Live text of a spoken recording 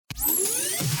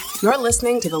You're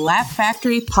listening to the Laugh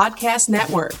Factory Podcast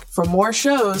Network. For more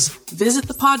shows, visit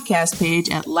the podcast page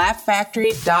at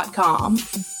laughfactory.com.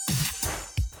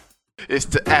 It's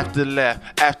the after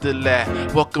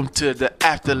laugh. Welcome to the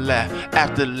after laugh,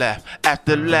 after laugh,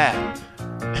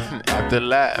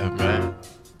 man.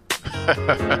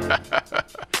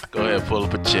 Go ahead, pull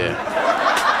up a chair.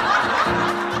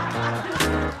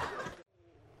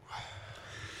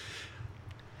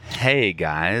 Hey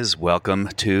guys, welcome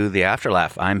to the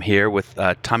Afterlaugh. I'm here with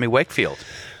Tommy Wakefield.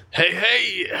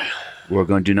 Hey. We're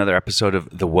going to do another episode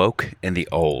of The Woke and the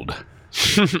Old.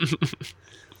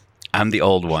 I'm the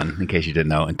old one, in case you didn't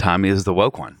know, and Tommy is the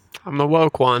woke one. I'm the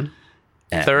woke one.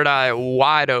 And third eye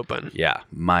wide open. yeah,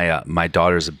 my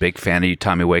daughter's a big fan of you,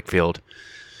 Tommy Wakefield.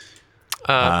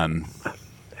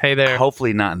 Hey there.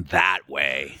 Hopefully not in that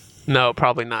way. No,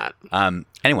 probably not.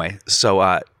 Anyway,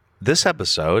 so this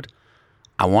episode,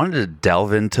 I wanted to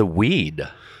delve into weed a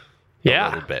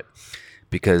little bit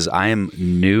because I am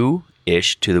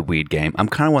new-ish to the weed game. I'm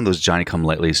kind of one of those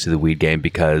Johnny-come-latelys to the weed game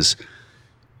because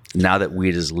now that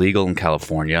weed is legal in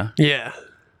California, Yeah.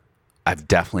 I've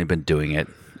definitely been doing it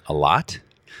a lot.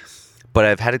 But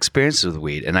I've had experiences with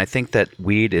weed, and I think that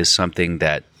weed is something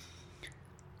that,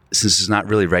 since it's not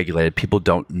really regulated, people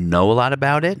don't know a lot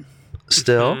about it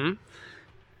still. Mm-hmm.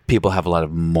 People have a lot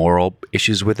of moral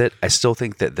issues with it. I still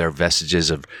think that there are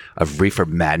vestiges of reefer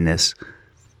madness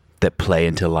that play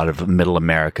into a lot of middle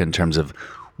America in terms of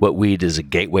what weed is a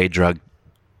gateway drug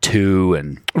to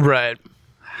and Right.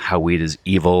 how weed is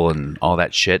evil and all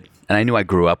that shit. And I knew I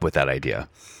grew up with that idea.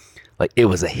 Like, it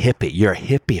was a hippie. You're a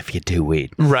hippie if you do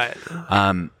weed. Right.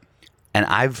 And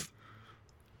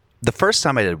the first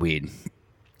time I did weed,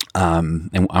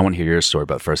 and I want to hear your story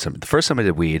about the first time I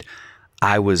did weed,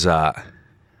 I was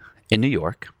in New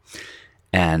York,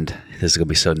 and this is going to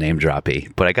be so name droppy,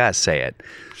 but I got to say it.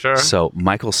 Sure. So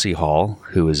Michael C. Hall,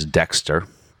 who is Dexter,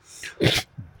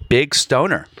 big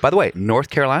stoner. By the way, North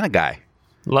Carolina guy.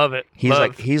 Love it.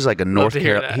 He's like a North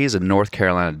Carolina. He's a North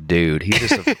Carolina dude. He's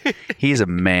just he's a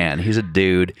man. He's a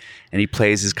dude, and he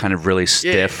plays his kind of really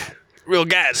stiff, real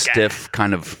guys,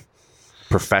 kind of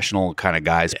professional kind of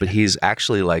guys. But he's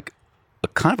actually like a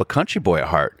kind of a country boy at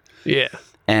heart. Yeah.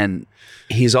 And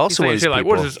he's also one of these people. Like,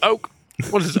 what is this oak?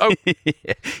 What is this oak?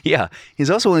 Yeah, he's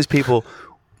also one of these people.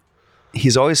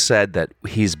 He's always said that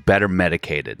he's better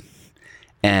medicated,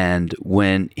 and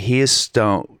when he is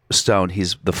stoned,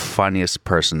 he's the funniest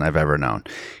person I've ever known.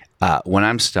 When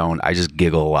I'm stoned, I just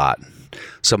giggle a lot.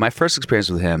 So my first experience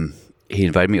with him, he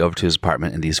invited me over to his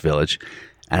apartment in the East Village,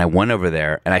 and I went over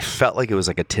there, and I felt like it was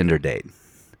like a Tinder date.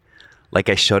 Like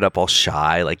I showed up all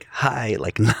shy, like, hi,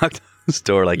 like knocked on his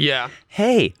door, like, Yeah.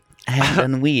 hey, I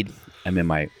haven't done weed. I'm in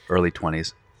my early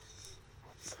 20s.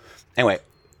 Anyway,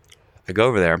 I go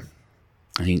over there,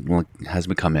 and he has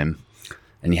me come in,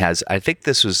 and he has, I think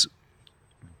this was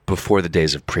before the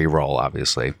days of pre-roll,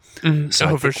 obviously. Mm-hmm. So I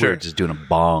think for sure. we were just doing a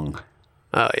bong,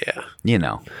 Oh, yeah. you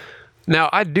know.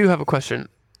 Now, I do have a question.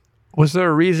 Was there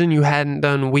a reason you hadn't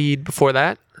done weed before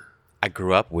that? I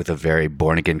grew up with a very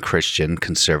born-again Christian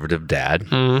conservative dad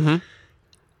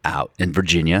out in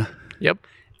Virginia. Yep.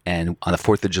 And on the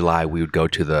 4th of July, we would go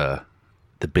to the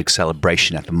big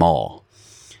celebration at the mall.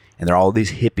 And there are all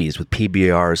these hippies with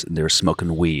PBRs, and they were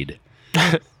smoking weed.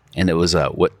 And it was,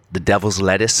 the devil's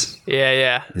lettuce?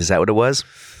 Yeah. Is that what it was?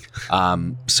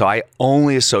 So I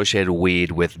only associated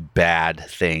weed with bad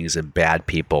things and bad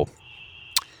people.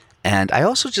 And I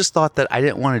also just thought that I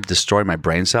didn't want to destroy my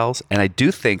brain cells. And I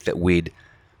do think that weed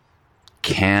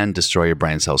can destroy your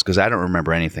brain cells because I don't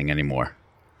remember anything anymore.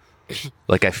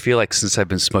 Like, I feel like since I've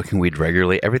been smoking weed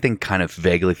regularly, everything kind of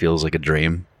vaguely feels like a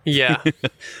dream. Yeah.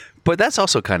 But that's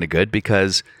also kind of good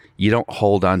because you don't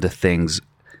hold on to things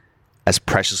as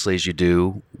preciously as you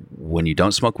do when you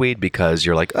don't smoke weed because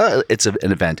you're like, oh, it's an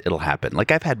event. It'll happen. Like,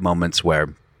 I've had moments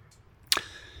where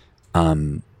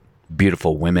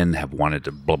beautiful women have wanted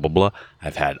to blah, blah, blah.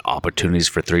 I've had opportunities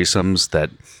for threesomes that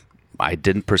I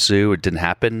didn't pursue. It didn't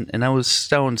happen. And I was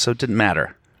stoned, so it didn't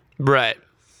matter. Right.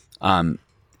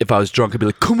 If I was drunk, I'd be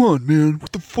like, come on, man,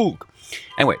 what the fuck?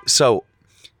 Anyway, so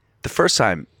the first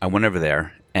time I went over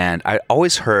there, and I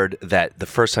always heard that the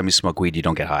first time you smoke weed, you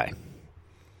don't get high.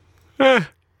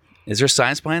 Is there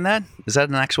science behind that? Is that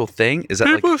an actual thing? Is that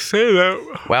People like... say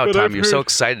that. Wow, but Tom, I've you're so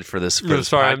excited for this Sorry,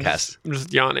 podcast. I'm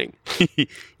just yawning.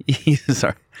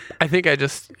 Sorry. I think I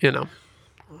just,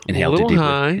 Inhaled too deeply.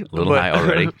 A little high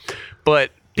already.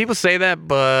 But people say that,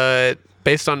 but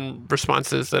based on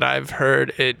responses that I've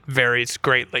heard, it varies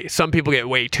greatly. Some people get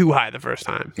way too high the first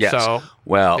time. Yes. So,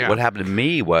 well, yeah. What happened to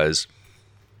me was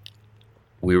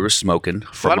we were smoking.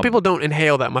 A lot of people don't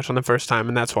inhale that much on the first time,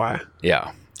 and that's why.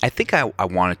 Yeah. I think I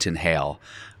wanted to inhale.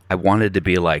 I wanted to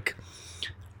be like,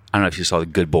 I don't know if you saw The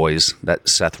Good Boys, that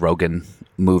Seth Rogen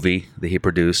movie that he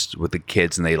produced with the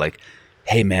kids, and they like,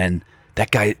 hey man,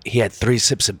 that guy, he had 3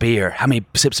 sips of beer. How many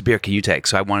sips of beer can you take?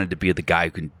 So I wanted to be the guy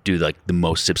who can do like the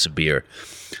most sips of beer.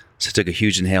 So I took a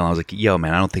huge inhale and I was like, yo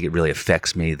man, I don't think it really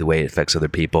affects me the way it affects other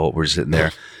people. We're sitting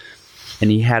there. And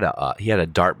he had a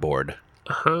dartboard.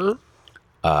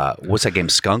 What's that game?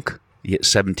 Skunk?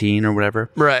 17 or whatever.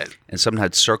 Right. And someone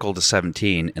had circled the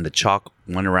 17 and the chalk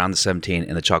went around the 17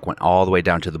 and the chalk went all the way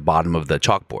down to the bottom of the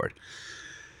chalkboard.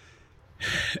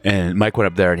 And Mike went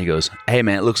up there and he goes, hey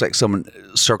man, it looks like someone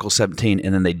circled 17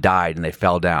 and then they died and they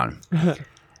fell down.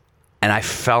 And I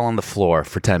fell on the floor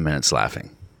for 10 minutes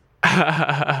laughing.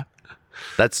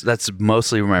 That's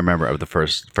mostly what I remember of the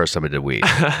first time I did weed.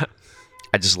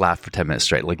 I just laughed for 10 minutes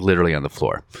straight, like literally on the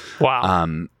floor. Wow.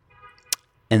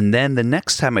 And then the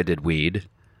next time I did weed,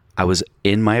 I was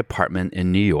in my apartment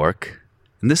in New York.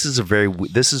 And this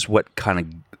is what kind of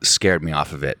scared me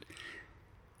off of it.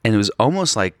 And it was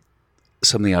almost like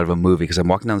something out of a movie, because I'm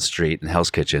walking down the street in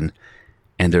Hell's Kitchen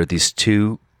and there are these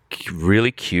 2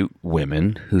 really cute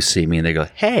women who see me and they go,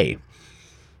 hey.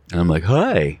 And I'm like,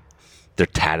 hi. They're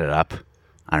tatted up.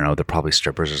 I don't know. They're probably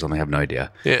strippers or something. I have no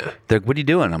idea. Yeah. They're like, what are you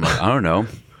doing? I'm like, I don't know.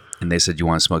 And they said, you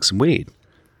want to smoke some weed?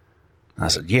 And I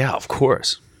said, yeah, of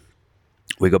course.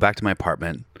 We go back to my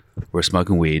apartment. We're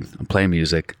smoking weed. I'm playing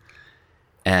music.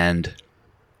 And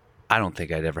I don't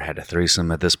think I'd ever had a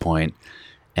threesome at this point.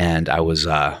 And I was,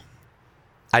 I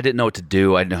didn't know what to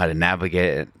do. I didn't know how to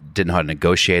navigate it. Didn't know how to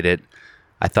negotiate it.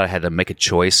 I thought I had to make a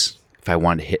choice if I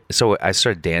wanted to hit. So I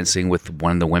started dancing with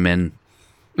one of the women,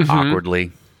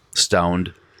 awkwardly,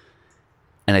 stoned.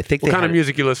 And I think What kind of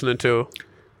music you listening to?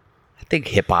 I think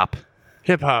hip hop,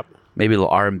 Hip hop. maybe a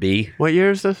little R&B. What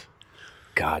year is this?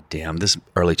 God damn, this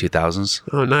early 2000s.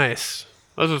 Oh, nice.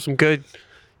 Those are some good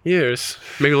years.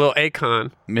 Maybe a little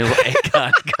Akon. Middle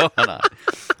Akon going on.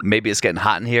 Maybe it's getting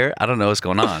hot in here. I don't know what's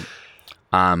going on.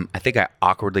 I think I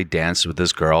awkwardly danced with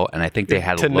this girl, and I think they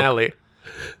had a To look. Nelly.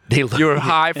 They looked, You were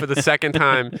high for the second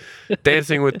time,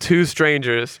 dancing with 2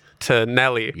 strangers to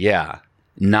Nelly. yeah,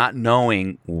 not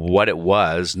knowing what it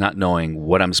was, not knowing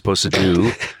what I'm supposed to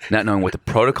do, not knowing what the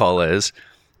protocol is,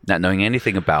 not knowing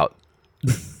anything about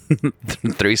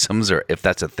threesomes or if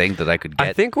that's a thing that I could get.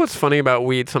 I think what's funny about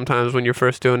weed sometimes when you're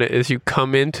first doing it is you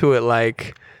come into it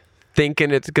like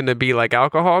thinking it's going to be like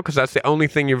alcohol because that's the only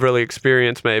thing you've really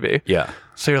experienced maybe. Yeah.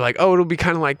 So you're like, oh, it'll be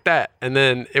kind of like that. And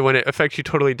then when it affects you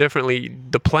totally differently,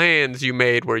 the plans you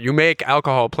made where you make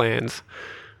alcohol plans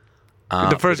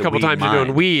the first the couple weed times you're doing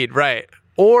mind. weed, right?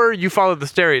 Or you follow the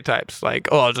stereotypes like,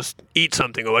 oh, I'll just eat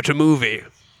something or watch a movie.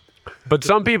 But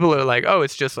some people are like, oh,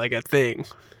 it's just like a thing.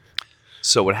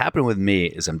 So what happened with me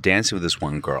is I'm dancing with this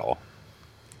one girl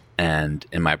and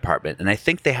in my apartment, and I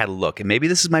think they had a look, and maybe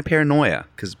this is my paranoia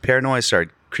because paranoia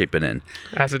started creeping in,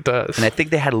 As it does. and I think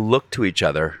they had a look to each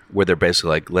other where they're basically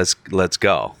like, let's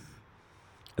go.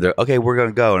 They're okay, we're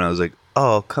gonna go, and I was like,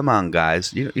 oh, come on,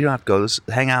 guys, you don't have to go. Let's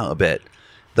hang out a bit.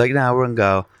 They're like, no, we're gonna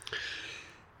go,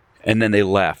 and then they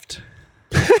left.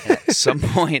 And at some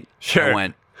point, Sure. I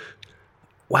went,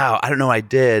 wow, I don't know what I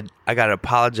did. I got to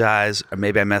apologize, or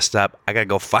maybe I messed up. I got to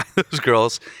go find those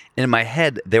girls. And in my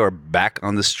head, they were back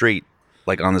on the street,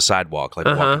 like on the sidewalk, like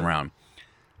walking around.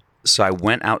 So I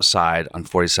went outside on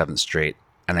 47th Street,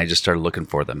 and I just started looking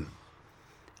for them.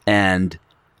 And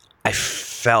I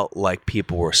felt like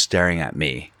people were staring at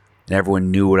me, and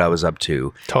everyone knew what I was up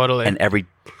to. Totally. And every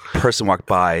person walked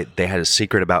by, they had a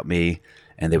secret about me,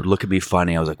 and they would look at me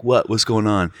funny. I was like, what's going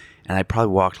on? And I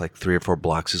probably walked like 3 or 4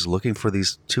 blocks just looking for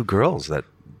these 2 girls that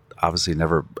obviously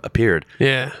never appeared.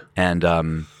 Yeah. And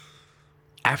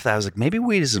after that, I was like, maybe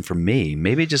weed isn't for me.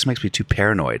 Maybe it just makes me too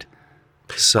paranoid.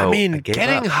 So I mean, gave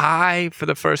getting up. high for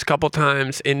the first couple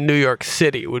times in New York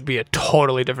City would be a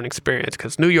totally different experience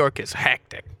because New York is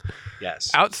hectic.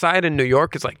 Yes. Outside in New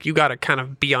York, it's like you got to kind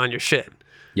of be on your shit.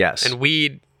 Yes. And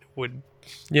weed would,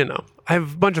 I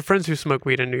have a bunch of friends who smoke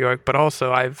weed in New York, but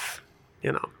also I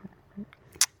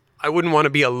wouldn't want to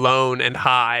be alone and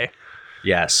high,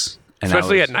 yes. And I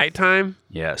especially was- at nighttime.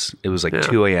 Yes. It was like Yeah.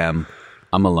 2 a.m.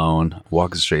 I'm alone,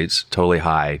 walking the streets, totally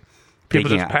high. People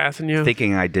thinking just passing you.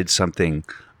 Thinking I did something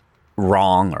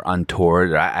wrong or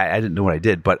untoward. I didn't know what I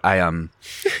did, but I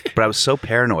was so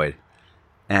paranoid.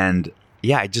 And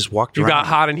yeah, I just walked You around. got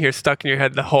hot in here stuck in your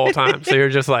head the whole time. So you're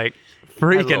just like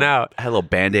freaking out. I had a little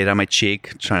Band-Aid on my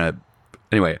cheek, trying to...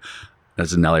 Anyway,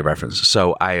 that's a Nelly reference.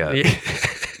 So and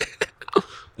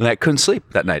I couldn't sleep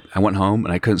that night. I went home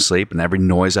and I couldn't sleep, and every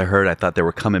noise I heard, I thought they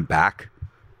were coming back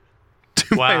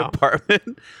to my Wow.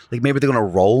 apartment. Like maybe they're going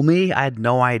to roll me. I had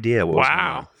no idea what was going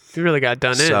on. Wow. You really got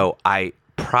done in. So I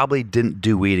probably didn't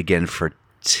do weed again for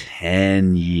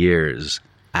 10 years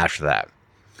after that.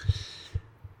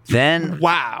 Then,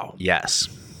 Wow. yes.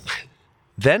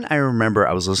 Then I remember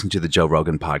I was listening to the Joe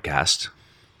Rogan podcast.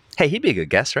 Hey, he'd be a good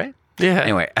guest, right? Yeah.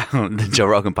 Anyway, the Joe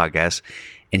Rogan podcast,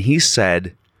 and he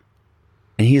said,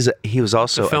 and he was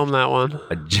also Film that one.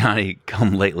 a Johnny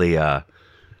come lately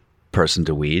person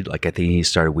to weed. Like I think he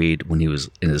started weed when he was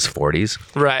in his 40s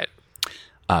Right.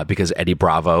 because Eddie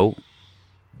Bravo,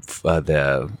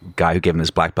 the guy who gave him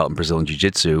his black belt in Brazilian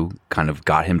Jiu-Jitsu, kind of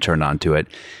got him turned on to it.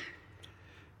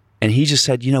 And he just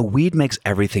said, weed makes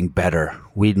everything better.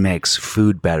 Weed makes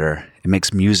food better. It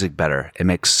makes music better. It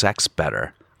makes sex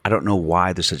better. I don't know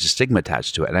why there's such a stigma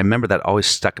attached to it. And I remember that always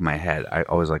stuck in my head. I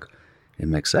always like, it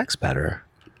makes sex better.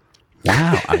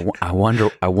 Wow. I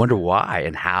wonder why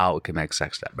and how it can make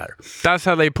sex that better. That's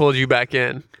how they pulled you back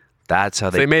in. That's how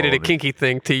They made it a pulled kinky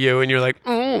thing to you, and you're like,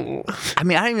 I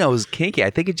mean, I didn't know it was kinky. I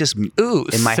think it just ooh,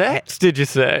 in my head. sex, did you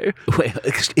say? Wait,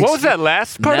 What was that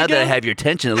last part Now again? that I have your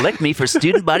attention, elect me for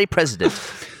student body president.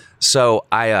 So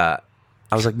I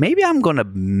was like, maybe I'm gonna.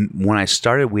 When I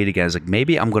started weed again, I was like,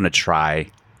 maybe I'm gonna try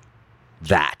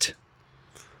that.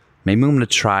 Maybe I'm gonna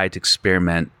try to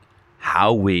experiment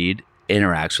how weed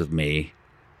interacts with me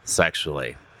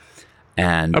sexually,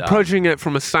 and Approaching it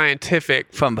from a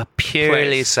scientific from a purely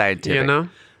place, scientific.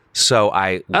 So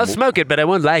I'll smoke it, but I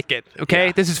won't like it. Okay,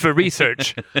 Yeah. this is for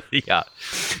research. yeah.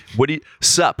 What do you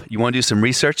sup? You want to do some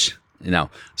research?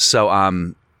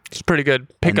 So It's a pretty good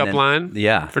pickup then- line.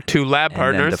 yeah. For two lab And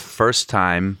then partners. the first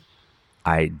time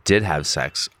I did have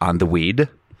sex on the weed,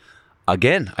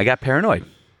 again, I got paranoid.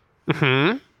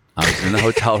 Mm-hmm. I was in the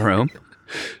hotel room,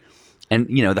 and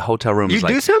the hotel room You was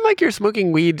like, do sound like you're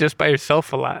smoking weed just by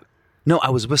yourself a lot. no, I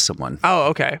was with someone. Oh,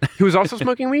 okay. He was also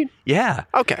smoking weed? Yeah.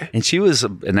 Okay. And she was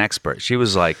an expert. She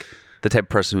was like the type of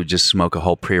person who would just smoke a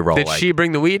whole pre-roll. Did like, she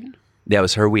bring the weed? Yeah, it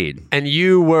was her weed. And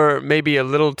you were maybe a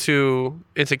little too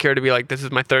insecure to be like, this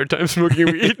is my third time smoking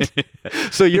weed.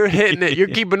 So you're hitting it. You're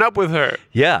keeping up with her.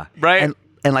 Yeah. Right?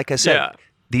 And like I said,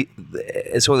 Yeah.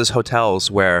 it's one of those hotels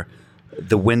where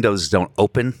the windows don't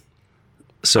open.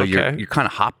 So Okay. you're kind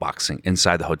of hotboxing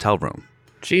inside the hotel room.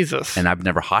 Jesus. And I've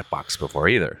never hotboxed before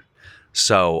either.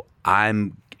 So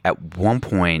I'm at one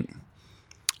point,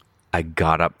 I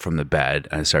got up from the bed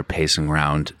and I started pacing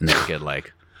around naked,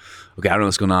 like, okay, I don't know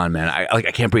what's going on, man. I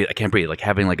can't breathe. Like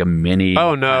having like a mini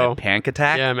Oh, no. panic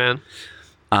attack. yeah, man.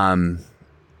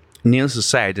 Needless to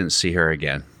say, I didn't see her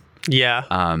again. Yeah.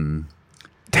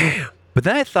 But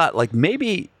then I thought, like,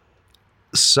 maybe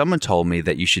someone told me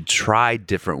that you should try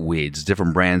different weeds,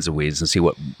 different brands of weeds, and see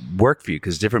what work for you,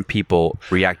 because different people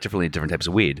react differently to different types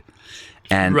of weed.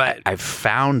 And Right. I've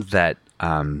found that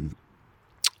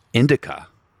indica,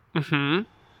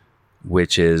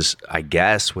 which is, I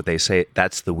guess, what they say,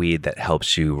 that's the weed that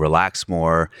helps you relax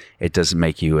more. It doesn't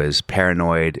make you as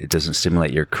paranoid. It doesn't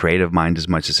stimulate your creative mind as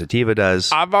much as sativa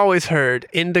does. I've always heard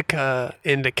indica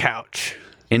couch.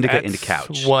 Indica That's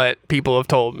couch. what people have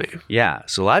told me. Yeah.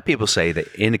 So a lot of people say that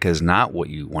indica is not what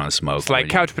you want to smoke. It's like when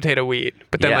you- couch potato weed,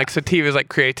 but then Yeah. like sativa is like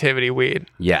creativity weed.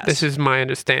 Yes. This is my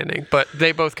understanding, but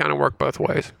they both kind of work both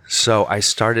ways. So I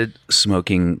started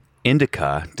smoking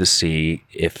indica to see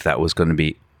if that was going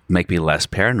to make me less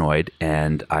paranoid.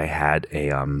 And I had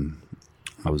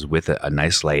I was with a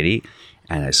nice lady,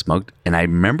 and I smoked. And I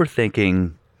remember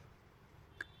thinking,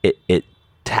 it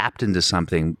tapped into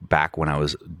something back when I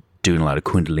was doing a lot of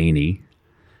Kundalini,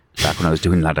 back when I was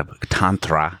doing a lot of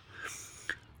Tantra,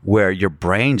 where your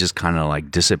brain just kind of like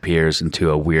disappears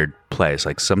into a weird place.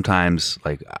 Like sometimes,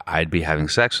 like I'd be having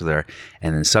sex with her,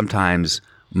 and then sometimes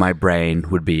my brain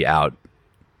would be out.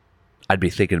 I'd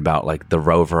be thinking about like the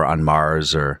rover on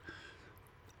Mars or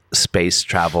space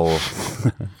travel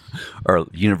or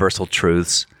universal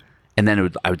truths. And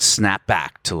then I would snap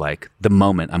back to like the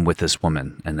moment I'm with this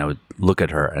woman, and I would look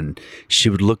at her, and she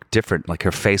would look different. Like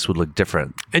her face would look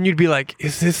different. And you'd be like,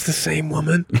 is this the same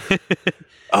woman?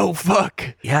 Oh,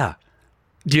 fuck. Yeah.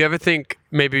 Do you ever think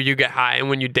maybe you get high and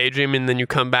when you daydream and then you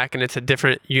come back and it's a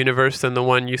different universe than the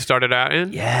one you started out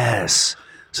in? Yes.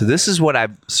 So this is what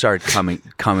I've started coming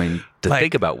to Like-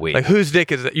 think about weed. Like, whose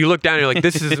dick is it? You look down and you're like,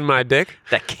 this isn't my dick.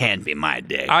 That can't be my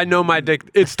dick. I know my dick.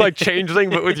 It's like Changeling,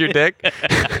 but with your dick.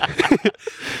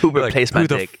 Who replaced my Who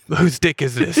the dick? whose dick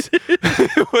is this?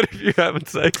 What if you're having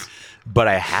sex? But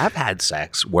I have had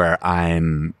sex where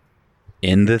I'm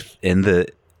in the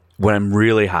when I'm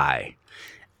really high,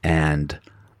 and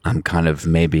I'm kind of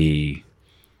maybe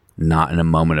not in a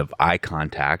moment of eye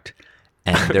contact,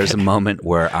 and there's a moment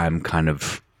where I'm kind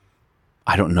of,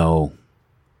 I don't know.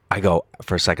 I go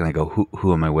for a second. I go,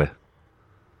 who am I with?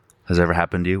 Has it ever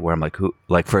happened to you where I'm like, who?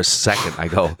 Like for a second, I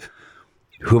go,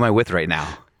 who am I with right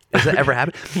now? Has that ever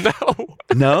happened? No.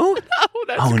 No? Oh,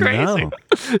 that's crazy. No.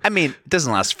 I mean, it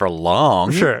doesn't last for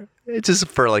long. Sure. It's just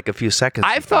for like a few seconds.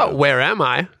 I thought, where am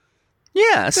I?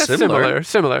 Yeah, That's similar.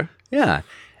 Yeah.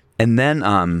 And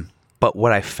then, but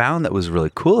what I found that was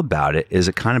really cool about it is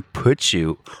it kind of puts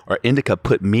you, or Indica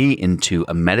put me into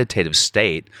a meditative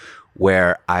state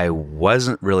where I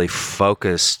wasn't really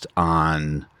focused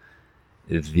on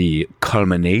the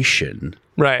culmination.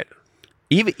 Right.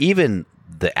 Even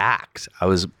the act. I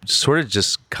was sort of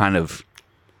just kind of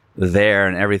there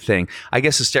and everything. I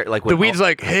guess it's like The weed's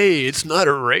like, hey, it's not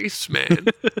a race, man.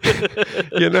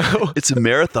 You know? it's a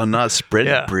marathon, not a sprint,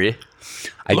 Yeah. Brie.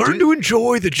 Learn to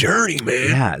enjoy the journey, man.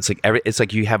 Yeah, it's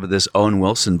like you have this Owen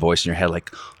Wilson voice in your head,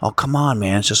 like, oh, come on,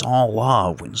 man, it's just all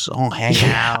love, we just all hang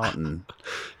out, and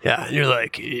Yeah, and you're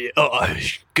like, oh,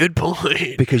 good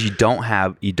point. because you don't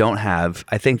have.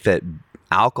 I think that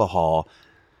alcohol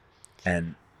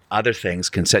and other things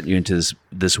can set you into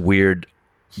this weird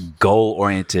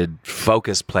goal-oriented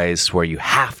focus place where you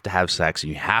have to have sex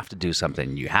and you have to do something,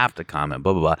 and you have to comment,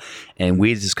 blah blah blah, and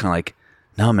we just kind of like,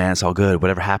 no, man, it's all good.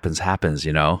 Whatever happens, happens,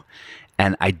 you know?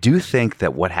 And I do think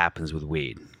that what happens with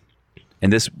weed,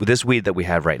 and this weed that we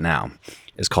have right now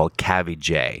is called Cavi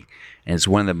J, and it's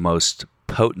one of the most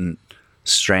potent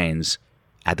strains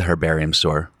at the herbarium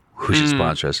store, who should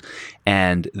sponsor us.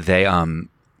 And they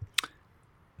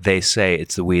say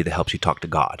it's the weed that helps you talk to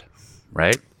God,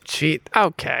 right? Cheat.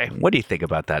 Okay. What do you think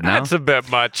about that now? That's a bit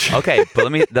much. Okay, but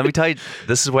let me tell you,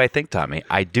 this is what I think, Tommy.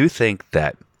 I do think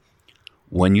that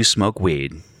when you smoke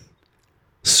weed,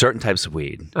 certain types of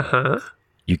weed,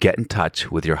 you get in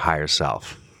touch with your higher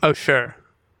self. Oh, sure.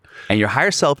 And your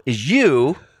higher self is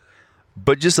you,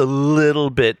 but just a little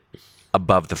bit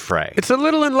above the fray. It's a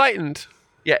little enlightened.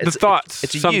 Yeah, The thoughts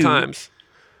it's a sometimes.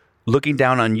 you looking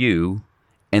down on you,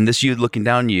 and this you looking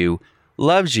down on you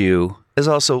loves you, is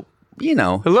also, you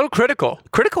know, A little critical.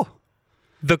 critical.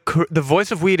 The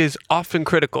voice of weed is often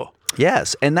critical.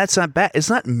 Yes, and that's not bad. It's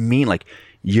not mean like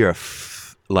you're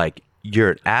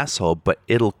you're an asshole, but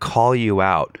it'll call you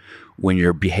out when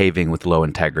you're behaving with low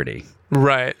integrity.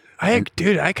 Right.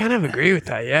 Dude, I kind of agree with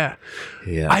that. Yeah.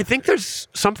 Yeah. I think there's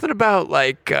something about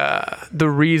like the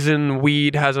reason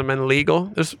weed hasn't been legal.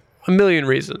 There's a million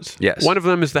reasons. Yes. One of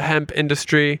them is the hemp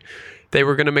industry. They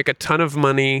were going to make a ton of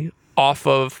money off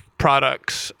of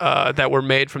products that were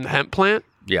made from the hemp plant.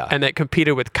 Yeah. And that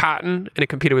competed with cotton and it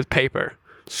competed with paper.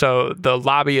 So the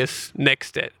lobbyists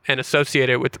nixed it and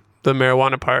associated it with the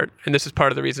marijuana part. And this is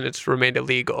part of the reason it's remained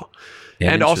illegal.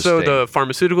 Yeah, and also interesting. the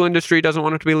pharmaceutical industry doesn't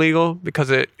want it to be legal because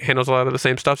it handles a lot of the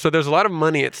same stuff. So there's a lot of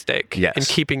money at stake Yes. in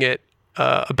keeping it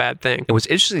a bad thing. And what's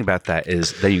interesting about that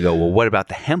is that you go, well, what about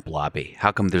the hemp lobby?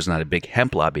 How come there's not a big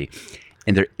hemp lobby?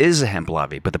 And there is a hemp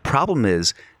lobby. But the problem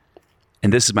is,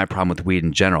 and this is my problem with weed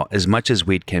in general, as much as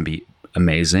weed can be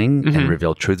amazing and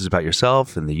reveal truths about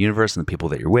yourself and the universe and the people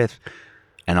that you're with,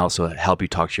 and also help you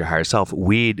talk to your higher self,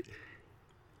 weed,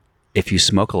 if you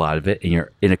smoke a lot of it and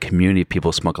you're in a community of people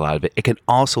who smoke a lot of it, it can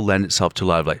also lend itself to a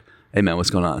lot of like, hey man, what's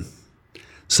going on?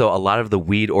 So a lot of the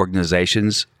weed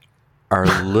organizations are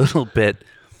a little bit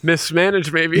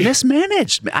Mismanaged, maybe.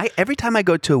 mismanaged. Every time I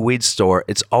go to a weed store,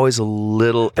 it's always a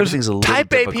little, everything's a little Type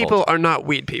A difficult. people are not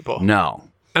weed people. No.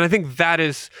 And I think that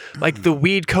is like the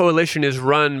weed coalition is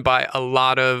run by a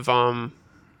lot of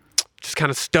just kind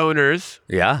of stoners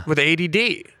Yeah. with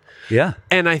ADD. Yeah.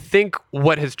 And I think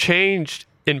what has changed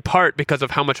in part because of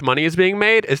how much money is being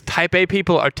made is type A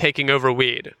people are taking over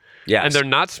weed. Yes. And they're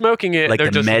not smoking it. Like They're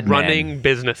the just med men. running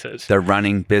businesses. They're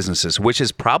running businesses, which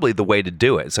is probably the way to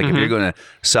do it. It's like if you're going to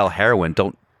sell heroin,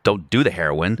 don't do the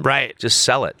heroin. Right. Just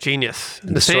sell it. Genius. And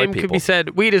The destroy same could people. be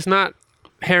said. Weed is not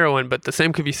heroin, but the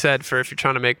same could be said for if you're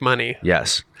trying to make money.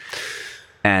 Yes.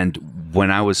 And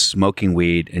when I was smoking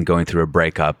weed and going through a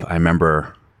breakup, I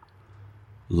remember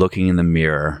looking in the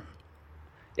mirror.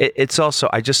 It's also,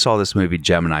 I just saw this movie,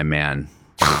 Gemini Man,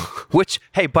 which,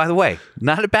 hey, by the way,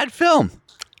 not a bad film.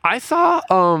 I saw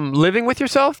Living with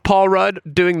Yourself, Paul Rudd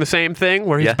doing the same thing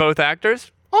where he's Yeah. both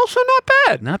actors. Also not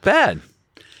bad. Not bad.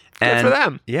 Good for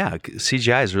them. Yeah,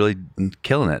 CGI is really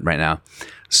killing it right now.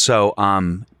 So,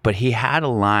 but he had a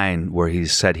line where he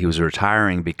said he was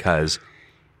retiring because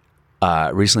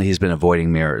recently he's been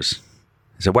avoiding mirrors.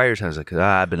 He said, "Why are you retiring?" He's like,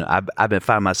 I've been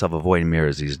finding myself avoiding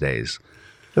mirrors these days."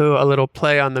 Ooh, a little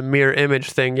play on the mirror image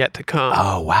thing yet to come.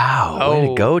 Oh wow! Way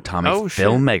to go, Tommy. shit.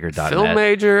 Filmmaker.net.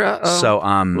 Filmmaker. So,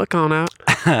 look on out.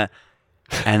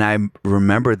 and I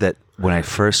remember that when I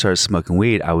first started smoking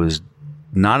weed, I was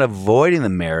not avoiding the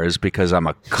mirrors because I'm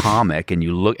a comic and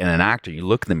you look and an actor, you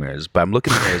look in the mirrors, but I'm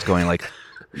looking in the mirrors going like,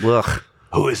 ugh,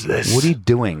 Who is this? what are you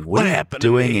doing? What are you happened to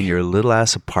doing me? in your little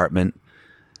ass apartment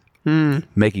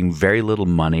making very little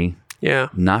money, Yeah.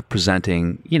 not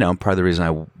presenting. Part of the reason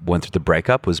I went through the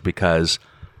breakup was because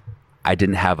I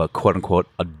didn't have a quote unquote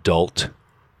adult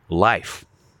life.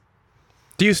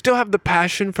 Do you still have the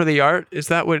passion for the art? Is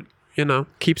that what,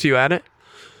 keeps you at it?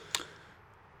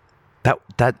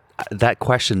 That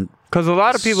question Because a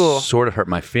lot of people... sort of hurt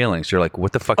my feelings. You're like,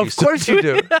 what the fuck are you Of still course you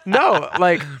doing? do. No,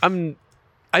 like,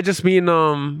 I just mean,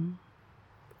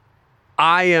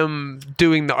 I am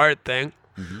doing the art thing,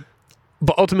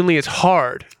 but ultimately it's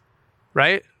hard,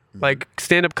 right? Like,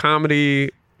 stand-up comedy,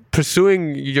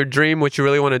 pursuing your dream, what you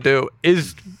really want to do,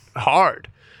 is hard.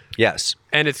 Yes.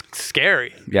 And it's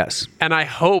scary. Yes. And I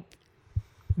hope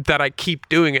that I keep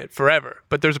doing it forever.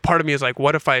 But there's a part of me is like,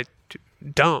 what if I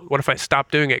don't? What if I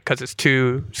stop doing it because it's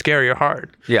too scary or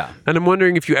hard? Yeah. And I'm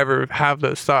wondering if you ever have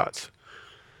those thoughts.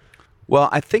 Well,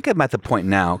 I think I'm at the point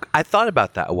now. I thought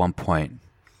about that at one point.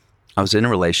 I was in a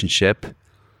relationship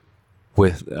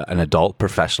with an adult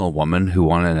professional woman who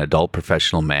wanted an adult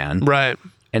professional man. Right.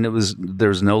 And there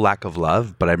was no lack of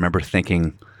love, but I remember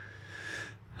thinking,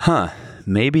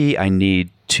 maybe I need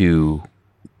to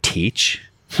teach,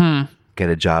 get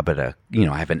a job at I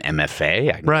have an MFA,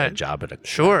 I can get a job at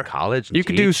a college. And you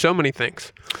could do so many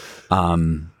things.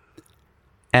 And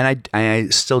I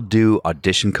still do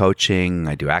audition coaching,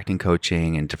 I do acting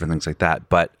coaching and different things like that.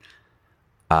 But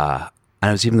I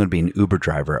was even going to be an Uber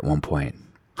driver at one point,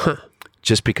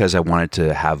 just because I wanted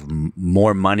to have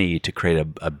more money to create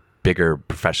a bigger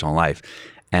professional life.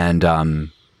 And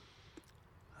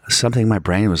something in my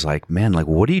brain was like, man, like,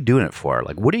 what are you doing it for?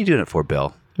 Like, what are you doing it for,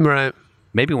 Bill? Right.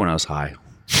 Maybe when I was high,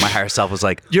 my higher self was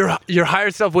like, your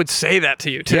higher self would say that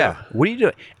to you too. yeah, what are you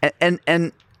doing?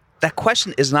 And that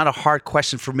question is not a hard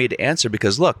question for me to answer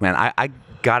because, look, man, I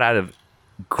got out of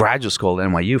graduate school at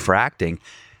NYU for acting,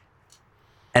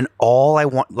 and all I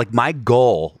want, like, my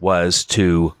goal was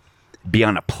to be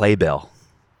on a playbill.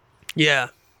 Yeah.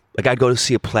 Like, I'd go to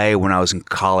see a play when I was in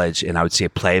college, and I would see a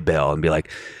playbill and be like,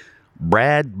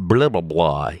 Brad blah blah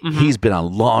blah. He's been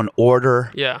on Law and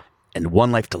Order. Yeah. And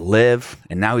One Life to Live,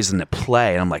 and now he's in a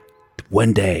play, and I'm like,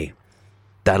 one day,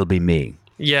 that'll be me.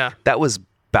 Yeah. That was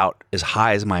about as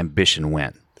high as my ambition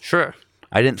went. Sure.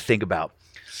 I didn't think about.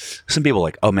 Some people are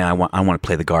like, oh man, I want to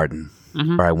play the Garden,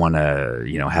 or I want to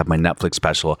have my Netflix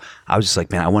special. I was just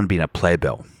like, man, I want to be in a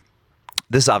playbill.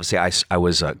 This is obviously I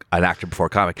was an actor before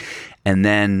comic, and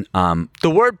then The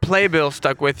word playbill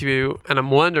stuck with you, and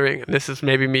I'm wondering, and this is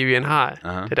maybe me being high,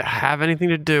 did it have anything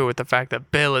to do with the fact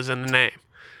that Bill is in the name?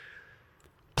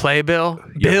 Playbill?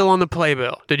 Yeah. Bill on the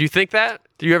playbill. Did you think that?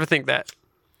 Did you ever think that?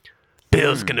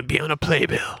 Bill's going to be on a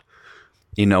playbill.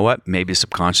 you know what? Maybe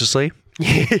subconsciously,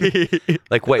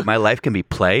 like, wait, my life can be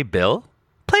playbill,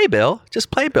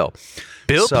 just playbill.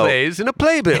 Bill So- plays in a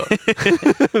playbill.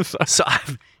 So,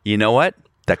 you know what?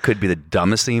 That could be the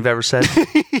dumbest thing you've ever said,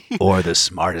 or the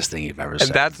smartest thing you've ever And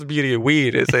said. that's the beauty of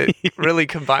weed, is it really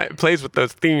plays with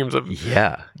those themes of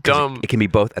Yeah, 'cause dumb. It can be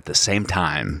both at the same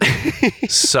time.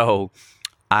 So,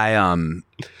 I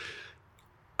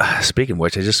speaking of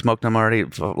which, I just smoked. I'm already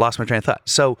lost my train of thought.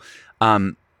 So,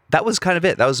 that was kind of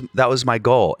it. That was my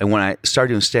goal. And when I started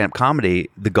doing stand-up comedy,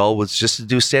 the goal was just to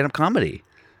do stand-up comedy.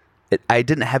 I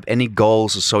didn't have any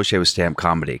goals associated with stand-up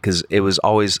comedy because it was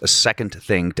always a second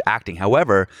thing to acting.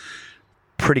 However,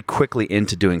 pretty quickly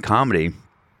into doing comedy,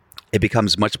 it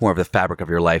becomes much more of the fabric of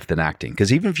your life than acting.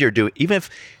 Because even if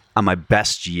on my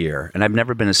best year, and I've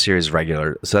never been a series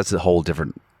regular, so that's a whole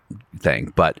different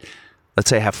thing. But let's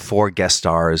say I have 4 guest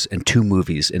stars and 2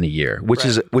 movies in a year, which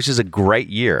is a great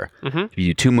year. If you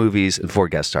do 2 movies and 4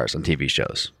 guest stars on TV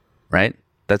shows, right?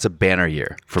 That's a banner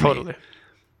year for me. Totally.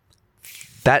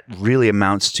 That really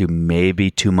amounts to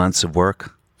maybe 2 months of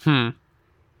work.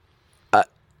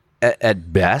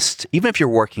 At best, even if you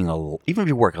work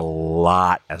a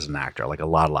lot as an actor, like a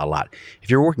lot. If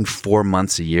you're working 4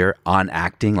 months a year on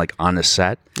acting, like on a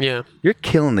set, Yeah. you're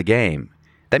killing the game.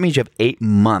 That means you have 8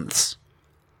 months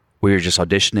where you're just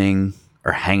auditioning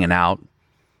or hanging out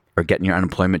or getting your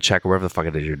unemployment check or whatever the fuck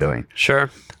it is you're doing.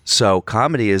 Sure. So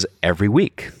comedy is every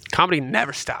week. Comedy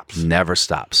never stops. Never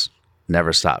stops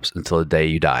until the day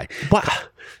you die.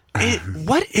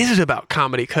 What is it about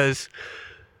comedy? Because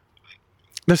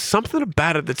there's something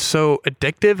about it that's so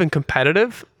addictive and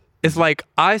competitive. It's like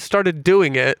I started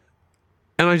doing it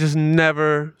and I just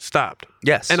never stopped.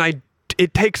 Yes. And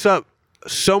it takes up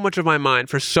so much of my mind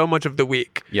for so much of the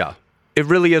week. Yeah. It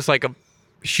really is like a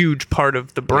huge part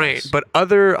of the brain. Yes. But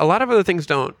a lot of other things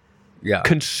don't Yeah.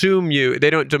 consume you. They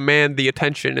don't demand the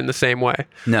attention in the same way.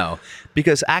 No,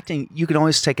 because acting, you can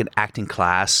always take an acting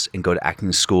class and go to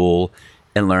acting school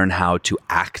and learn how to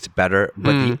act better.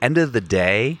 But at the end of the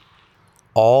day,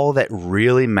 all that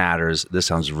really matters, this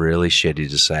sounds really shitty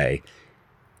to say,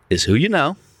 is who you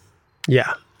know,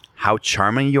 Yeah. how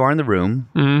charming you are in the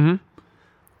room,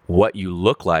 what you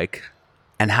look like,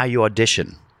 and how you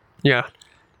audition. Yeah.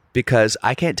 Because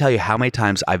I can't tell you how many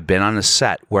times I've been on a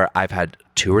set where I've had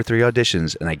 2 or 3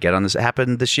 auditions, and I get on this. It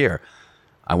happened this year.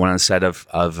 I went on a set of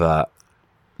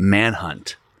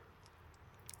Manhunt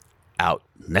out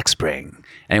next spring.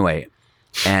 Anyway,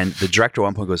 and the director at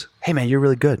one point goes, "Hey man, you're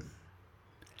really good."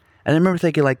 And I remember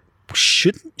thinking, like,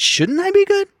 shouldn't I be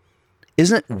good?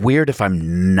 Isn't it weird if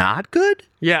I'm not good?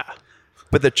 Yeah.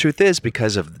 But the truth is,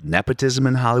 because of nepotism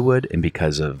in Hollywood and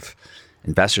because of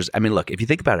investors. I mean, look, if you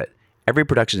think about it, every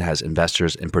production has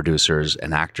investors and producers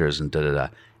and actors and da-da-da,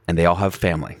 and they all have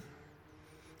family.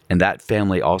 And that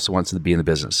family also wants to be in the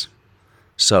business.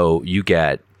 So you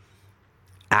get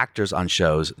actors on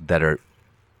shows that are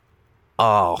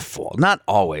awful. Not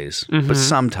always, but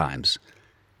sometimes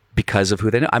because of who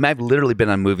they know. I mean, I've literally been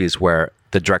on movies where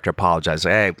the director apologized.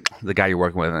 Hey, the guy you're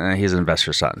working with, he's an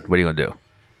investor's son. What are you going to do?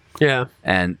 Yeah.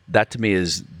 And that to me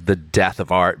is the death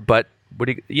of art. But what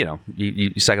do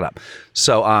you suck it up.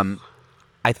 So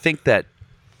I think that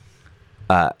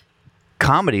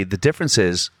comedy, the difference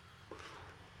is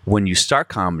when you start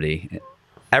comedy,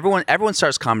 everyone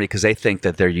starts comedy because they think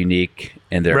that they're unique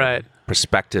and their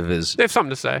perspective is... They have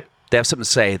something to say. They have something to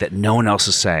say that no one else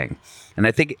is saying. And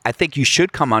I think you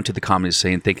should come onto the comedy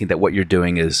scene thinking that what you're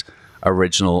doing is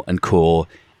original and cool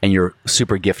and you're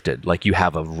super gifted. Like you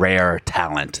have a rare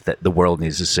talent that the world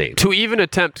needs to see. To even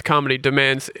attempt comedy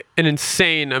demands an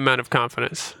insane amount of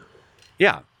confidence.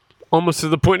 Yeah. Almost to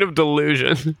the point of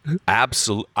delusion.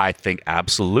 I think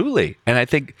absolutely. And I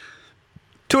think...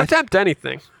 To attempt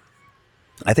anything.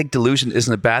 I think delusion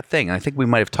isn't a bad thing. And I think we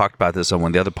might have talked about this on one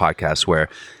of the other podcasts where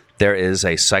there is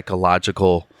a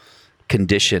psychological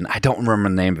condition. I don't remember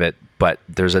the name of it, but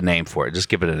there's a name for it. Just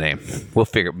give it a name. We'll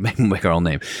make our own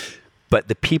name. But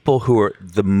the people who are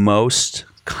the most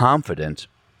confident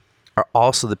are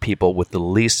also the people with the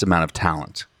least amount of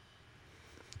talent.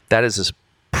 That is a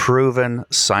proven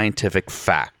scientific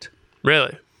fact.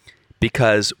 Really?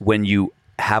 Because when you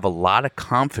have a lot of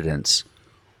confidence,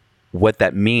 what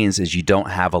that means is you don't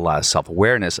have a lot of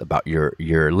self-awareness about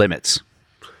your limits.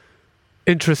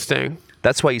 Interesting.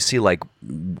 That's why you see, like,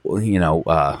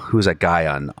 who's that guy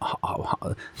on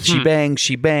She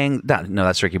Bang? No,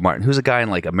 that's Ricky Martin. Who's a guy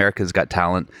in, like, America's Got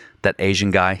Talent, that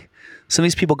Asian guy? Some of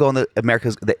these people go in the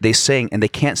America's, they sing, and they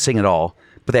can't sing at all,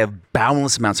 but they have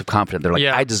boundless amounts of confidence. They're like,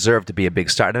 I deserve to be a big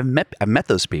star. And I've met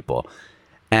those people.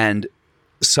 And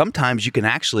sometimes you can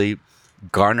actually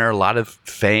garner a lot of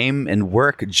fame and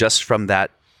work just from that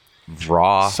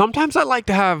raw. Sometimes I like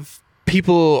to have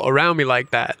people around me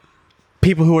like that.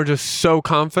 People who are just so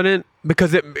confident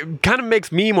because it kind of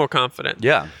makes me more confident.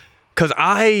 Yeah. Because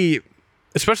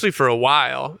especially for a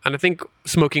while, and I think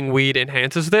smoking weed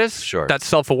enhances this. Sure. That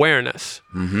self-awareness.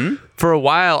 Mm-hmm. For a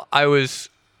while, I was,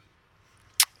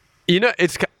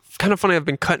 it's kind of funny. I've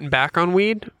been cutting back on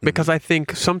weed because I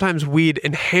think sometimes weed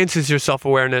enhances your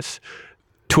self-awareness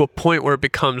to a point where it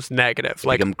becomes negative.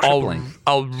 Like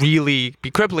I'll really be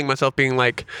crippling myself, being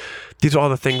like, these are all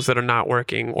the things that are not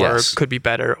working or could be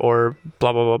better or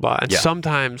blah, blah, blah, blah. And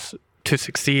sometimes to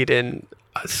succeed in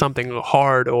something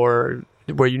hard or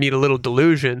where you need a little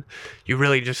delusion, you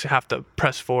really just have to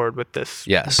press forward with this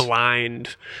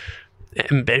blind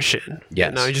ambition.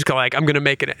 Yes. You just go like, I'm going to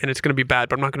make it and it's going to be bad,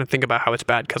 but I'm not going to think about how it's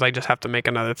bad because I just have to make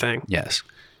another thing. Yes.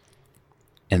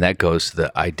 And that goes to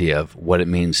the idea of what it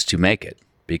means to make it.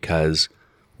 Because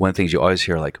one of the things you always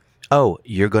hear, like, oh,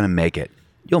 you're going to make it.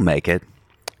 You'll make it.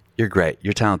 You're great.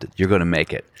 You're talented. You're going to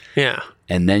make it. Yeah.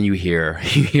 And then you hear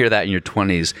that in your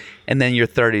 20s. And then your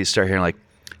 30s start hearing like,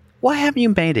 why haven't you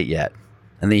made it yet?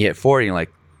 And then you hit 40 and you're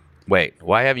like, wait,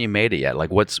 why haven't you made it yet?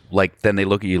 Like, then they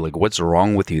look at you like, what's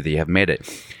wrong with you that you haven't made it?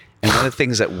 And one of the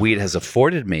things that weed has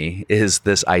afforded me is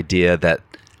this idea that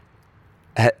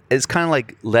it's kind of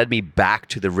like led me back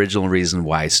to the original reason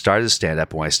why I started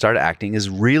stand-up and why I started acting is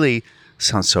really,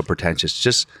 sounds so pretentious,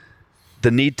 just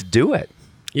the need to do it.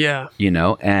 Yeah.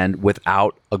 And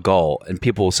without a goal. And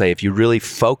people will say, if you really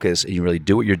focus and you really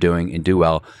do what you're doing and do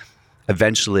well,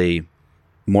 eventually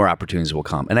more opportunities will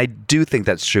come. And I do think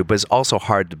that's true, but it's also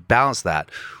hard to balance that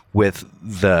with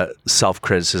the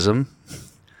self-criticism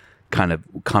kind of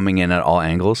coming in at all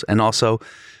angles. And also,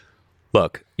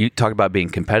 look, you talk about being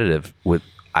competitive.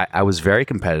 I was very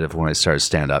competitive when I started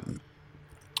stand-up.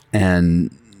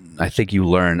 And I think you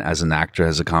learn as an actor,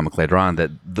 as a comic later on,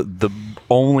 that the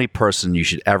only person you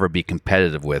should ever be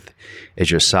competitive with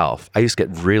is yourself. I used to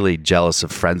get really jealous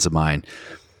of friends of mine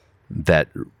that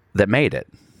made it.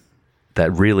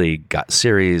 that really got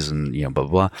serious and, you know, blah,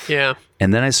 blah, blah. Yeah.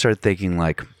 And then I started thinking,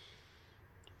 like,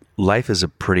 life is a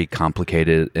pretty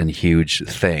complicated and huge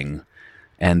thing.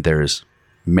 And there's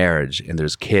marriage and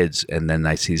there's kids. And then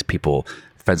I see these people,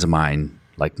 friends of mine,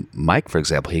 like Mike, for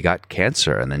example, he got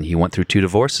cancer and then he went through 2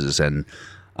 divorces. And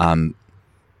I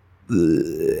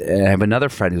have another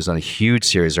friend who's on a huge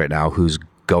series right now who's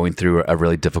going through a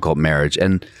really difficult marriage.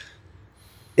 And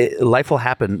life will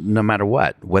happen no matter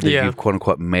what, whether you've quote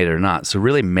unquote made it or not. So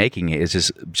really making it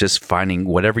is just finding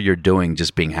whatever you're doing,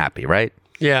 just being happy, right?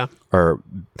 Yeah. Or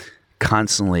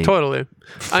constantly Totally.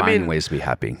 finding ways to be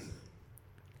happy.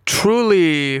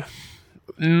 Truly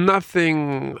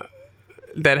nothing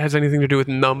that has anything to do with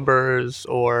numbers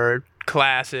or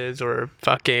classes or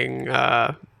fucking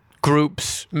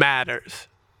groups matters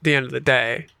at the end of the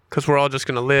day, because we're all just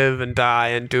going to live and die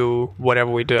and do whatever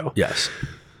we do. Yes.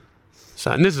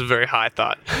 So, and this is a very high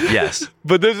thought. Yes.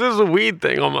 But this is a weed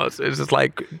thing almost. It's just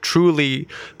like truly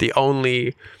the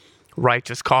only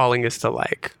righteous calling is to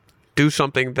like do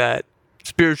something that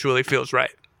spiritually feels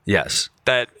right. Yes.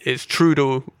 That is true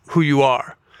to who you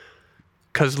are.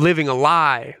 Because living a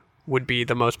lie would be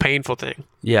the most painful thing.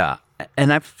 Yeah.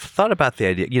 And I've thought about the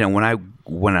idea, you know,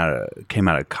 when I came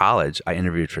out of college, I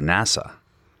interviewed for NASA.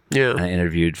 Yeah. And I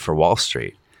interviewed for Wall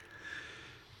Street.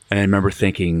 And I remember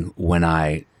thinking when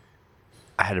I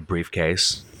had a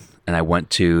briefcase and I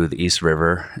went to the East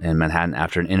River in Manhattan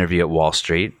after an interview at Wall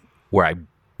Street where I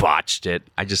botched it.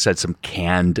 I just said some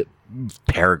canned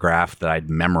paragraph that I'd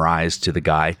memorized to the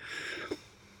guy.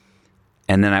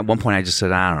 And then at one point I just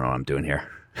said, I don't know what I'm doing here.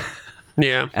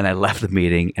 Yeah. And I left the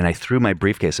meeting and I threw my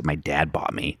briefcase that my dad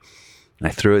bought me and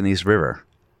I threw it in the East River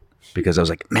because I was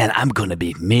like, man, I'm going to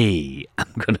be me.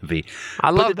 I'm going to be. I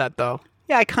love that though.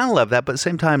 Yeah, I kind of love that. But at the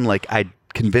same time, like I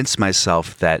convinced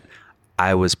myself that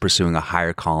I was pursuing a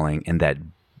higher calling and that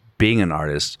being an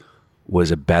artist was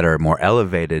a better, more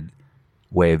elevated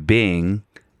way of being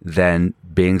than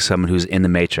being someone who's in the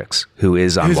Matrix, who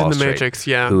is on Wall Street, Matrix,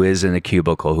 yeah, who is in a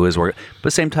cubicle, who is working. But at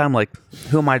the same time, like,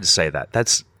 who am I to say that?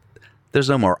 There's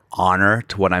no more honor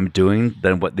to what I'm doing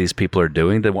than what these people are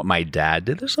doing, than what my dad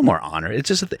did. There's no more honor. It's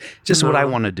just what I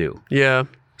want to do. Yeah.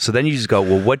 So then you just go,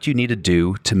 well, what do you need to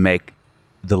do to make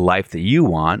the life that you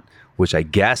want, which I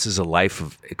guess is a life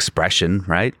of expression,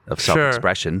 right? Of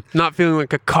self-expression. Sure. Not feeling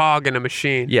like a cog in a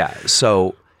machine. Yeah.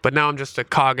 So. But now I'm just a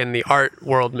cog in the art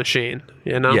world machine,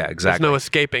 you know? Yeah, exactly. There's no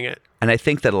escaping it. And I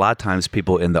think that a lot of times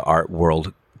people in the art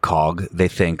world cog, they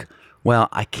think, well,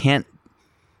 I can't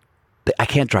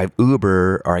drive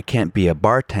Uber, or I can't be a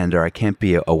bartender, I can't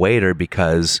be a waiter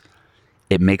because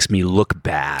it makes me look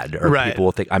bad, or people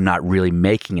will think I'm not really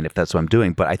making it if that's what I'm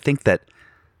doing. But I think that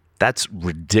that's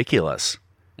ridiculous,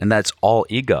 and that's all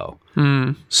ego.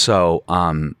 So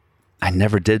I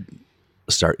never did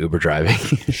start Uber driving.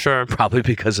 Sure. Probably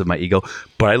because of my ego,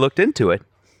 but I looked into it.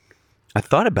 I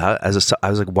thought about it I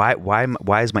was like,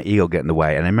 why is my ego getting in the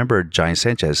way? And I remember Johnny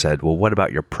Sanchez said, well, what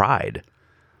about your pride?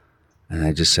 And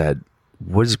I just said,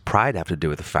 what does pride have to do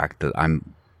with the fact that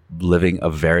I'm living a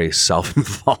very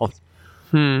self-involved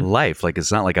life? Like,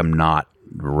 it's not like I'm not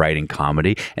writing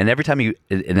comedy. And every time in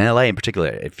LA in particular,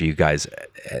 if you guys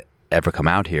ever come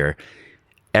out here,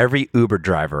 every Uber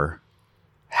driver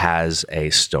has a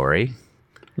story.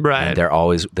 Right. And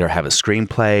they have a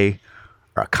screenplay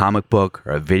or a comic book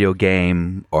or a video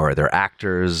game, or they're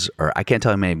actors, or I can't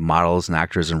tell you how many models and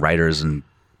actors and writers and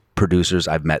producers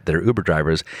I've met that are Uber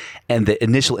drivers. And the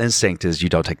initial instinct is you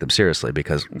don't take them seriously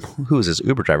because who is this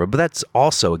Uber driver? But that's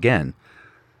also, again,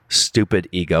 stupid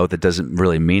ego that doesn't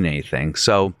really mean anything.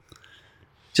 So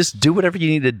just do whatever you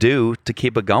need to do to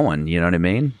keep it going. You know what I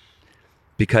mean?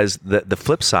 Because the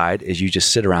flip side is you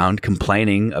just sit around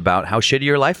complaining about how shitty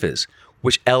your life is,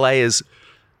 which LA is.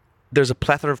 There's a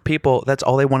plethora of people, that's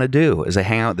all they want to do is they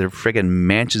hang out in their friggin'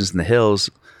 mansions in the hills,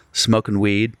 smoking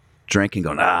weed, drinking,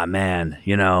 going, man,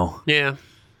 you know. Yeah.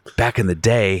 Back in the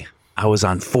day, I was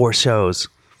on 4 shows.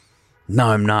 No,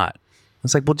 I'm not.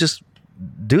 It's like, well, just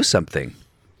do something.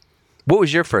 What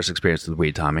was your first experience with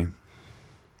weed, Tommy?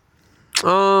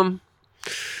 I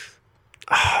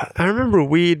remember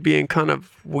weed being kind of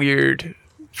weird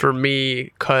for me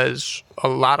because a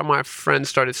lot of my friends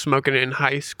started smoking it in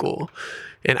high school.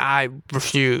 And I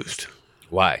refused.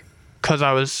 Why? Because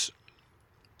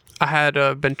I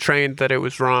had been trained that it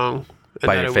was wrong. And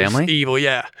by that your it family? was evil,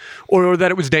 yeah. Or that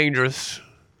it was dangerous.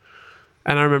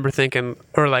 And I remember thinking,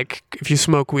 or like, if you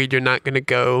smoke weed, you're not going to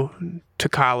go to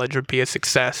college or be a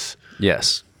success.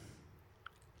 Yes.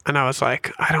 And I was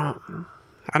like, I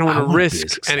don't want to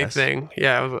risk anything.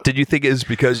 Yeah. Did you think it was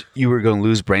because you were going to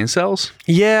lose brain cells?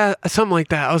 Yeah, something like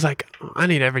that. I was like, I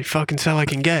need every fucking cell I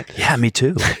can get. Yeah, me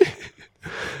too.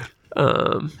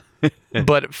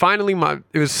 But finally,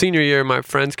 it was senior year. My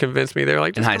friends convinced me. They were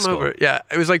like, In just high come school. over. Yeah,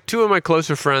 it was like two of my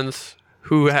closer friends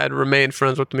who had remained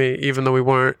friends with me, even though we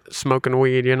weren't smoking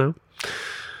weed, you know?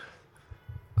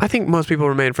 I think most people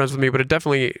remain friends with me, but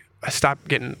I stopped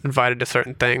getting invited to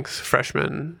certain things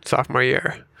freshman, sophomore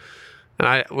year. And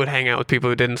I would hang out with people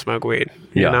who didn't smoke weed,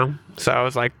 you Yeah. know? So I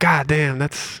was like, God damn,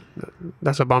 that's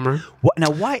a bummer. What, now,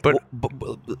 why? But-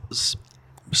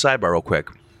 Sidebar, real quick.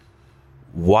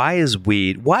 Why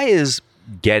is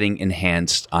getting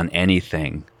enhanced on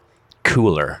anything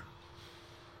cooler?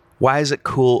 Why is it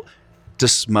cool to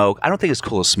smoke? I don't think it's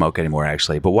cool to smoke anymore,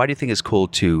 actually. But why do you think it's cool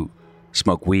to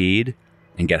smoke weed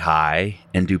and get high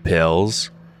and do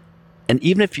pills? And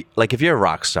even if you're a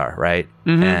rock star, right?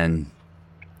 Mm-hmm. And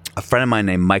a friend of mine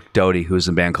named Mike Doty, who's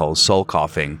in a band called Soul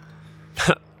Coughing.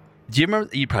 Do you remember?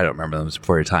 You probably don't remember them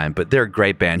before your time, but they're a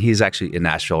great band. He's actually in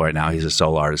Nashville right now. He's a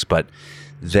solo artist, but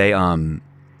they the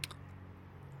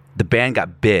band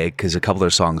got big because a couple of their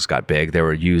songs got big. They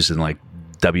were used in like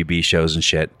WB shows and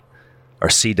shit, or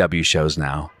CW shows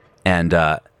now. And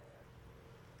I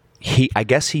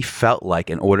guess he felt like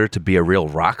in order to be a real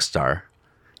rock star,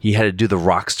 he had to do the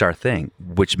rock star thing,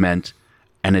 which meant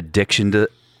an addiction to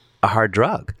a hard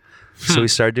drug. So he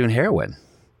started doing heroin.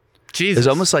 Jesus. It's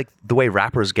almost like the way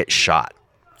rappers get shot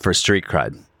for street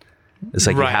cred. It's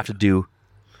like Right. you have to do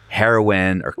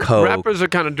heroin or coke. Rappers are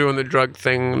kind of doing the drug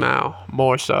thing now,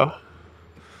 more so.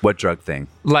 What drug thing?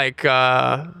 Like,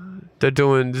 they're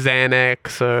doing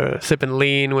Xanax or sipping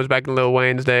lean was back in Lil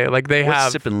Wayne's day. Like, they What's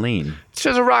have... sipping lean? It's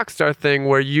just a rock star thing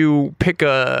where you pick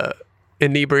a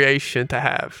inebriation to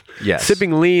have. Yes.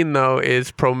 Sipping lean, though,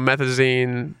 is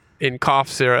promethazine in cough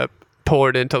syrup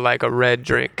poured into, like, a red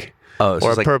drink. Oh, so or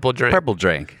it's a like purple drink. Purple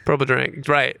drink. Purple drink,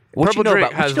 right. What purple you know drink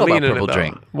about- what has you know lean about in purple it, though.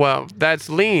 drink? Well, that's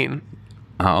lean.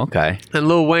 Oh, okay. And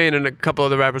Lil Wayne and a couple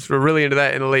of the rappers were really into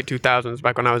that in the late 2000s,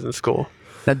 back when I was in school.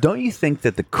 Now, don't you think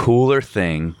that the cooler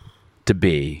thing to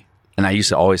be, and I used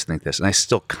to always think this, and I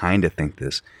still kind of think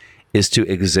this, is to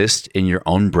exist in your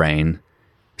own brain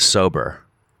sober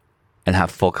and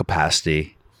have full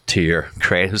capacity to your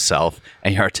creative self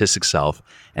and your artistic self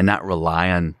and not rely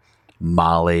on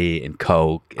Molly and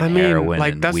coke and I mean, heroin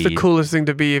like, and that's weed. the coolest thing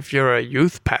to be if you're a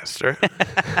youth pastor.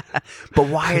 But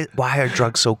why are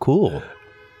drugs so cool?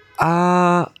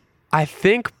 I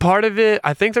think part of it,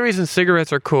 I think the reason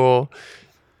cigarettes are cool,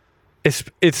 is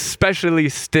especially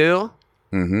still,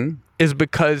 is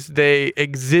because they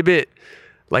exhibit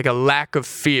like a lack of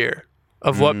fear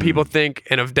of what people think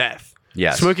and of death.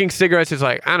 Yes. Smoking cigarettes is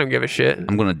like, I don't give a shit.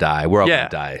 I'm going to die. We're all Yeah. going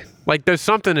to die. Like, there's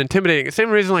something intimidating. Same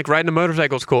reason like riding a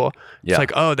motorcycle is cool. Yeah. It's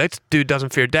like, oh, that dude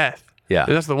doesn't fear death. Yeah.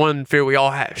 And that's the one fear we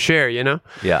all share, you know?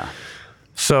 Yeah.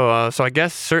 So I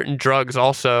guess certain drugs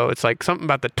also, it's like something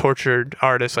about the tortured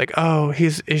artist, like, oh,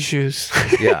 he's issues,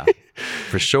 Yeah.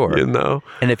 For sure. you know?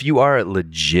 And if you are a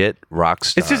legit rock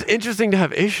star. It's just interesting to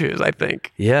have issues, I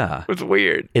think. Yeah. It's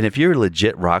weird. And if you're a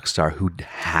legit rock star who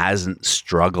hasn't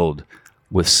struggled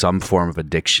with some form of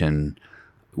addiction,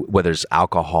 whether it's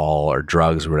alcohol or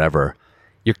drugs or whatever,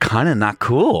 you're kind of not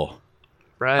cool.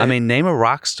 Right. I mean, name a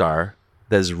rock star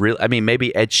that's real. I mean,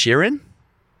 maybe Ed Sheeran?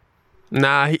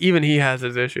 Nah, even he has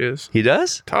his issues. He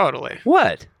does? Totally.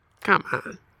 What? Come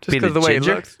on. Just Being because a the way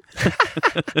ginger? he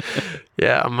looks.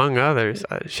 Yeah, among others.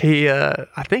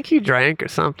 I think he drank or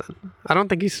something. I don't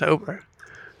think he's sober.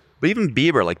 But even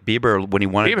Bieber, when he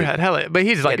wanted Bieber to had hella, but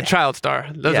he's like a child star.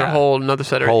 Those are Yeah. a whole another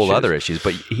set of whole issues. other issues.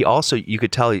 But he also, you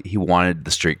could tell he wanted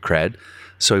the street cred.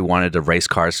 So he wanted to race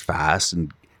cars fast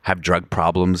and have drug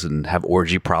problems and have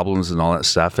orgy problems and all that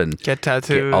stuff. And Get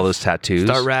tattoos. all those tattoos.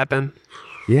 Start rapping.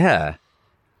 Yeah.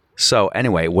 So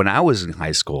anyway, when I was in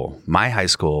high school, my high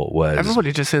school was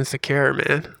Everybody just insecure,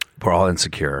 man. we're all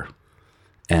insecure,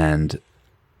 and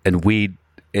weed,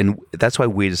 and that's why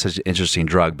weed is such an interesting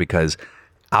drug because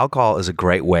alcohol is a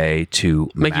great way to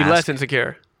Make you less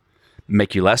insecure.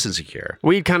 make you less insecure,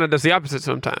 Weed kind of does the opposite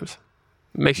sometimes.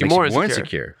 Makes you makes more you more insecure.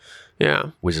 insecure, Yeah.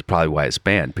 which is probably why it's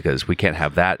banned because we can't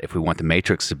have that if we want the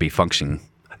Matrix to be functioning.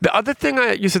 The other thing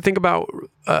I used to think about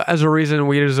as a reason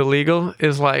weed is illegal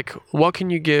is like, what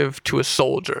can you give to a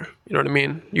soldier? You know what I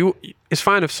mean? It's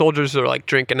fine if soldiers are like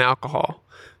drinking alcohol,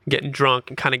 getting drunk,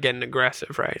 and kind of getting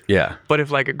aggressive, right? Yeah. But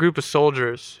if like a group of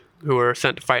soldiers who are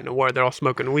sent to fight in a war, they're all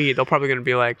smoking weed, they're probably going to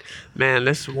be like, man,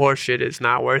 this war shit is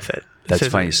not worth it. That's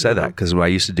funny you said that because when I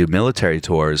used to do military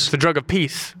tours, It's a drug of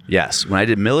peace. yes, when I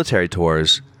did military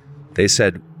tours,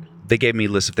 they gave me a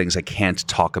list of things I can't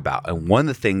talk about. And one of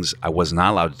the things I was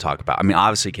not allowed to talk about, I mean,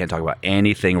 obviously you can't talk about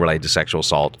anything related to sexual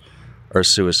assault or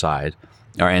suicide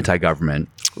or anti-government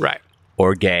Right.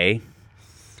 or gay.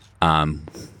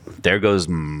 There goes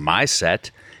my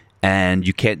set. and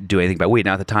you can't do anything about weed.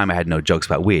 Now, at the time, I had no jokes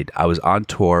about weed. I was on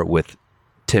tour with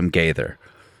Tim Gaither,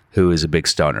 who is a big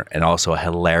stoner and also a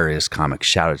hilarious comic.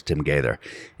 Shout out to Tim Gaither.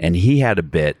 And he had a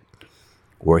bit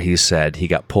where he said he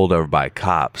got pulled over by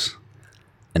cops,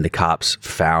 and the cops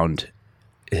found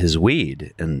his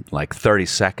weed in like 30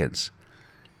 seconds.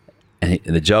 And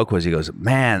the joke was, he goes,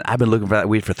 man, I've been looking for that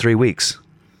weed for 3 weeks.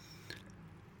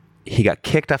 He got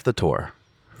kicked off the tour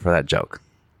for that joke.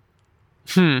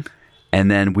 And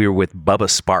then we were with Bubba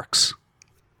Sparks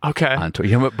Okay. on tour.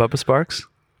 You know what Bubba Sparks?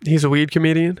 He's a weed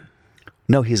comedian?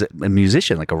 No, he's a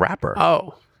musician, like a rapper.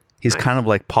 Oh. He's kind of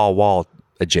like Paul Wall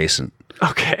adjacent.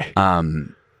 Okay.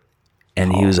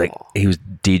 And he was like, he was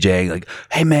DJing like,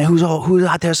 hey man, who's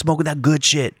out there smoking that good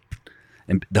shit?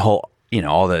 And the whole,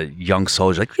 all the young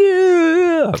soldiers like,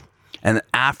 yeah. And then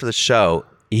after the show,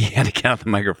 he had to get off the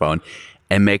microphone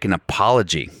and make an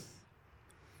apology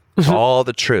to all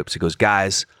the troops. He goes,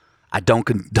 guys, I don't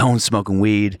condone smoking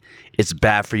weed. It's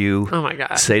bad for you. Oh my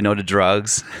God. Say no to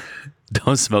drugs.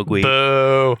 Don't smoke weed.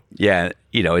 Boo. Yeah,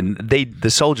 and the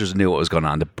soldiers knew what was going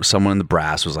on. Someone in the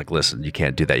brass was like, listen, you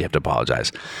can't do that. You have to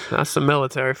apologize. That's the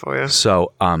military for you.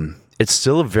 So it's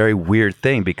still a very weird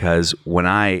thing, because when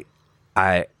I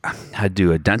had to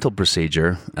do a dental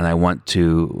procedure and I went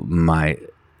to my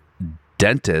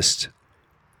dentist,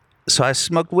 so I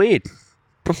smoked weed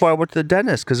before I went to the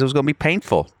dentist because it was going to be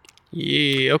painful.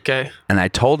 Yeah, okay. And I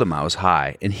told him I was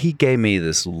high, and he gave me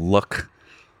this look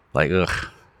like, ugh,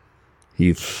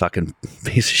 you fucking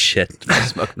piece of shit for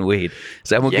smoking weed.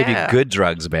 So I'm going to give you good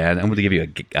drugs, man. I'm going to give you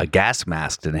a gas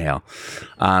mask to inhale.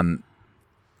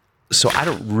 So I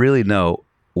don't really know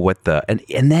what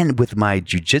and then with my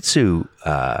jiu-jitsu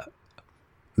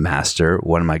master,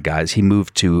 one of my guys, he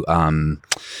moved to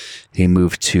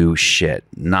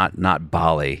not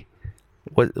Bali.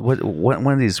 What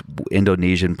one of these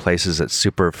Indonesian places that's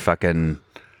super fucking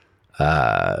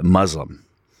Muslim.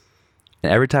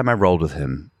 And every time I rolled with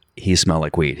him, he smelled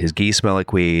like weed. His gi smelled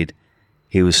like weed.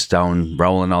 He was stoned,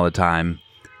 rolling all the time.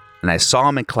 And I saw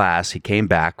him in class. He came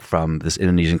back from this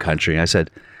Indonesian country. And I said,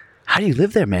 how do you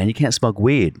live there, man? You can't smoke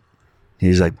weed.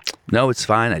 He's like, no, it's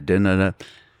fine. I didn't know.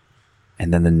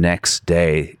 And then the next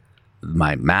day,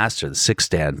 my master, the 6th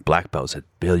Dan black belt, said,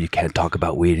 Bill, you can't talk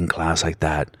about weed in class like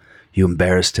that. You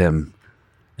embarrassed him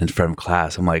in front of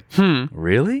class. I'm like,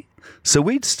 really? So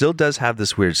weed still does have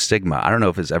this weird stigma. I don't know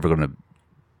if it's ever going to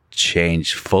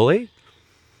change fully.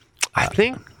 I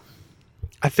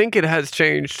think it has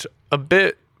changed a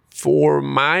bit for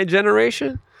my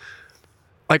generation.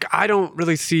 Like, I don't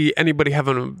really see anybody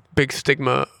having a big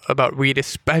stigma about weed,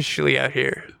 especially out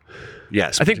here.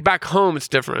 Yes. I think back home it's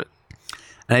different.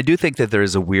 And I do think that there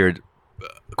is a weird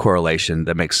correlation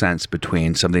that makes sense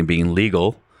between something being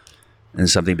legal and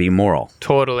something being moral.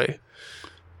 Totally.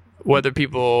 Whether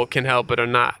people can help it or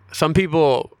not. Some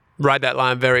people ride that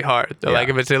line very hard. They're like,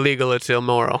 if it's illegal, it's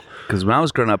immoral. Because when I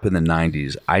was growing up in the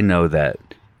 90s, I know that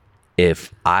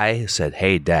if I said,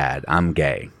 hey, Dad, I'm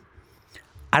gay,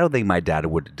 I don't think my dad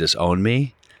would disown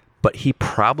me, but he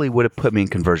probably would have put me in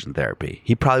conversion therapy.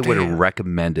 He probably would have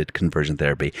recommended conversion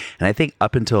therapy. And I think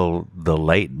up until the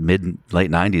late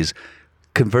 90s,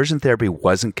 conversion therapy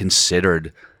wasn't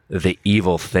considered the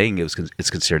evil thing it's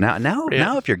considered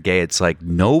now if you're gay, it's like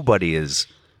nobody is,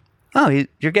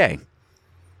 you're gay.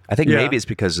 I think maybe it's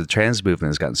because the trans movement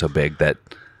has gotten so big that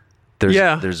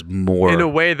there's more. In a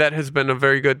way, that has been a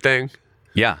very good thing.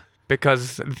 Yeah.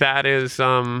 Because that is,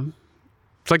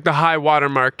 it's like the high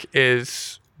watermark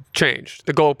is changed.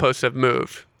 The goalposts have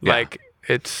moved. Yeah. Like,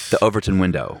 it's... The Overton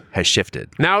window has shifted.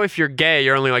 Now if you're gay,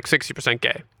 you're only like 60%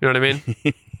 gay. You know what I mean?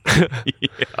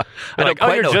 I like,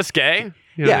 you're just gay?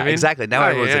 You know what I mean? Exactly. Now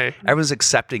everyone's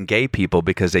accepting gay people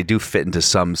because they do fit into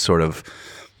some sort of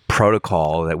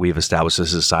protocol that we've established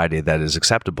as a society that is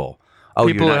acceptable. Oh,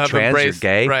 People you're not have trans, embraced,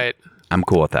 you're gay? right. I'm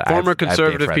cool with that. Former I have gay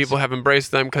conservative friends. people have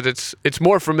embraced them because it's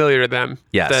more familiar to them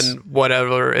than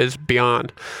whatever is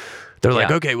beyond. They're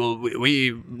like, okay, well,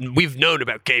 we've known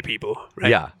about gay people, right?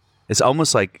 Yeah. It's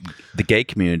almost like the gay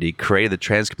community created the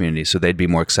trans community so they'd be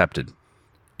more accepted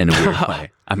in a weird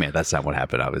way. I mean, that's not what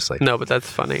happened, obviously. No, but that's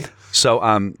funny.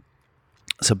 So,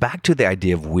 so back to the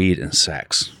idea of weed and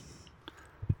sex.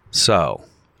 So,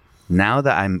 now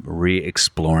that I'm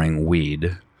re-exploring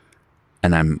weed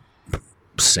and I'm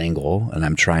single and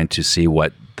I'm trying to see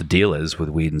what the deal is with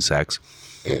weed and sex,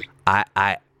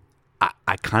 I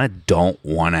kind of don't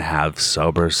want to have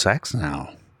sober sex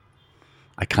now.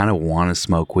 I kind of want to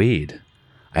smoke weed.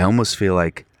 I almost feel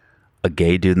like a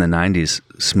gay dude in the 90s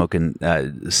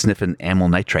sniffing amyl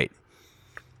nitrate.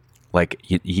 Like,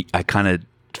 I kind of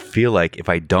feel like if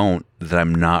I don't, that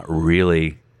I'm not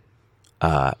really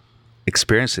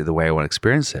experiencing it the way I want to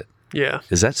experience it. Yeah.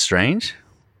 Is that strange?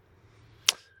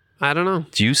 I don't know.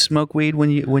 Do you smoke weed when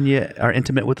you are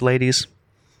intimate with ladies?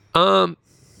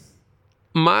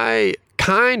 My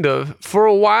kind of, for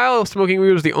a while, smoking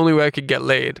weed was the only way I could get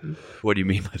laid. What do you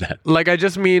mean by that? Like, I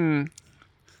just mean,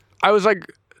 I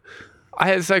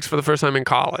had sex for the first time in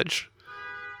college,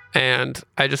 and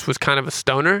I just was kind of a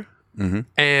stoner,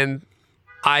 and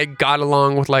I got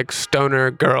along with like stoner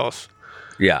girls.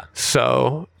 Yeah.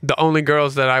 So the only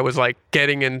girls that I was like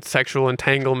getting in sexual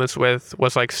entanglements with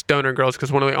was like stoner girls,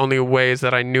 because one of the only ways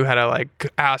that I knew how to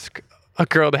like ask a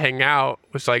girl to hang out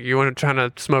was like, you want to try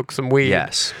to smoke some weed?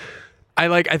 Yes.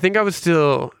 I think I was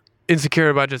still insecure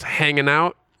about just hanging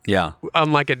out Yeah.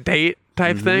 on like a date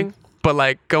type thing, but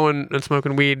like going and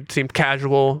smoking weed seemed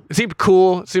casual. It seemed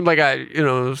cool. It seemed like it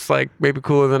was like maybe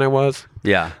cooler than I was.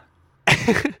 Yeah.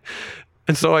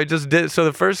 And so I just did. So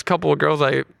the first couple of girls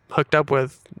I hooked up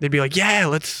with, they'd be like, yeah,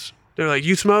 they're like,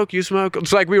 you smoke? It's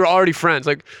like we were already friends.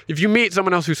 Like if you meet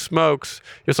someone else who smokes,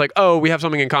 it's like, oh, we have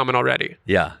something in common already.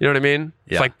 Yeah. You know what I mean?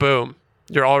 Yeah. It's like, boom,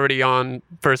 you're already on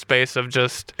first base of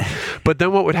just, but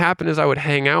then what would happen is I would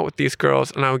hang out with these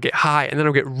girls and I would get high and then I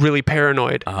would get really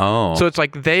paranoid. Oh. So it's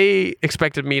like they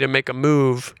expected me to make a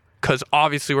move because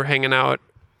obviously we're hanging out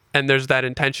and there's that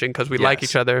intention because we like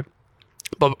Yes. each other.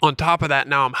 But on top of that,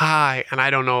 now I'm high and I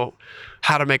don't know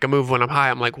how to make a move when I'm high.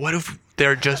 I'm like, what if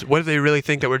they really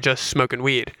think that we're just smoking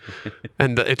weed?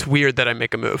 And it's weird that I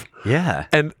make a move. Yeah.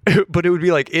 And but it would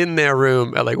be like in their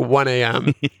room at like 1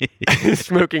 a.m.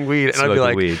 smoking weed, and I'd be Smoking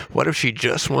like, weed. what if she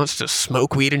just wants to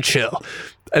smoke weed and chill?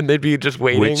 And they'd be just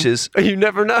waiting. Which is- you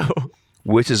never know.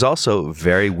 Which is also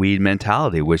very weed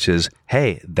mentality, which is,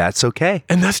 hey, that's okay.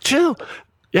 And that's chill.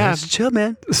 Yeah. That's chill,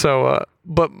 man. So,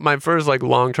 but my first like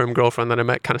long-term girlfriend that I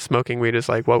met kind of smoking weed is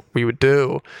like what we would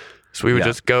do. So we would Yeah.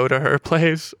 just go to her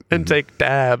place and take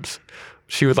dabs.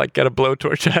 She would like get a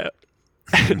blowtorch out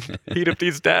and heat up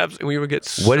these dabs, and we would get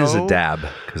What is a dab?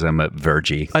 Because I'm a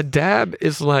virgie. A dab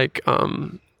is like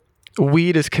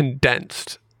weed is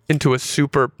condensed into a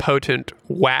super potent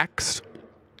wax,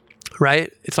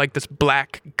 right? It's like this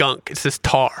black gunk. It's this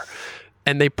tar.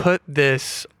 And they put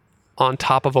this on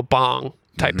top of a bong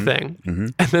type thing.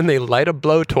 And then they light a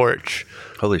blowtorch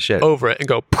Holy shit. over it and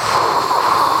go.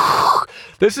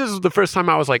 This is the first time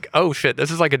I was like, oh shit,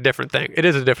 this is like a different thing. It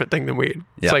is a different thing than weed.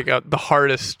 Yeah. It's like the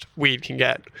hardest weed can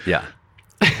get. Yeah.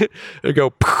 You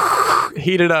go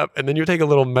heat it up, and then you take a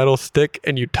little metal stick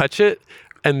and you touch it,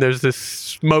 and there's this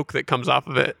smoke that comes off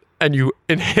of it, and you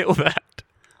inhale that,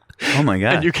 Oh my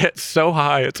God. and you get so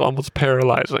high it's almost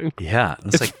paralyzing. yeah.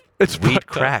 It's like It's weed fucked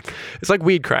up. crack. It's like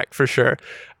weed crack for sure.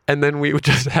 And then we would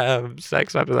just have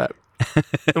sex after that,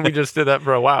 and we just did that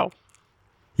for a while,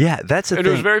 Yeah, that's the and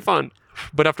thing. it was very fun.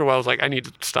 But after a while, I was like, I need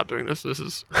to stop doing this. This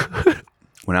is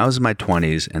When I was in my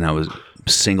 20s and I was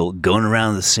single, going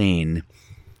around the scene,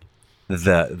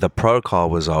 the protocol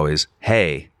was always,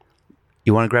 hey,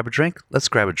 you want to grab a drink? Let's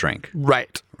grab a drink,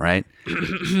 right. right?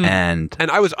 And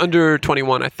And I was under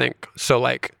 21, I think. So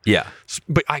like, yeah,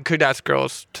 but I could ask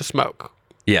girls to smoke,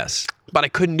 yes, but I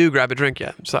couldn't do grab a drink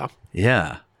yet. So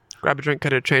yeah. grab a drink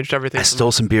could have changed everything. I for me.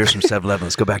 stole some beers from 7-Eleven.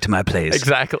 Let's go back to my place.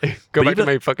 Exactly. Go But back to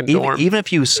my fucking dorm. Even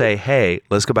if you say, hey,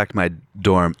 let's go back to my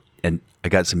dorm and I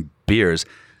got some beers,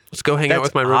 Let's go hang out that's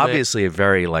with my roommate. obviously a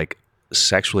very like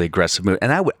sexually aggressive move.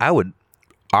 And I would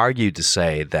argue to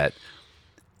say that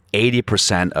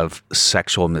 80% of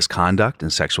sexual misconduct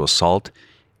and sexual assault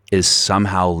is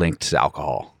somehow linked to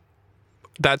alcohol.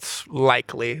 That's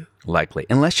likely. Likely,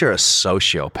 unless you're a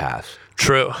sociopath.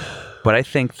 True. But I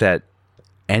think that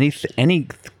any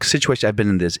situation I've been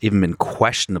in that's even been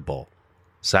questionable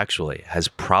sexually has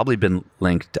probably been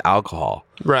linked to alcohol.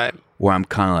 Right. Where I'm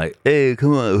kind of like, hey,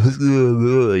 come on,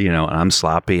 you know, and I'm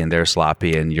sloppy and they're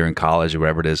sloppy and you're in college or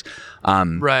whatever it is.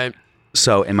 Right.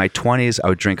 So in my 20s, I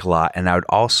would drink a lot. And I would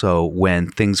also, when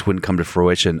things wouldn't come to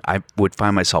fruition, I would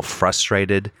find myself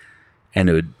frustrated and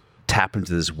it would tap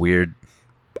into this weird,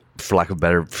 for lack of a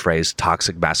better phrase,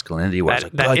 toxic masculinity. Where I was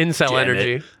like, That "God incel damn it."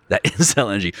 energy. That incel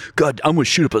energy. God, I'm going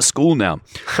to shoot up a school now.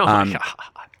 Oh my God.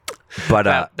 But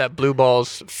That blue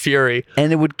ball's fury.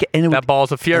 and it would get, and it That would,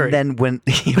 ball's a fury. And then when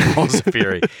balls of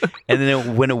fury, and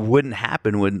then when it wouldn't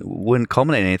happen, wouldn't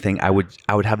culminate in anything, I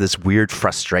would have this weird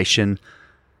frustration.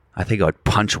 I think I would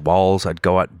punch walls. I'd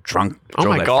go out drunk, Oh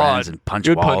my my God. friends and punch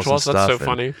You'd walls. punch walls. And That's stuff. so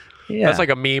funny. Yeah. That's like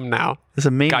a meme now. It's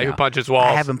a meme. Guy who now. punches walls.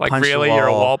 I haven't Like, punched really? a wall. You're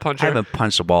a wall puncher? I haven't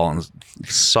punched a wall in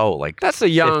so like That's a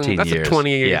young. 15 That's years. a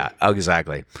 20. Yeah,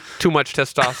 exactly. Too much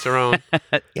testosterone.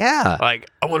 Yeah. Like,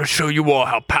 I want to show you all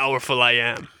how powerful I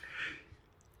am.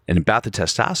 And about the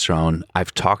testosterone,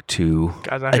 I've talked to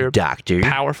Guys out a here doctor.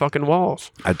 Power fucking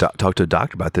walls. I talked to a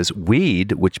doctor about this.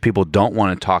 Weed, which people don't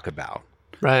want to talk about,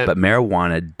 Right. But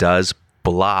marijuana does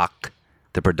block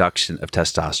the production of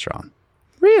testosterone.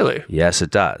 Really? Yes, it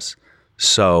does.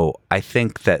 So I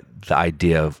think that the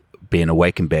idea of being a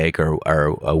wake and bake or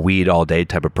a weed all day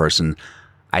type of person,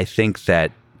 I think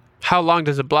that, How long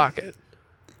does it block it?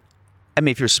 I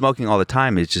mean, if you're smoking all the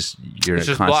time, it's just, you're in a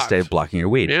just constant blocked. state of blocking your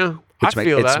weed. Yeah, Which I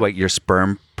feel it's that. like your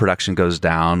sperm production goes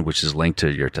down, which is linked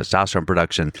to your testosterone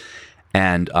production.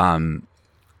 And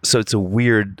so it's a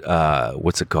weird,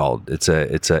 what's it called? It's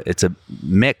a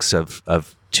mix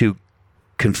of two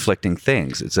conflicting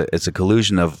things. It's a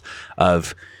collusion of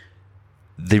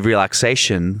the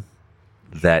relaxation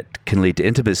that can lead to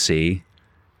intimacy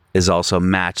is also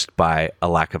matched by a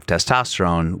lack of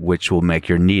testosterone, which will make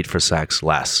your need for sex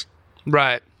less.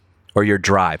 Right. Or your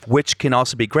drive, which can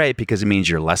also be great because it means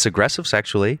you're less aggressive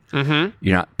sexually. Mm-hmm.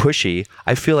 You're not pushy.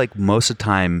 I feel like most of the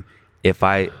time,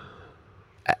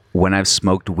 when I've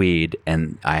smoked weed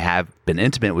and I have been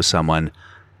intimate with someone,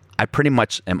 I pretty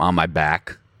much am on my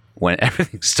back when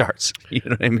everything starts. You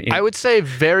know what I mean? I would say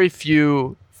very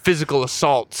few physical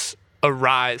assaults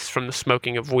arise from the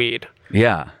smoking of weed.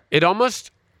 Yeah. I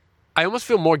almost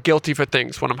feel more guilty for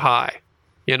things when I'm high,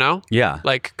 you know? Yeah.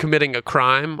 Like committing a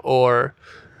crime or,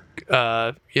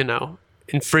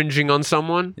 infringing on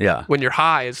someone. Yeah. When you're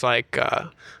high, it's like,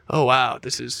 oh, wow,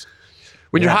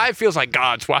 when you're high, it feels like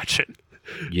God's watching.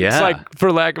 Yeah. It's like,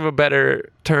 for lack of a better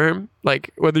term,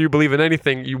 like whether you believe in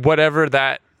anything, whatever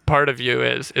that part of you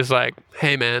is like,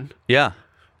 hey, man, Yeah.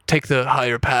 take the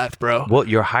higher path, bro. Well,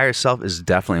 your higher self is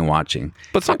definitely watching.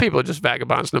 But some people are just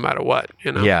vagabonds no matter what,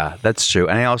 you know? Yeah, that's true.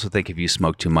 And I also think if you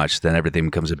smoke too much, then everything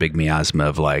becomes a big miasma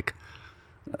of like,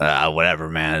 whatever,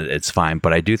 man, it's fine.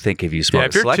 But I do think if you smoke Yeah,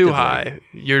 if you're too selectively- high,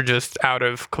 you're just out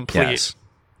of complete,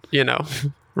 Yes.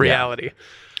 reality.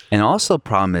 And also the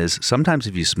problem is sometimes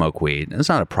if you smoke weed, and it's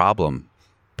not a problem,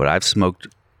 but I've smoked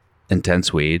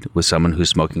intense weed with someone who's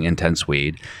smoking intense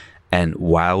weed. And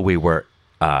while we were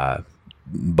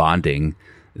bonding,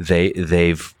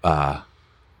 they've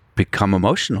become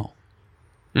emotional.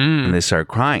 And they start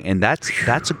crying. And that's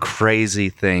a crazy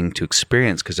thing to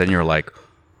experience because then you're like,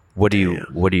 are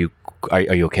you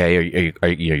okay? Are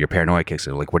you your paranoia kicks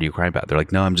in. Like, what are you crying about? They're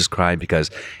like, no, I'm just crying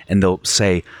because, and they'll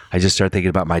say, I just started thinking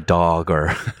about my dog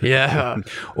or, Yeah.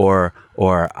 or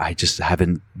I just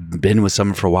haven't been with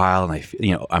someone for a while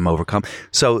and I'm overcome.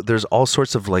 So there's all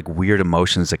sorts of like weird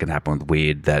emotions that can happen with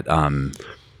weed that,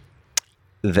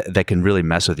 that can really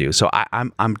mess with you. So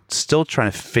I'm still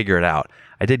trying to figure it out.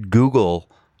 I did Google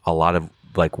a lot of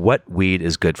like what weed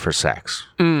is good for sex,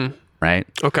 right?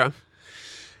 Okay.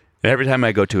 And every time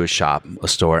I go to a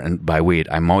store and buy weed,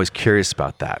 I'm always curious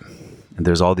about that. And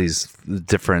there's all these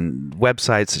different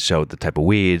websites that show the type of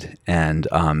weed. And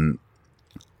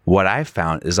what I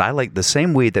found is I like the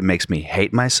same weed that makes me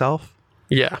hate myself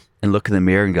Yeah. and look in the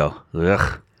mirror and go,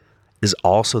 ugh, is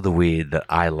also the weed that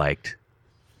I liked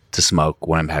to smoke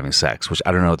when I'm having sex, which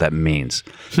I don't know what that means.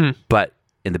 But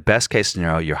in the best case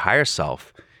scenario, your higher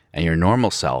self and your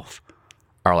normal self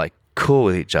are like cool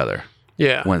with each other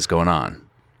Yeah. when it's going on.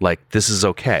 Like, this is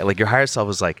okay. Like, your higher self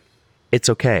is like, it's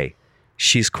okay.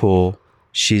 She's cool.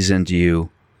 She's into you.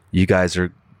 You guys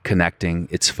are connecting.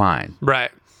 It's fine.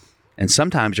 Right. And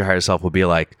sometimes your higher self will be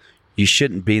like, you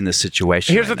shouldn't be in this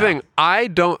situation. Here's right the thing. I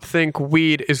don't think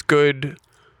weed is good.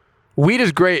 Weed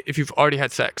is great if you've already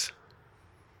had sex.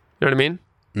 You know what I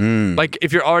mean? Like,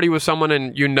 if you're already with someone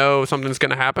and you know something's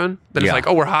going to happen, then it's Yeah. like,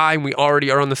 oh, we're high and we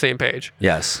already are on the same page.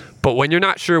 Yes. But when you're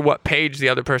not sure what page the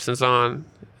other person's on,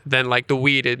 then like the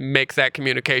weed, it makes that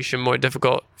communication more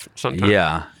difficult sometimes.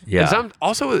 Yeah. Yeah. And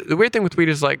also, the weird thing with weed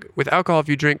is like with alcohol, if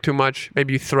you drink too much,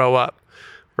 maybe you throw up,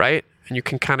 right? And you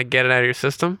can kind of get it out of your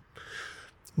system.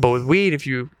 But with weed, if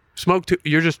you smoke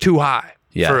you're just too high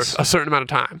Yes. for a certain amount of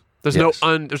time. There's Yes.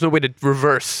 there's no way to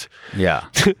reverse. Yeah.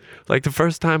 Like the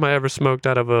first time I ever smoked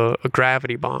out of a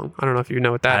gravity bong. I don't know if you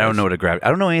know what that is. I don't know what a I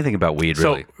don't know anything about weed,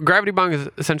 really. So gravity bong is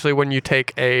essentially when you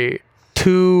take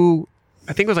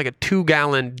I think it was like a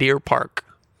 2-gallon Deer Park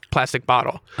plastic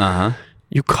bottle. Uh-huh.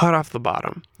 You cut off the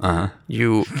bottom. Uh-huh.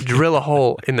 You drill a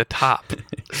hole in the top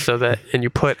and you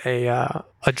put a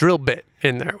drill bit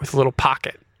in there with a little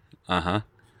pocket. Uh-huh.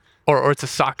 Or it's a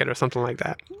socket or something like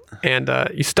that. And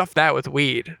you stuff that with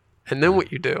weed. And then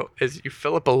what you do is you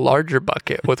fill up a larger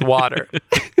bucket with water.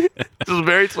 This is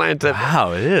very scientific.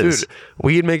 Wow, it is. Dude,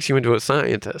 weed makes you into a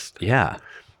scientist. Yeah.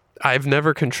 I've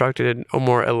never constructed a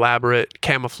more elaborate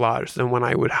camouflage than when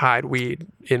I would hide weed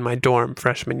in my dorm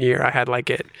freshman year. I had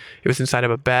it was inside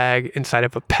of a bag, inside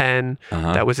of a pen,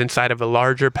 that was inside of a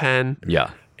larger pen, Yeah.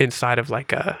 inside of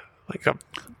like a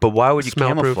But why would you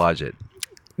Smell-proof. camouflage it?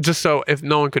 just so if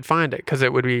no one could find it, because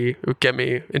it would get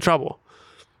me in trouble.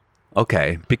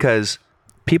 Okay, because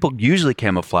people usually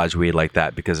camouflage weed like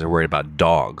that because they're worried about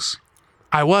dogs.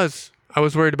 I was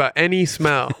worried about any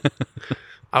smell.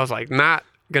 I was like, not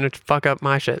gonna fuck up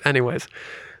my shit. Anyways,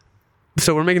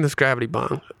 so we're making this gravity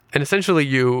bong, and essentially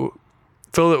you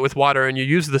fill it with water, and you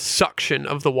use the suction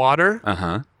of the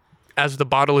water as the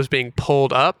bottle is being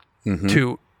pulled up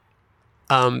to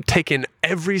take in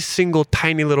every single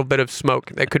tiny little bit of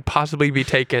smoke that could possibly be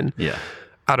taken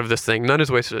out of this thing. None is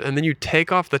wasted. And then you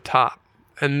take off the top,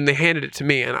 and they handed it to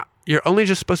me, and you're only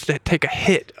just supposed to take a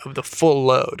hit of the full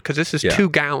load, because this is 2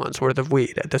 gallons worth of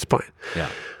weed at this point. Yeah.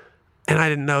 And I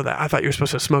didn't know that. I thought you were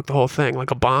supposed to smoke the whole thing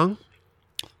like a bong.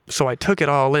 So I took it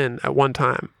all in at one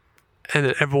time, and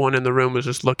then everyone in the room was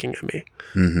just looking at me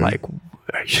like,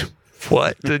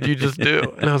 what did you just do?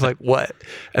 And I was like, what?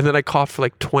 And then I coughed for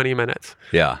like 20 minutes.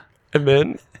 Yeah. And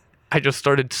then I just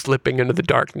started slipping into the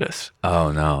darkness.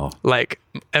 Oh, no. Like,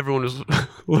 everyone was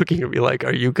looking at me like,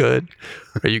 are you good?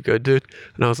 Are you good, dude?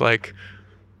 And I was like,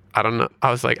 I don't know. I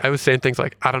was saying things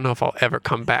like, I don't know if I'll ever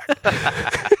come back.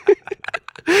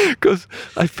 Because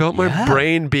I felt my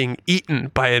brain being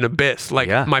eaten by an abyss. Like,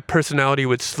 my personality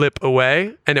would slip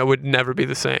away and it would never be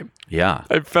the same. Yeah.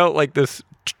 I felt like this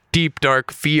deep,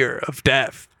 dark fear of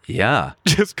death. Yeah.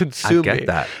 Just consumed me. I get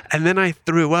that. And then I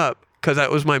threw up because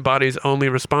that was my body's only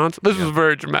response. This was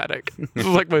very dramatic. This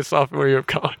was like my sophomore year of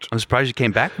college. I'm surprised you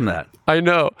came back from that. I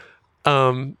know.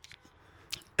 And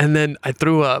then I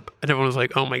threw up, and everyone was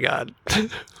like, "Oh my god,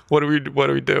 what do we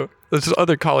do?" There's just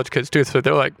other college kids too, so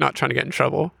they're like not trying to get in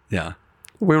trouble. Yeah.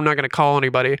 We were not going to call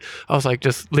anybody. I was like,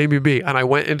 just leave me be. And I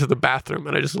went into the bathroom,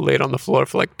 and I just laid on the floor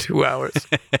for like 2 hours.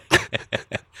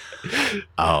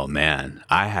 Oh man,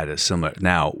 I had a similar.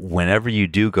 Now, whenever you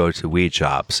do go to weed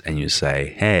shops and you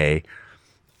say, "Hey,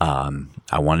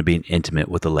 I want to be intimate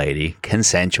with a lady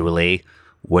consensually.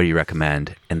 What do you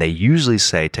recommend?" And they usually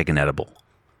say, "Take an edible,"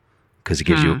 because it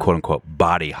gives you a quote unquote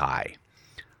body high.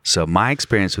 So my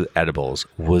experience with edibles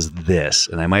was this,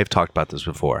 and I might have talked about this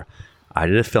before. I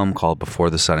did a film called Before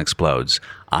the Sun Explodes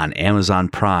on Amazon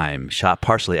Prime, shot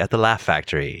partially at the Laugh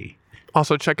Factory.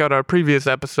 Also, check out our previous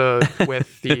episode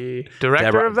with the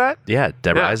director of that. Yeah,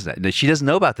 Deborah Eisenach. She doesn't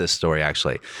know about this story,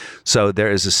 actually. So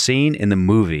there is a scene in the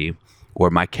movie where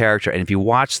my character, and if you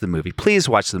watch the movie, please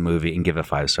watch the movie and give it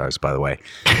 5 stars, by the way.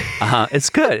 It's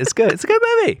good. It's good. It's a good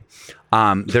movie.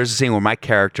 There's a scene where my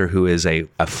character, who is a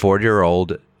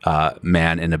 40-year-old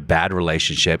man in a bad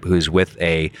relationship, who's with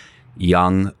a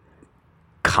young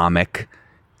comic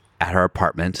at her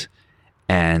apartment,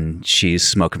 and she's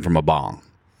smoking from a bong.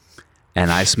 And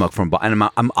I smoke from a bong. And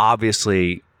I'm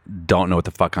obviously don't know what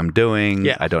the fuck I'm doing.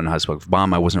 Yeah. I don't know how to smoke a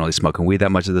bomb. I wasn't really smoking weed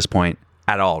that much at this point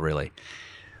at all, really.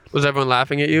 Was everyone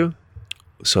laughing at you?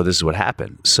 So this is what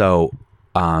happened. So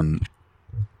I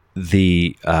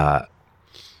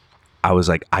was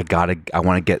like, I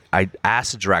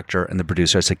asked the director and the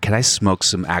producer, I said, can I smoke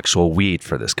some actual weed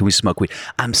for this? Can we smoke weed?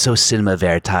 I'm so cinema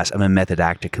veritas. I'm a method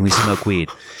actor. Can we smoke weed?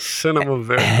 Cinema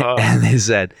veritas. And they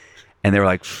said, and they were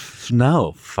like,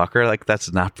 no, fucker, like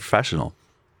that's not professional.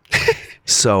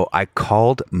 So I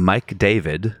called Mike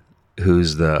David,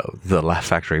 who's the Laugh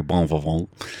Factory,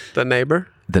 The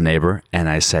neighbor, and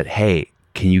I said, hey,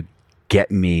 can you get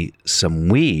me some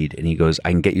weed? And he goes, I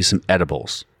can get you some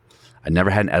edibles. I never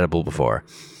had an edible before.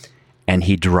 And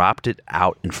he dropped it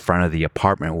out in front of the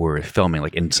apartment where we were filming,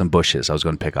 like in some bushes I was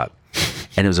going to pick up.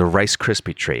 And it was a Rice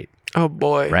Krispie treat. Oh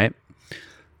boy. Right?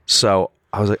 So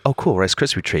I was like, oh cool, Rice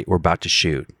Krispie treat. We're about to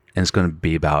shoot. And it's going to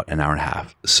be about an hour and a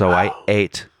half. So I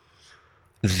ate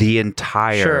the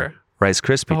entire Rice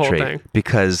Krispie treat thing.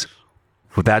 because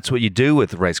that's what you do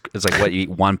with rice. It's like, what, you eat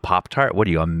one Pop-Tart? What are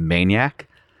you, a maniac?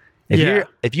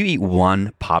 If you eat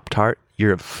one Pop-Tart,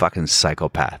 you're a fucking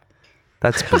psychopath.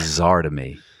 That's bizarre to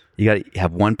me. You got to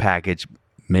have one package,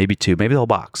 maybe 2, maybe the whole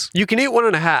box. You can eat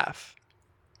 1.5.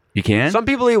 You can? Some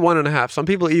people eat 1.5. Some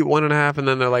people eat 1.5 and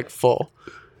then they're like full.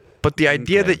 But the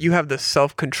idea that you have the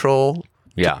self-control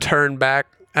to turn back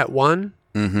at 1,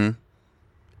 if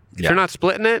you're not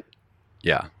splitting it,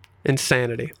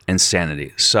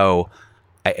 insanity. So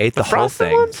I ate the whole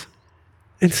thing. Ones?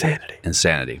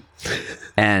 Insanity.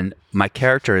 And my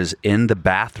character is in the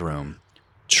bathroom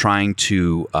trying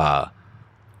to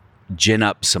gin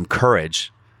up some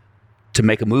courage to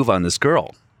make a move on this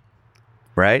girl.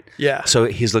 Right? Yeah. So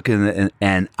he's looking,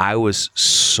 and I was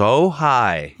so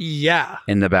high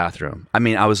in the bathroom. I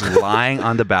mean, I was lying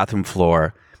on the bathroom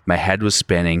floor. My head was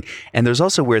spinning. And there's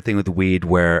also a weird thing with weed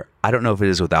where, I don't know if it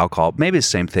is with alcohol, maybe it's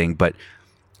the same thing, but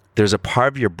there's a part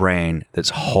of your brain that's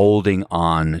holding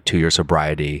on to your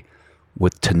sobriety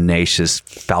with tenacious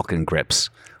falcon grips,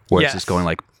 where it's just going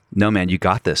like, no, man, you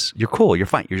got this. You're cool. You're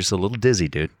fine. You're just a little dizzy,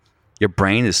 dude. Your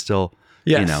brain is still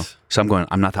Yes. You know, so I'm going.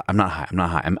 I'm not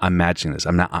high. I'm imagining this.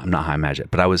 I'm not high. Imagine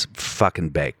it. But I was fucking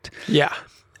baked. Yeah.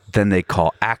 Then they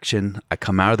call action. I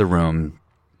come out of the room.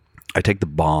 I take the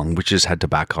bong, which just had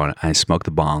tobacco on it. I smoke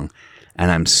the bong, and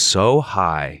I'm so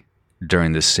high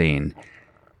during this scene.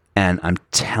 And I'm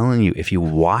telling you, if you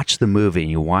watch the movie and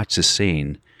you watch the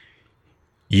scene,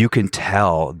 you can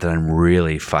tell that I'm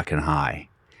really fucking high.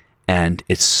 And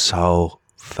it's so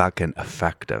fucking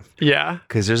effective. Yeah.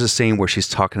 Because there's a scene where she's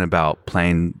talking about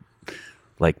playing,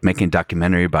 like making a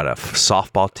documentary about a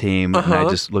softball team. And I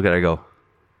just look at her and go,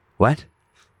 what?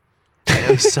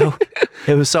 And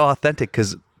it was so authentic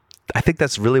because I think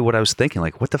that's really what I was thinking.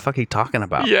 Like, what the fuck are you talking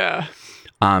about? Yeah.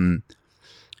 And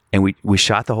we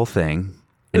shot the whole thing.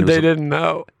 And They didn't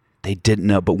know. They didn't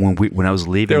know, but when I was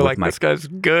leaving They're with like, this guy's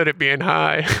good at being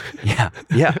high.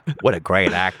 yeah, what a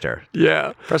great actor.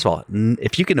 Yeah. First of all,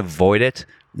 if you can avoid it,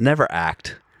 never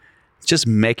act. Just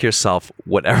make yourself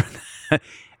whatever.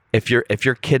 If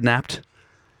you're kidnapped,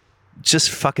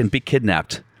 just fucking be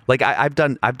kidnapped. Like I've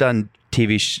done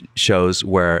TV shows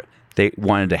where they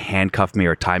wanted to handcuff me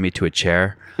or tie me to a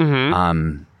chair.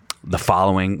 Mm-hmm. The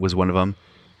Following was one of them,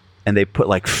 and they put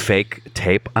like fake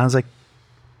tape. I was like,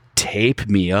 tape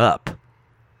me up.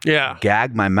 Yeah.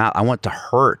 Gag my mouth. I want it to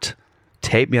hurt.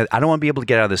 Tape me up. I don't want to be able to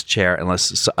get out of this chair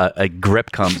unless a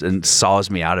grip comes and saws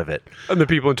me out of it. And the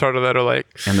people in charge of that are like,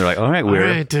 And they're like, all right, weird.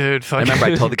 all right, dude. I remember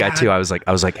I told the guy too. I was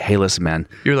like, hey, listen, man.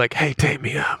 You're like, hey, tape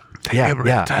me up. Tape me up real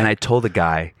tight. And I told the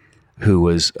guy who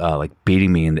was like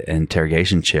beating me in the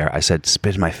interrogation chair. I said,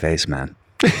 spit in my face, man.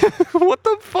 What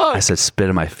the fuck? I said, spit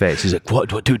in my face. He's like,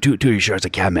 what? Dude, you sure? I was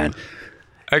like, yeah, man.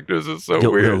 Actors are so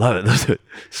You'll weird. love it. Let's do it.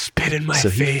 Spit in my So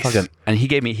face.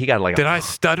 he got like Did I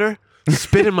stutter?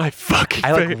 Spit in my fucking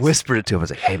I like face. whispered it to him. I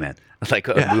was like, hey, man. I like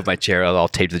moved my chair. I'll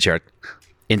tape to the chair,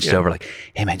 inched over like,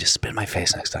 hey, man, just spit in my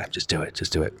face next time. Just do it.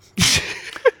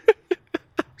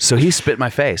 So he spit in my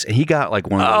face, and he got like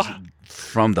one of those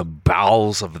from the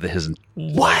bowels of his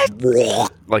What?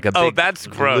 like a big that's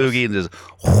gross. loogie and just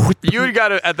You got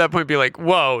to, at that point, be like,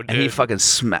 whoa, dude. and he fucking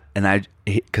smacked, and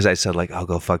because I said like, I'll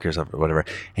go fuck yourself or whatever,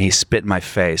 and he spit in my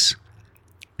face,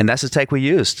 and that's the take we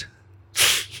used.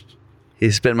 He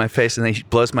spit in my face, and then he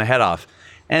blows my head off.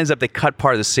 Ends up they cut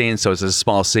part of the scene, so it's a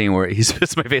small scene where he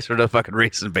spits in my face for no fucking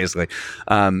reason, basically.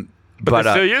 but they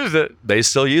still use it. They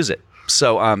still use it.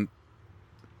 So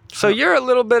So you're a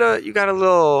little bit of, you got a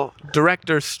little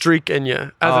director streak in you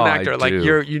as an actor. I Like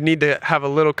do. you need to have a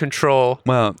little control.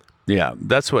 well, yeah,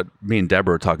 that's what me and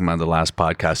Deborah were talking about in the last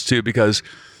podcast too, because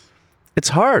it's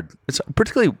hard. It's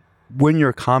particularly when you're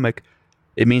a comic,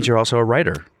 it means you're also a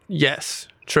writer. Yes,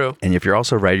 true. And if you're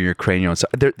also a writer, you're creating your own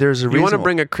stuff. There's a reason. You want to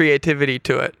bring a creativity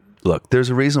to it. Look, there's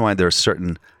a reason why there are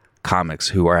certain comics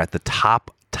who are at the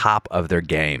top of their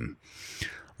game,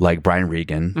 like Brian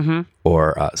Regan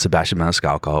or Sebastian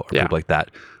Maniscalco or people like that,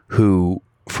 who,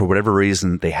 for whatever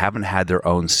reason, they haven't had their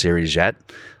own series yet.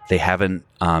 They haven't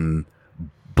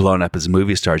blown up as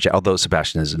movie stars yet, although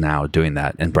Sebastian is now doing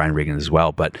that, and Brian Regan as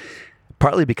well. But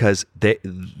partly because they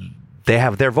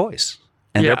have their voice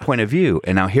and their point of view.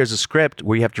 And now here's a script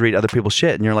where you have to read other people's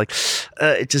shit, and you're like,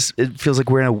 it feels like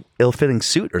we're in a ill-fitting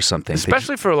suit or something.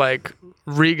 Especially for like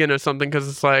Regan or something, because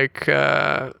it's like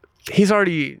he's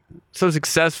already so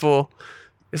successful.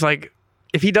 It's like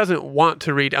if he doesn't want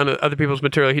to read other people's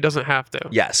material, he doesn't have to.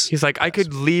 Yes. He's like, I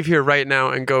could leave here right now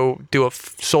and go do a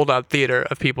sold-out theater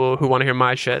of people who want to hear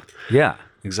my shit. Yeah,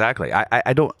 exactly.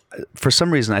 I don't, for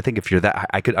some reason, I think if you're that,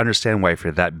 I could understand why if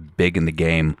you're that big in the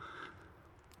game,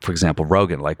 for example,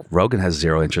 Rogan has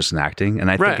zero interest in acting.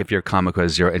 And I think if you're a comic who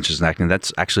has zero interest in acting,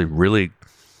 that's actually really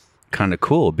kind of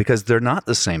cool because they're not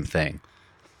the same thing.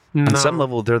 No. On some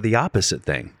level, they're the opposite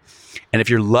thing. And if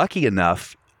you're lucky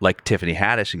enough, like Tiffany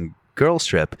Haddish in Girls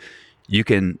Trip,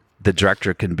 the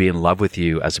director can be in love with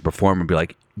you as a performer and be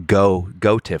like, go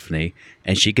Tiffany.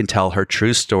 And she can tell her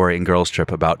true story in Girls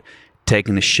Trip about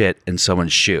taking a shit in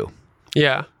someone's shoe.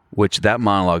 Yeah. Which that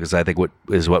monologue is, I think, what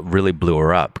really blew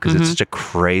her up because it's such a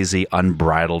crazy,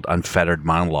 unbridled, unfettered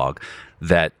monologue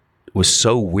that was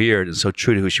so weird and so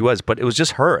true to who she was. But it was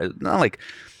just her. It's not like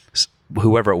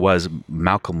whoever it was,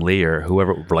 Malcolm Lee or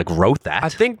whoever, like wrote that. I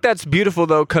think that's beautiful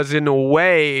though, because in a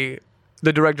way,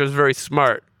 the director is very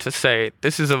smart to say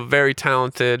this is a very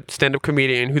talented stand-up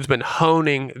comedian who's been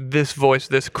honing this voice,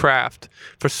 this craft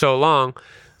for so long.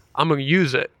 I'm gonna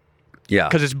use it. Yeah.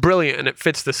 because it's brilliant and it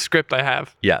fits the script I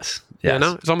have. Yes. You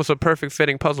know, it's almost a perfect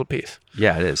fitting puzzle piece.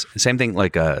 Yeah, it is. Same thing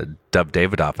like Dove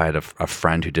Davidoff. I had a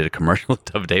friend who did a commercial with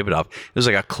Dove Davidoff. It was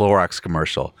like a Clorox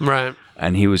commercial. Right.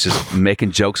 And he was just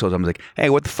making jokes all the time. I was like, hey,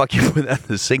 what the fuck you put that in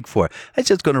the sink for? It's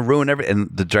just going to ruin everything. And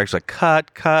the director's like,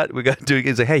 cut. We got to do it.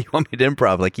 He's like, hey, you want me to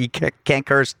improv? Like, you can't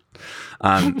curse.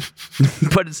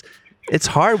 But it's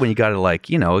hard when you got to like,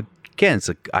 you know, again, it's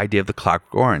the idea of the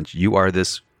Clockwork Orange.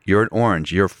 You're an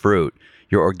orange, you're fruit,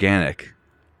 you're organic.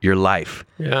 Your life.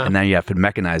 Yeah. And now you have to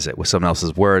mechanize it with someone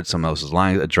else's words, someone else's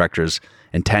line, a director's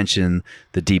intention,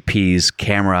 the DP's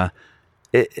camera.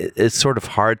 It's sort of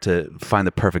hard to find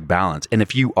the perfect balance. And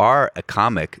if you are a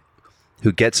comic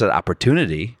who gets that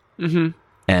opportunity,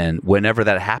 and whenever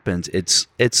that happens, it's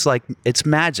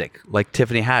magic, like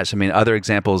Tiffany Haddish. I mean, other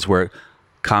examples where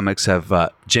comics have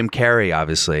Jim Carrey,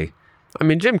 obviously. I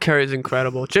mean, Jim Carrey is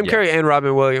incredible. Jim Carrey and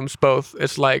Robin Williams both.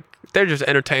 It's like they're just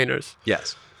entertainers.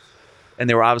 Yes. And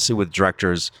they were obviously with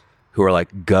directors who are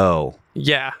like, go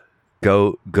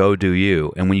do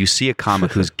you. And when you see a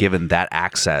comic who's given that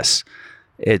access,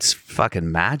 it's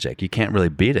fucking magic. You can't really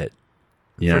beat it.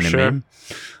 You know what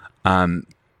I mean?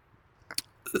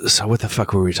 So what the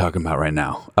fuck were we talking about right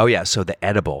now? Oh yeah, so the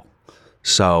edible.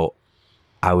 So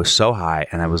I was so high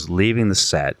and I was leaving the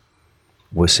set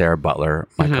with Sarah Butler,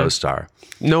 my co-star.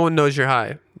 No one knows you're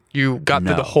high. You got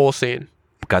through the whole scene.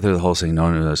 Got through the whole scene, no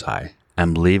one knows high.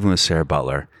 I'm leaving with Sarah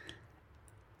Butler,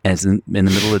 and it's in the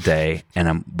middle of the day, and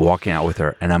I'm walking out with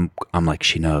her, and I'm like,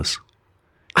 she knows,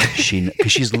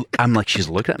 I'm like, she's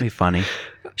looking at me funny,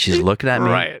 she's looking at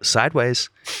me sideways,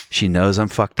 she knows I'm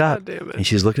fucked up, and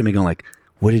she's looking at me going like,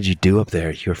 what did you do up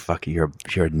there? You're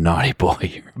a naughty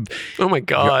boy. Oh my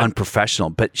God, you're unprofessional.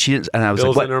 But she didn't, and I was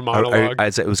Bill's like, in her monologue. I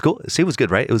said it was cool. See, it was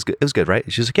good, right? It was good,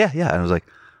 right? She was like, yeah. And I was like,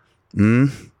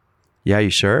 yeah,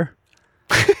 you sure?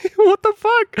 What the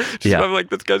fuck? Yeah. I'm like,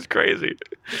 this guy's crazy.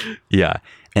 Yeah.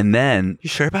 And then... You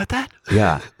sure about that?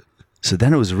 Yeah. So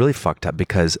then it was really fucked up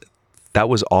because that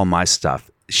was all my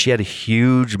stuff. She had a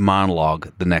huge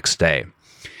monologue the next day.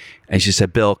 And she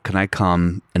said, Bill, can I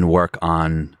come and work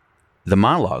on the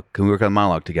monologue? Can we work on the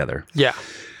monologue together? Yeah.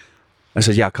 I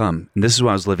said, yeah, come. And this is when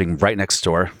I was living right next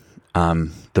door,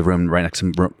 the room right next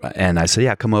to room. And I said,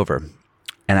 yeah, come over.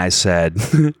 And I said...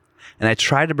 And I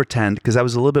tried to pretend, because I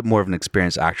was a little bit more of an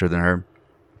experienced actor than her.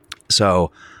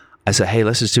 So I said, hey,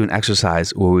 let's just do an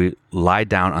exercise where we lie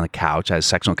down on the couch. I had a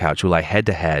sectional couch. We lie head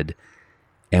to head,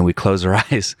 and we close our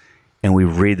eyes, and we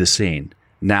read the scene.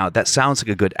 Now, that sounds like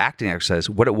a good acting exercise.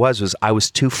 What it was I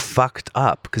was too fucked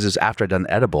up, because it was after I'd done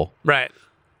the edible, right,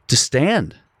 to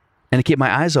stand and to keep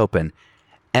my eyes open.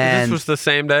 And this was the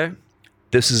same day?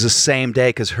 This is the same day,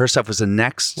 because her stuff was the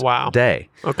next day.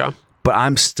 Okay. But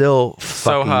I'm still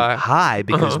fucking high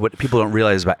because Uh-huh. what people don't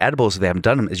realize about edibles, if they haven't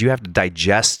done them, is you have to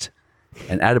digest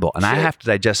an edible. And I have to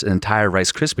digest an entire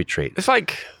Rice Krispie treat. It's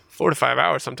like 4 to 5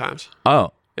 hours sometimes.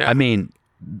 Oh, Yeah. I mean,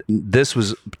 this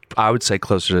was, I would say,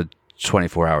 closer to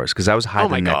 24 hours because I was high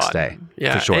the next day.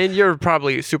 Yeah. For sure. And you're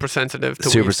probably super sensitive to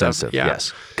Super weed stuff. sensitive, Yeah.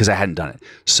 yes, because I hadn't done it.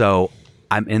 So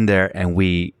I'm in there and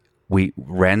we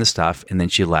ran the stuff and then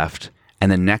she left.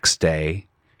 And the next day,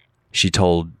 she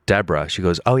told Deborah, she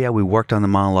goes, oh yeah, we worked on the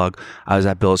monologue. I was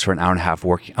at Bill's for an hour and a half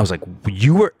working. I was like,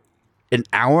 you were an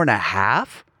hour and a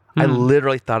half? I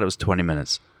literally thought it was 20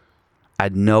 minutes. I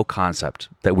had no concept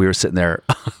that we were sitting there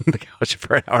on the couch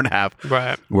for an hour and a half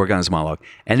working on this monologue.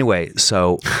 Anyway,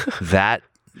 so that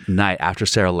night after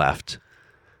Sarah left,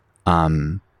 I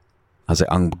was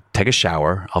like, I'm gonna take a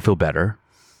shower. I'll feel better.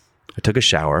 I took a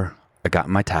shower. I got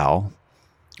my towel.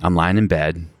 I'm lying in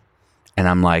bed and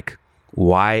I'm like,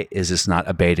 why is this not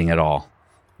abating at all?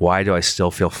 Why do I still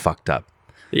feel fucked up?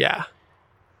 Yeah.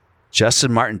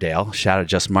 Justin Martindale, shout out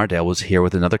Justin Martindale, was here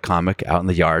with another comic out in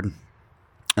the yard.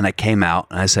 And I came out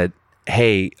and I said,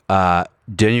 hey,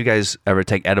 didn't you guys ever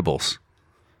take edibles?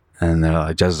 And they're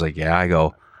like, Justin's like, yeah. I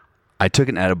go, I took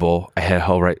an edible. I had a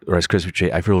whole Rice Krispie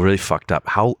treat. I feel really fucked up.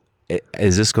 How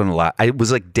is this going to last? I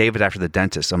was like David after the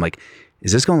dentist. I'm like,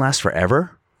 is this going to last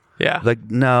forever? Yeah.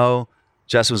 Like, no.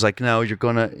 Justin was like, no,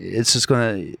 it's just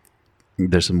going to,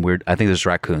 there's some weird, I think there's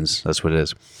raccoons. That's what it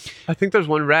is. I think there's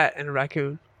one rat and a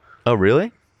raccoon. Oh,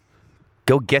 really?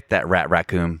 Go get that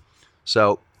raccoon.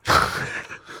 So,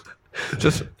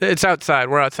 Just, it's outside.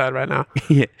 We're outside right now.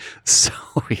 yeah. So,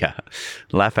 yeah.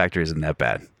 Laugh Factory isn't that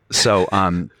bad. So,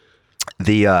 and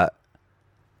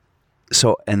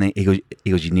then he goes,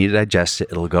 you need to digest it.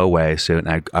 It'll go away soon.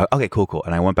 And okay, cool.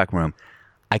 And I went back in the room.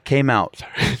 I came out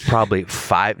probably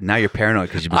 5. Now you're paranoid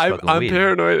because you've been smoking weed. I'm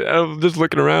paranoid. I'm just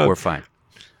looking around. We're fine.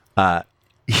 I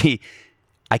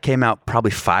came out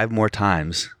probably 5 more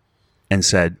times and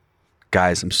said,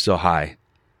 guys, I'm still high.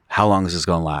 how long is this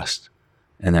going to last?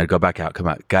 And then I'd go back out, come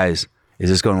out, guys, is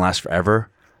this going to last forever?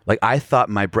 Like I thought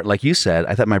like you said,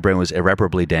 I thought my brain was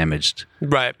irreparably damaged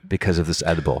Right. because of this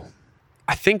edible.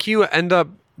 I think you end up,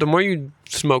 the more you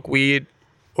smoke weed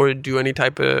or do any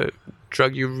type of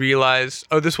drug, you realize,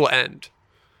 oh, this will end.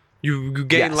 You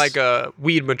gain Yes. like a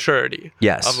weed maturity.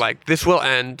 Yes. Of like, this will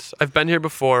end. I've been here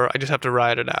before. I just have to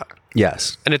ride it out.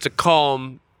 Yes. And it's a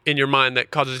calm in your mind that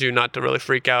causes you not to really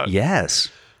freak out. Yes.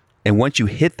 And once you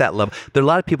hit that level, there are a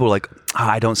lot of people who are like,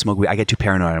 I don't smoke weed. I get too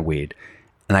paranoid on weed.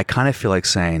 And I kind of feel like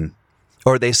saying,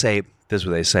 or they say, this is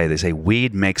what they say,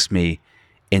 weed makes me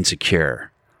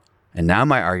insecure. And now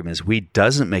my argument is weed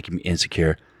doesn't make me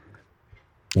insecure.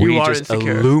 You Weed are just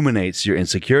insecure. illuminates your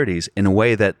insecurities in a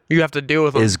way that You have to deal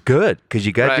with them. is good because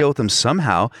you got to Right. deal with them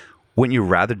somehow. Wouldn't you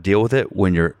rather deal with it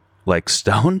when you're like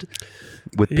stoned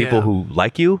with people Yeah. who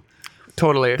like you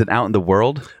Totally. than out in the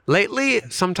world? Lately,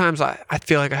 sometimes I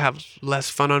feel like I have less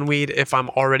fun on weed if I'm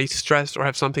already stressed or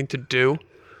have something to do.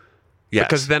 Yes.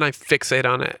 Because then I fixate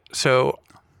on it. So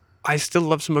I still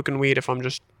love smoking weed if I'm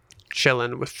just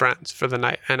chilling with friends for the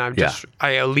night, and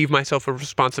I leave myself a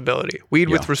responsibility. Weed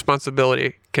with Yeah.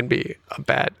 responsibility can be a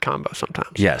bad combo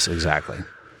sometimes. Yes, exactly.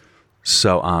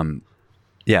 So,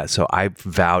 yeah, so I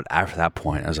vowed after that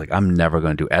point, I was like, I'm never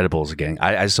going to do edibles again.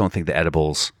 I just don't think the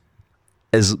edibles,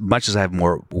 as much as I have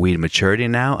more weed maturity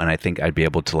now, and I think I'd be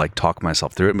able to like talk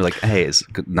myself through it and be like, hey, it's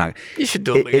not. You should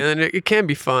do it again. It can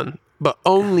be fun, but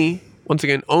only, once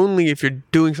again, only if you're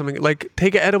doing something like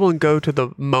take an edible and go to the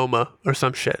MoMA or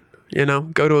some shit. You know,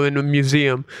 go to a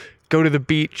museum, go to the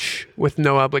beach with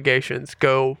no obligations,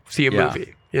 go see a Yeah.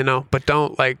 movie. You know, but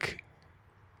don't like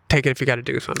take it if you got to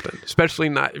do something, especially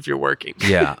not if you're working.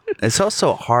 Yeah. It's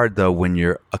also hard though when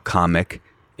you're a comic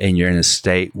and you're in a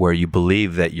state where you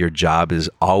believe that your job is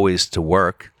always to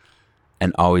work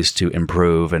and always to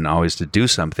improve and always to do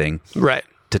something, Right.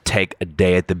 to take a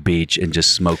day at the beach and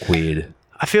just smoke weed.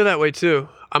 I feel that way too.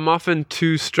 I'm often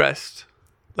too stressed.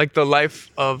 Like the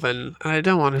life of I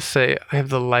don't want to say I have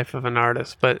the life of an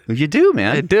artist, but You do,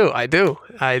 man. I do.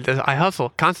 I hustle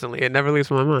constantly. It never leaves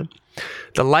my mind.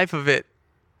 The life of it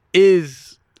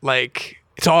is like,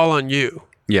 it's all on you.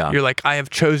 Yeah. You're like, I have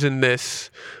chosen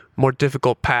this more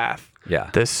difficult path. Yeah.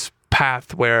 This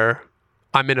path where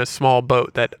I'm in a small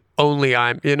boat that only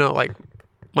like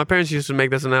my parents used to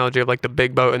make this analogy of like the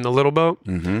big boat and the little boat.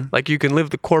 Mm-hmm. Like you can live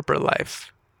the corporate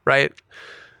life, right?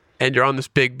 And you're on this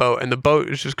big boat and the boat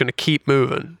is just going to keep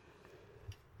moving.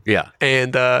 Yeah.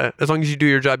 And as long as you do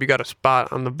your job, you got a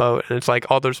spot on the boat. And it's like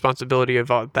all the responsibility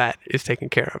of all that is taken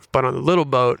care of. But on the little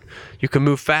boat, you can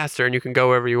move faster and you can go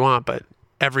wherever you want. But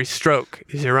every stroke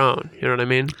is your own. You know what I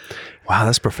mean? Wow,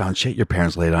 that's profound shit your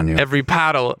parents laid on you. Every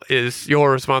paddle is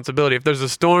your responsibility. If there's a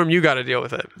storm, you got to deal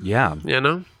with it. Yeah. You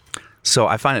know? So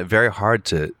I find it very hard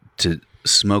to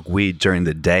smoke weed during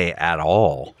the day at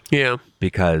all Yeah.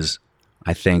 because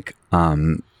I think,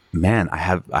 man, I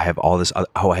have all this. I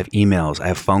have emails, I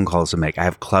have phone calls to make, I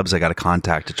have clubs I got to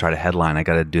contact to try to headline. I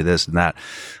got to do this and that.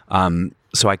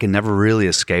 So I can never really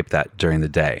escape that during the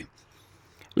day.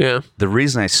 Yeah. The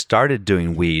reason I started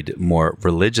doing weed more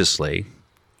religiously,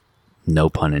 no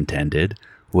pun intended,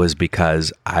 was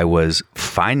because I was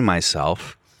finding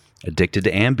myself addicted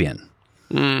to Ambien.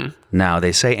 Now,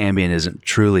 they say Ambien isn't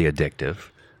truly addictive,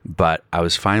 but I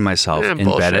was finding myself in bed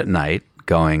bullshit. at night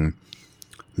going,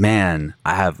 man,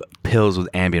 I have pills with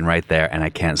Ambien right there and I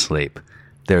can't sleep.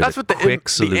 There's That's a what the quick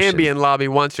solution. Ambien lobby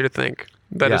wants you to think.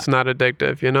 That Yeah. it's not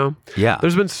addictive, you know? Yeah.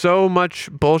 There's been so much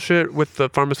bullshit with the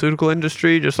pharmaceutical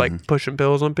industry, just like pushing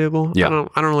pills on people. Mm-hmm. Yeah.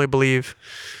 I don't really believe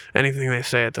anything they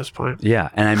say at this point. Yeah,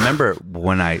 and I remember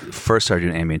when I first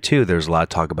started doing Ambien too, there was a lot of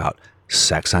talk about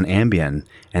sex on Ambien.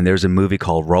 And there's a movie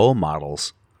called Role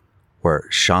Models where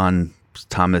Sean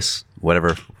Thomas,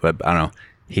 whatever, I don't know,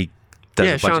 he does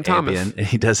Yeah, a bunch Sean of Thomas.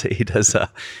 Ambien.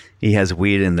 He has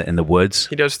weed in the woods.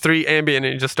 He does 3 Ambien and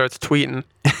he just starts tweeting.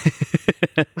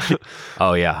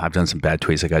 Oh yeah, I've done some bad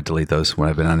tweets. I got to delete those when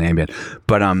I've been on Ambien.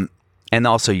 But and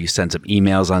also you send some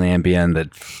emails on Ambien that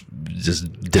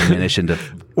just diminish into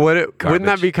Wouldn't that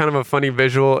Garbage. be kind of a funny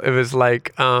visual? It was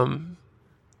like, oh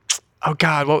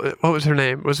God, what was her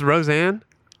name? Was it Roseanne?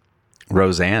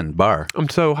 Roseanne Barr. I'm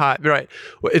so hot. Right.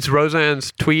 Well, it's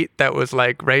Roseanne's tweet that was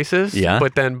like racist. Yeah.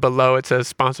 But then below it says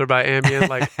sponsored by Ambien,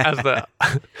 like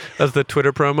as the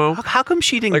Twitter promo. How come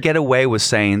she didn't get away with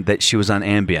saying that she was on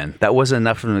Ambien? That wasn't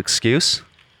enough of an excuse?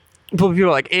 But people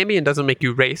are like, Ambien doesn't make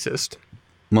you racist.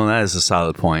 Well, that is a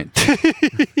solid point.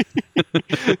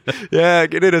 Yeah,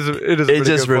 it is. It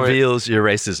just reveals your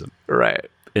racism Right.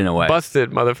 in a way.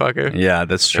 Busted, motherfucker. Yeah,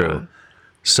 that's true. Yeah.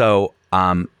 So,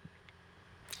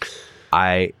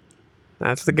 I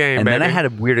That's the game, And baby. then I had a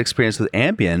weird experience with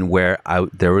Ambien where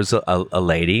there was a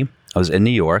lady. I was in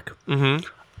New York.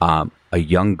 A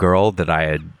young girl that I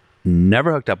had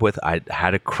never hooked up with. I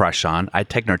had a crush on. I'd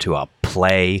taken her to a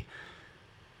play.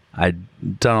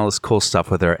 I'd done all this cool stuff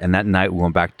with her. And that night we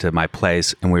went back to my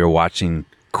place and we were watching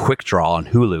Quick Draw on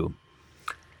Hulu.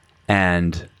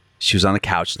 And she was on the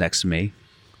couch next to me.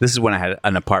 This is when I had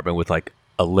an apartment with like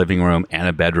a living room and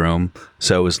a bedroom.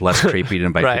 So it was less creepy to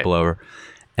invite Right. people over.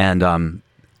 And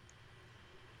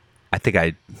I think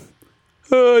I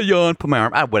yawn, put my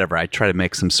arm, whatever. I try to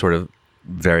make some sort of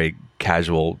very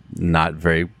casual, not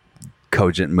very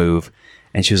cogent move.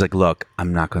 And she was like, look,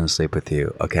 I'm not going to sleep with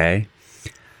you, okay?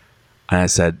 And I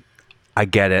said, I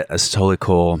get it. It's totally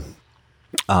cool.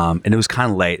 And it was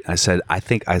kind of late. I said,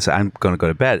 I'm going to go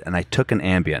to bed. And I took an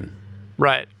Ambien.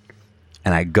 Right.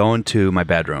 And I go into my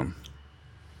bedroom.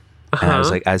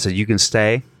 And I said, you can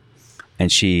stay.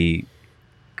 And she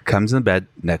comes in the bed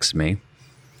next to me.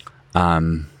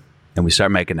 And we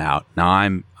start making out. Now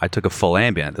I took a full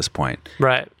Ambien at this point.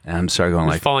 Right. And I'm starting going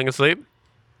Just like, falling asleep.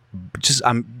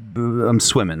 I'm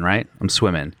swimming, right? I'm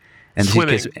swimming. And she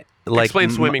Swimming. gets, like, Explain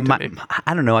swimming to me.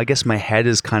 I don't know. I guess my head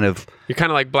is kind of You're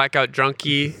kind of like blackout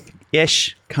drunky.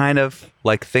 ish, kind of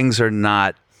like things are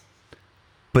not.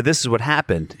 But this is what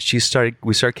happened.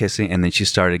 We started kissing, and then she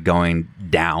started going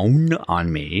down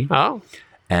on me. Oh.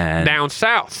 And Down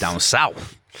south. down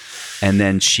south. And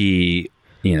then she,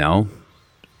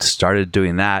 started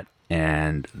doing that,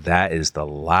 and that is the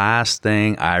last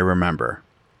thing I remember.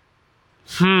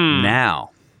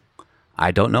 Now,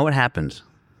 I don't know what happened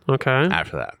Okay.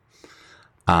 after that.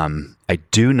 I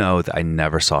do know that I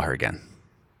never saw her again.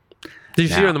 Did you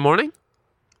see her in the morning?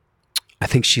 I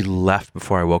think she left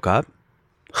before I woke up.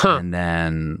 Huh. And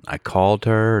then I called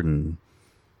her, and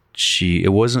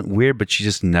it wasn't weird, but she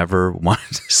just never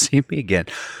wanted to see me again.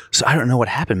 So I don't know what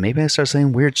happened. Maybe I started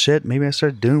saying weird shit. Maybe I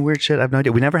started doing weird shit. I have no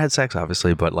idea. We never had sex,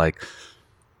 obviously, but like,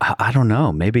 I don't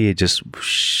know. Maybe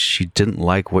she didn't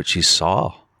like what she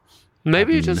saw.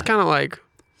 Maybe you just kind of like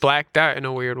blacked out in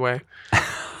a weird way.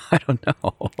 I don't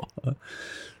know.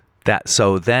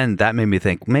 So then that made me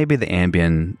think maybe the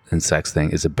Ambien and sex thing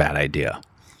is a bad idea.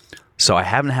 So I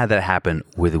haven't had that happen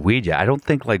with weed yet. I don't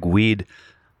think you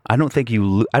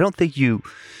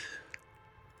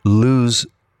lose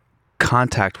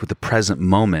contact with the present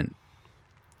moment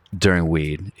during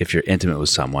weed if you're intimate with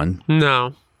someone.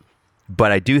 No.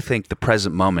 But I do think the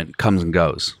present moment comes and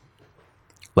goes.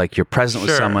 Like you're present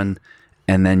with Sure. someone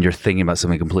and then you're thinking about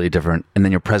something completely different and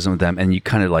then you're present with them and you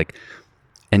kind of like,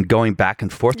 and going back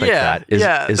and forth like that is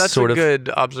that's sort a of good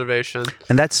observation.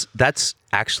 And that's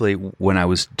actually when I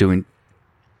was doing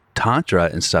Tantra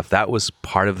and stuff, that was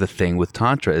part of the thing with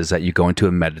Tantra is that you go into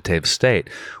a meditative state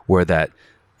where that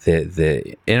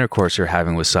the intercourse you're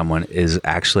having with someone is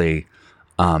actually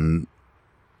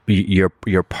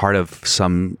you're part of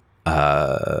some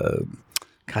God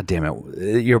damn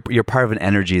it, you're part of an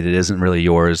energy that isn't really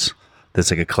yours, that's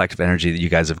like a collective energy that you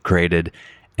guys have created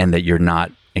and that you're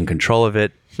not in control of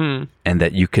it and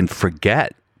that you can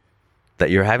forget that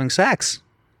you're having sex.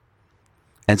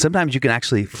 And sometimes you can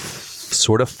actually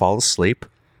sort of fall asleep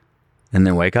and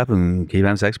then wake up and keep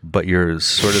having sex, but you're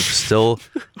sort of still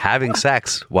having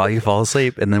sex while you fall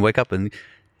asleep and then wake up, and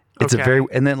it's Okay.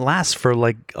 and then it lasts for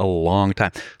like a long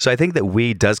time. So I think that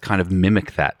weed does kind of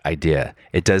mimic that idea.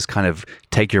 It does kind of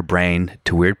take your brain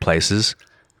to weird places,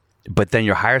 but then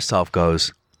your higher self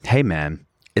goes, hey man,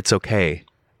 it's okay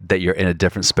that you're in a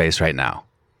different space right now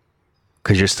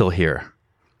because you're still here.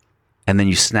 And then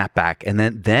you snap back. And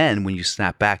then when you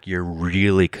snap back, you're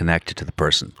really connected to the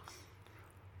person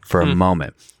for a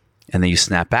moment. And then you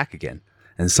snap back again.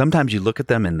 And sometimes you look at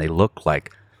them and they look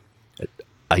like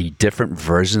a different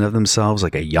version of themselves,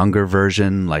 like a younger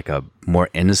version, like a more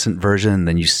innocent version.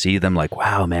 Then you see them like,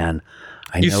 wow, man.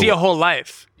 You see a whole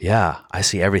life. Yeah. I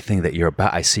see everything that you're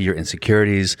about. I see your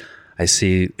insecurities. I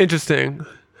see. Interesting.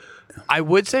 I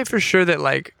would say for sure that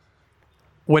like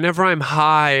whenever I'm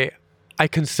high, I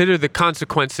consider the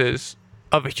consequences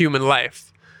of a human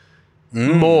life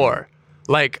more.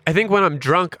 Like I think when I'm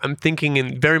drunk, I'm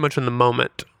thinking very much in the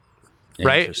moment,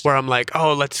 right? Interesting. Where I'm like,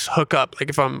 oh, let's hook up. Like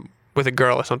if I'm with a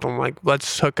girl or something, like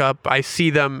let's hook up. I see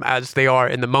them as they are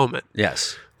in the moment.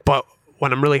 Yes. But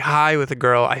when I'm really high with a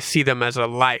girl, I see them as a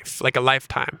life, like a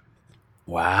lifetime,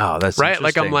 Wow. That's right?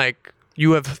 Like I'm interesting. like,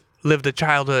 you have lived a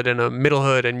childhood and a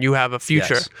middlehood and you have a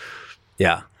future. Yes.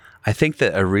 Yeah. I think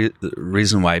that the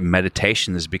reason why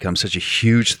meditation has become such a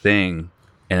huge thing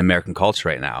in American culture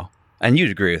right now And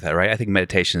you'd agree with that, right? I think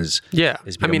meditation is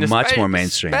becoming much more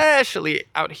mainstream. Especially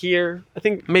out here. I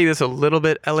think maybe it's a little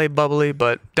bit LA bubbly,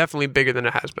 but definitely bigger than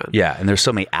it has been. Yeah, and there's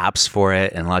so many apps for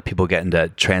it, and a lot of people get into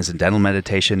transcendental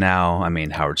meditation now. I mean,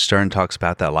 Howard Stern talks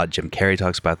about that. A lot of Jim Carrey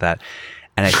talks about that.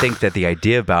 And I think that the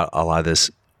idea about a lot of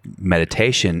this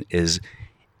meditation is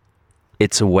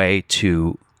it's a way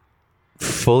to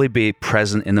fully be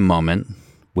present in the moment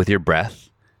with your breath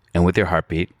and with your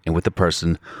heartbeat and with the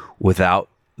person without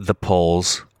the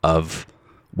pulls of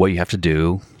what you have to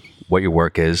do, what your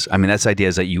work is. I mean, that's the idea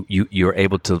is that you're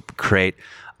able to create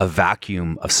a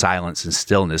vacuum of silence and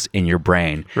stillness in your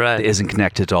brain that isn't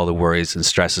connected to all the worries and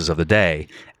stresses of the day,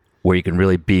 where you can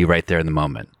really be right there in the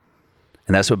moment.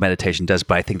 And that's what meditation does.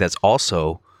 But I think that's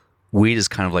also, weed is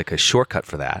kind of like a shortcut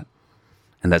for that.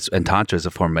 And Tantra is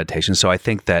a form of meditation. So I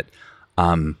think that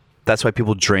that's why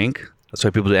people drink. That's why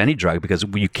people do any drug, because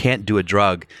you can't do a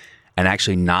drug and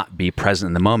actually not be present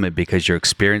in the moment because you're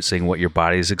experiencing what your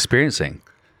body is experiencing.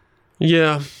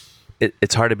 Yeah.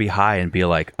 It's hard to be high and be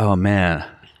like, oh man,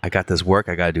 I got this work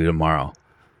I got to do tomorrow.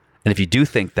 And if you do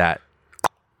think that,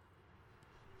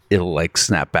 it'll like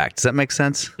snap back. Does that make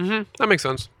sense? Mm-hmm. That makes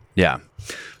sense. Yeah.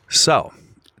 So,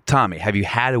 Tommy, have you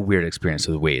had a weird experience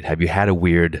with weed? Have you had a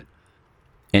weird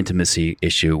intimacy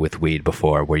issue with weed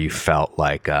before where you felt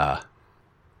like,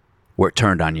 where it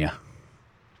turned on you?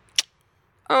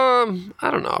 I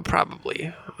don't know,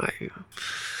 probably.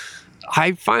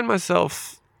 I find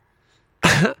myself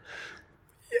I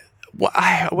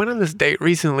went on this date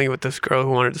recently with this girl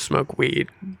who wanted to smoke weed.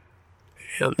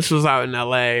 And this was out in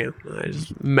LA. I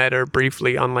just met her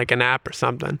briefly on like an app or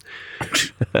something.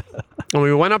 And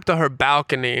we went up to her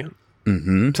balcony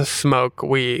to smoke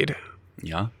weed.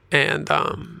 Yeah.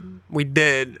 And we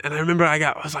did. And I remember I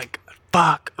was like,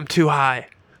 fuck, I'm too high.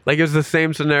 Like, it was the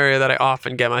same scenario that I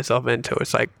often get myself into.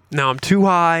 It's like, now I'm too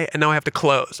high, and now I have to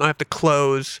close. Now I have to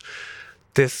close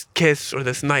this kiss or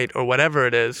this night or whatever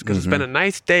it is, because it's been a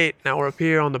nice date. Now we're up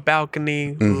here on the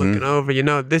balcony, looking over. You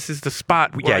know, this is the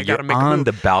spot where I gotta make a move. You're on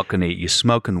the balcony, you're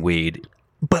smoking weed.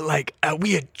 But, like,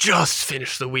 we had just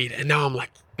finished the weed, and now I'm like,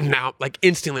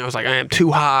 instantly I was like, I am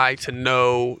too high to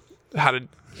know how to...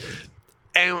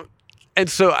 And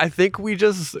so I think we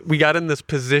got in this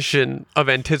position of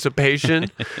anticipation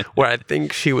where I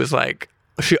think she was like,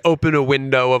 she opened a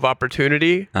window of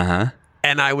opportunity. And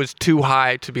I was too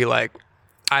high to be like,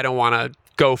 I don't want to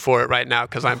go for it right now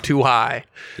because I'm too high.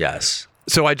 Yes.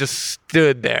 So I just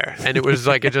stood there, and it was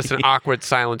like just an awkward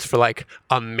silence for like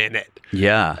a minute.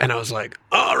 Yeah. And I was like,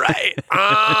 all right,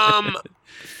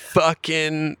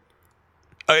 fucking...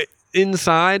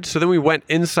 inside. So then we went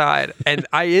inside, and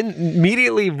I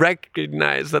immediately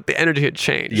recognized that the energy had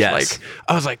changed. Yes. Like,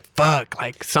 I was like, fuck,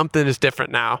 like something is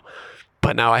different now.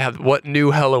 But now I have what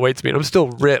new hell awaits me, and I'm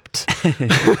still ripped.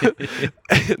 And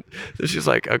she's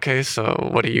like, okay, so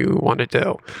what do you want to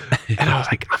do? And I was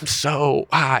like, I'm so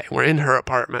high. We're in her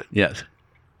apartment. Yes.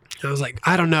 And I was like,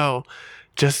 I don't know.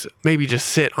 Maybe just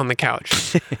sit on the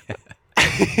couch.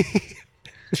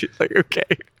 She's like, okay.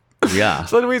 Yeah.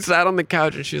 So then we sat on the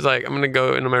couch, and she's like, I'm going to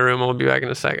go into my room. I'll be back in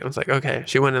a second. I was like, okay.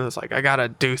 She went in and was like, I got to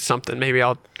do something.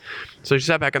 So she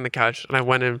sat back on the couch, and I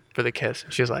went in for the kiss.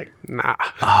 She was like, nah.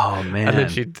 Oh, man. And then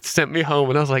she sent me home,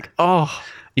 and I was like, oh.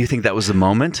 You think that was the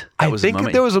moment? I think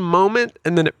that there was a moment,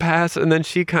 and then it passed, and then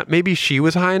maybe she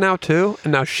was high now too,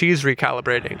 and now she's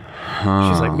recalibrating.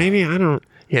 She's like, maybe I don't,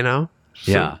 you know?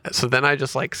 Yeah. So then I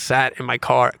just like sat in my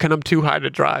car, because I'm too high to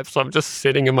drive, so I'm just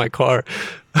sitting in my car,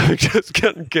 just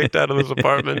getting kicked out of this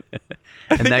apartment.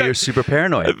 And now you're super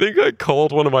paranoid. I think I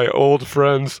called one of my old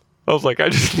friends. I was like, I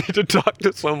just need to talk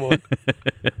to someone.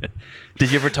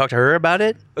 Did you ever talk to her about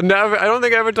it? Never. I don't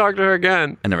think I ever talked to her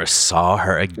again. I never saw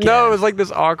her again. No, it was like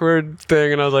this awkward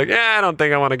thing, and I was like, I don't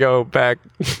think I want to go back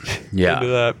into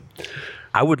that.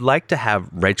 I would like to have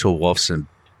Rachel Wolfson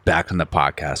back on the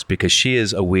podcast, because she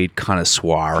is a weed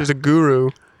connoisseur. She's a guru.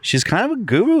 She's kind of a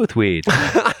guru with weed.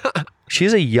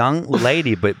 She's a young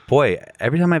lady, but boy,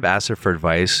 every time I've asked her for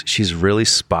advice, she's really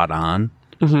spot on.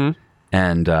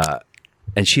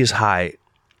 And she is high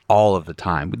all of the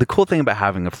time. The cool thing about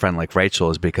having a friend like Rachel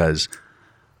is because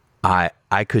I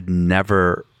could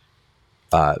never,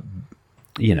 that's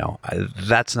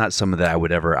not someone that I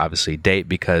would ever obviously date,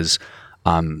 because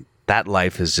that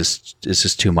life is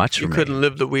just too much for me. You couldn't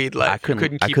live the weed life. I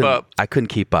couldn't keep up. I couldn't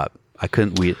keep up. I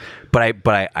couldn't weed. But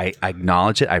I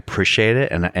acknowledge it. I appreciate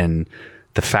it, and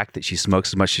the fact that she smokes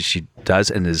as much as she does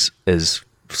and is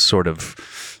sort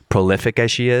of prolific as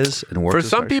she is, and works for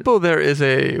some people, there is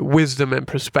a wisdom and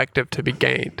perspective to be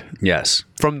gained. Yes,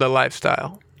 from the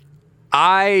lifestyle.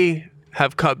 I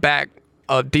have cut back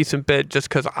a decent bit just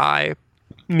because I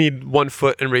need 1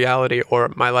 foot in reality,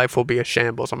 or my life will be a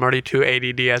shambles. I'm already too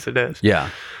ADD as it is. Yeah.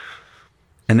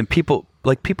 And then people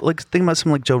like think about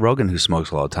someone like Joe Rogan who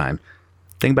smokes all the time.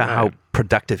 Think about how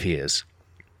productive he is.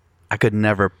 I could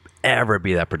never ever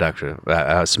be that productive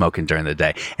smoking during the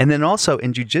day. And then also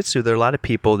in jiu-jitsu, there are a lot of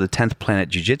people, the 10th Planet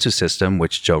Jiu-Jitsu system,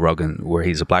 which Joe Rogan, where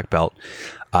he's a black belt,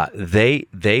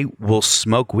 they will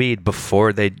smoke weed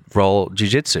before they roll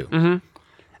jiu-jitsu. Mm-hmm.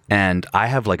 And I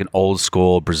have like an old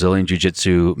school Brazilian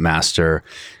jiu-jitsu master,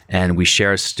 and we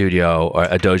share a studio or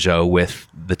a dojo with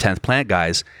the 10th Planet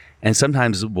guys. And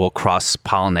sometimes we'll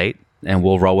cross-pollinate and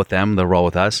we'll roll with them, they'll roll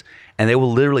with us. And they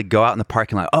will literally go out in the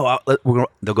parking lot.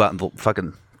 They'll go out and they'll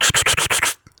fucking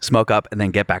smoke up and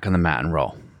then get back on the mat and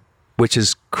roll, which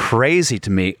is crazy to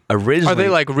me. Originally, are they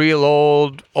like real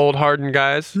old hardened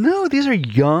guys? No, these are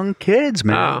young kids,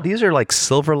 man. Oh. These are like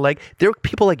Silver Lake. They're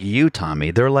people like you,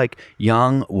 Tommy. They're like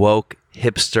young, woke,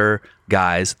 hipster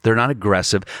guys. They're not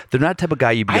aggressive. They're not the type of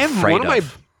guy you'd be afraid one of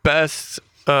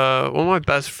my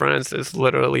best friends is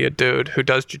literally a dude who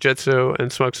does jiu-jitsu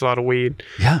and smokes a lot of weed.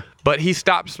 Yeah. But he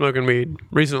stopped smoking weed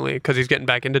recently because he's getting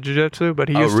back into jiu-jitsu. But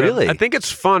he Oh, used really? to. I think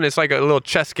it's fun. It's like a little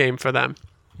chess game for them.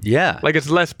 Yeah. Like it's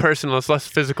less personal. It's less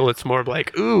physical. It's more of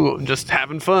like, ooh, I'm just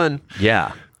having fun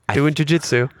yeah. doing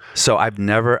jiu-jitsu. So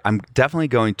I'm definitely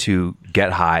going to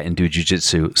get high and do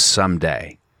jiu-jitsu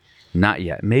someday. Not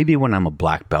yet. Maybe when I'm a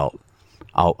black belt,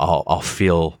 I'll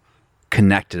feel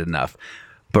connected enough.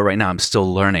 But right now I'm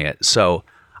still learning it. So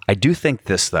I do think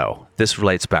this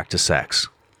relates back to sex.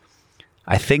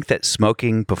 I think that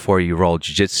smoking before you roll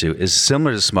jiu-jitsu is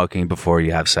similar to smoking before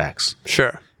you have sex,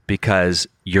 Sure. because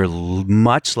you're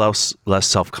much less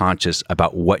self-conscious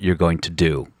about what you're going to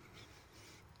do.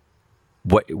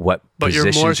 What But you're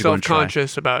positions more you're going to try.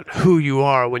 self-conscious about who you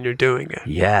are when you're doing it.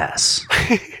 Yes.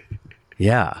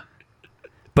 Yeah.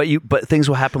 But things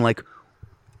will happen, like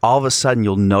all of a sudden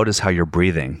you'll notice how you're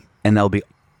breathing, and that'll be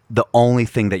the only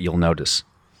thing that you'll notice.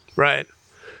 Right.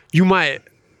 You might,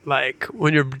 like,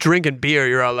 when you're drinking beer,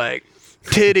 you're all like,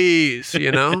 titties,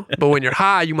 you know? But when you're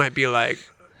high, you might be like,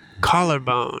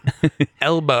 collarbone,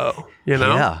 elbow, you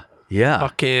know? Yeah. Yeah.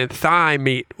 Fucking thigh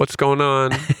meat. What's going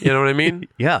on? You know what I mean?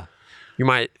 Yeah. You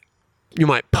might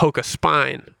poke a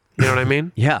spine. You know what I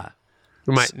mean? Yeah.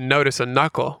 You might notice a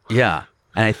knuckle. Yeah.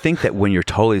 And I think that when you're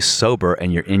totally sober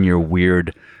and you're in your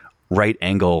weird right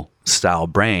angle style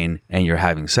brain and you're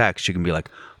having sex, you can be like,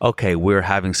 okay, we're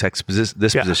having sex this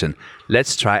position.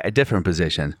 Let's try a different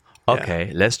position.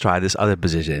 Okay, let's try this other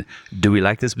position. Do we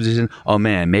like this position? Oh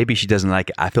man, maybe she doesn't like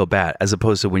it. I feel bad. As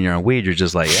opposed to when you're on weed, you're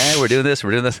just like, yeah, we're doing this.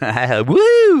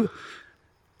 Woo!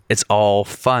 It's all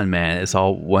fun, man. It's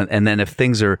all one. And then if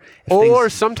things are...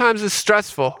 Sometimes it's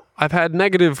stressful. I've had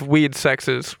negative weed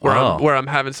sexes where I'm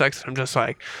having sex and I'm just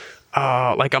like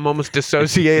I'm almost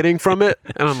dissociating from it.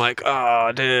 And I'm like,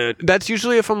 oh, dude. That's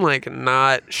usually if I'm like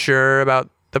not sure about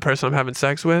the person I'm having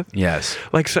sex with. Yes.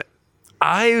 Like, so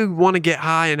I want to get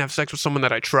high and have sex with someone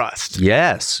that I trust.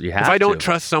 Yes, you have If I don't to.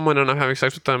 trust someone and I'm having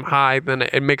sex with them high, then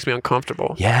it makes me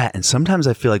uncomfortable. Yeah, and sometimes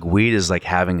I feel like weed is like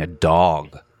having a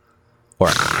dog or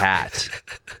a cat.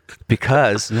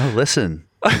 Because, listen.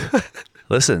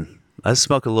 Let's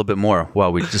smoke a little bit more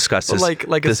while we discuss this. Like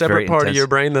a this very separate part of intense- your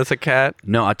brain that's a cat.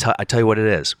 No, I tell you what it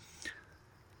is.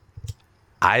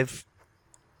 I've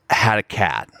had a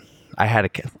cat.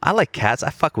 I like cats. I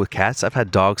fuck with cats. I've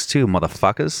had dogs too,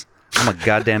 motherfuckers. I'm a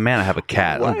goddamn man. I have a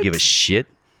cat. I don't give a shit.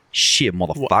 Shit,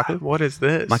 motherfucker. What is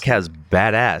this? My cat is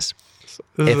badass. This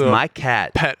If is a my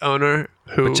cat... pet owner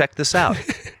who... But check this out.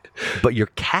 But your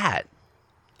cat,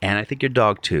 and I think your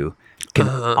dog too, can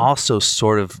also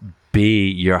sort of be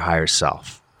your higher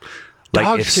self.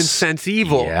 Dogs if can sense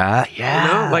evil. Yeah. You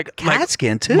know, like cats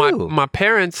can too. My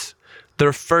parents,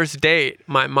 their first date,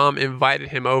 my mom invited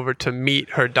him over to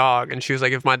meet her dog, and she was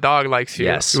like, "If my dog likes you,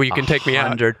 Yes, well, you can take me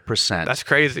out." 100%. That's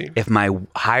crazy, If my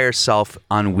higher self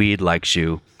on weed likes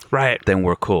you, right? then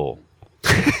we're cool.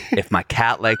 If my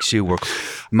cat likes you, we're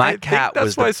cool. I think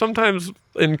that's why sometimes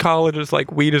in college it's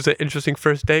like weed is an interesting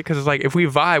first date because it's like if we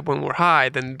vibe when we're high,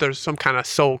 then there's some kind of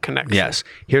soul connection. Yes.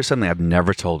 Here's something I've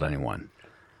never told anyone.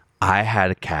 I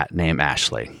had a cat named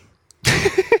Ashley.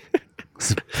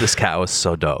 This cat was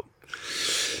so dope.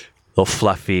 Little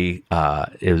fluffy,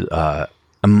 it was, a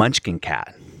munchkin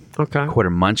cat. Okay. Quarter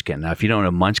munchkin. Now, if you don't know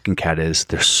what a munchkin cat is,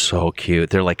 they're so cute.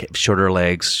 They're like shorter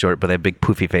legs, but they have big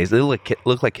poofy face. They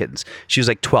look like kittens. She was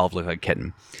like 12, looked like a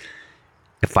kitten.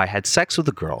 If I had sex with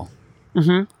a girl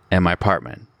in my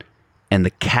apartment, and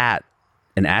the cat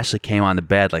and Ashley came on the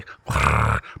bed like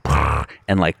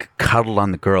and like cuddled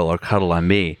on the girl or cuddled on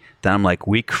me, then I'm like,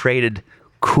 we created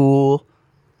cool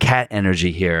cat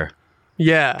energy here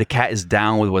Yeah. The cat is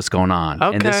down with what's going on.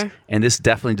 Okay. And this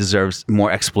definitely deserves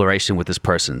more exploration with this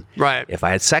person. Right. If I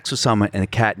had sex with someone and the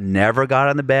cat never got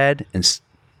on the bed and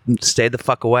stayed the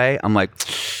fuck away, I'm like,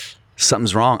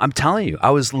 something's wrong. I'm telling you.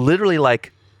 I was literally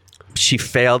like, she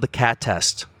failed the cat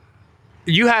test.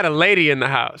 You had a lady in the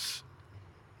house.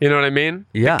 You know what I mean?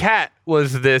 Yeah. The cat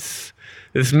was this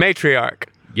matriarch.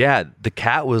 Yeah, the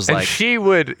cat was And like, she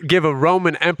would give a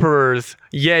Roman emperor's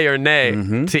yay or nay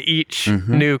to each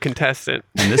new contestant.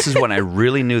 and this is when I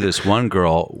really knew this one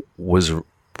girl was a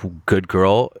good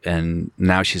girl, and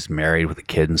now she's married with a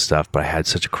kid and stuff, but I had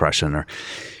such a crush on her.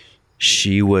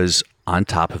 She was on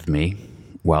top of me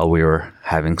while we were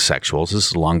having sexuals. This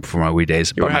is long before my wee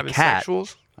days. You were but my having cat,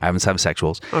 sexuals? I haven't having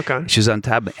sexuals. Okay. She was on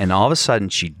top, and all of a sudden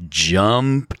she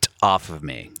jumped off of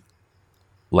me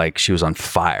like she was on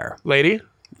fire. Lady?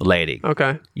 Lady.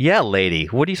 Okay. Yeah, lady.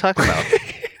 What are you talking about?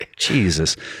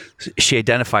 Jesus. She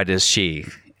identified as she,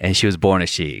 and she was born as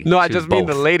she. No, I She was just mean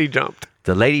both. the lady jumped.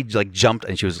 The lady like jumped,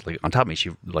 and she was like on top of me.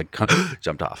 She like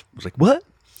jumped off. I was like, "What?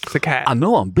 It's a cat. I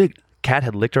know I'm big." Cat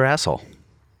had licked her asshole.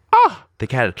 Oh. The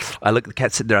cat. I looked at the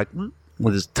cat sitting there like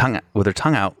with her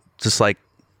tongue out, just like,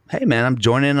 "Hey man, I'm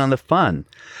joining in on the fun."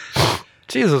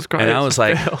 Jesus Christ. And I was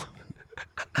like, Bill.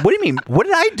 "What do you mean? What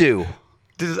did I do?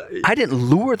 I didn't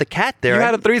lure the cat there. You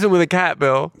had a threesome with a cat,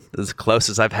 Bill. As close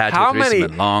as I've had to How a threesome many-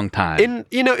 in a long time."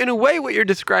 In a way, what you're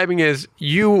describing is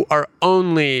you are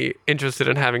only interested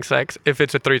in having sex if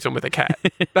it's a threesome with a cat.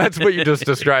 That's what you just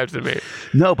described to me.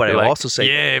 No, but I You're will like, also say,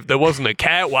 yeah, if there wasn't a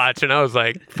cat watching, I was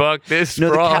like, fuck this, no,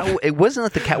 the fraud. cat. It wasn't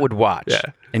that the cat would watch Yeah.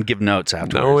 and give notes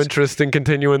afterwards. No interest in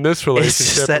continuing this It's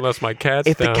relationship just that unless my cat's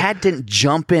if down. the cat didn't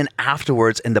jump in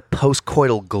afterwards in the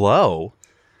post-coital glow,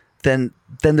 then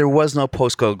there was no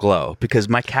post-coital glow because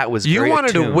my cat was You very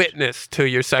wanted a attuned. witness to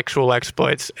your sexual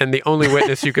exploits, and the only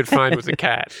witness you could find was a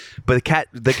cat. But the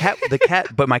cat,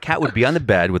 but my cat would be on the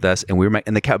bed with us, and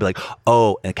and the cat would be like,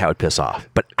 "Oh," and the cat would piss off.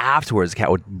 But afterwards, the cat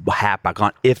would hop back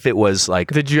on if it was like.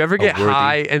 Did you ever get worthy-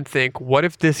 high and think, what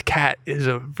if this cat is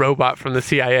a robot from the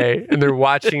CIA and they're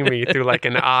watching me through like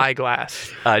an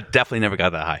eyeglass? Definitely never got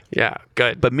that high. Yeah,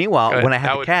 good. But meanwhile, Good. when I had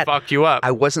That the would cat, fuck you up.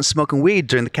 I wasn't smoking weed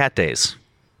during the cat days.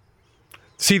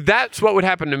 See, that's what would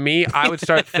happen to me. I would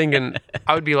start thinking,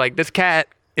 I would be like, this cat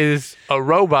is a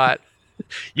robot.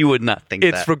 You would not think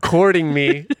It's that. recording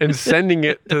me and sending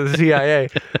it to the CIA.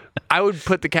 I would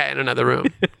put the cat in another room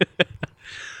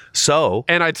So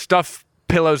and I'd stuff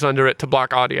pillows under it to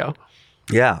block audio.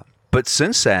 yeah, but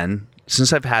since then,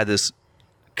 since I've had this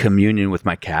communion with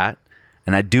my cat,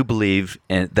 and I do believe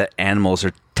that animals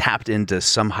are tapped into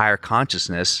some higher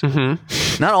consciousness.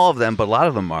 Mm-hmm. Not all of them, but a lot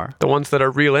of them are. The ones that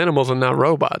are real animals and not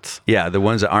robots. Yeah, the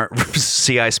ones that aren't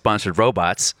CI-sponsored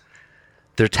robots,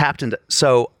 they're tapped into.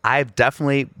 So I've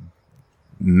definitely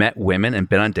met women and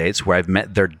been on dates where I've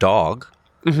met their dog,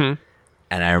 and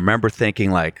I remember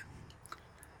thinking like,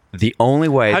 the only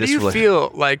way. How do you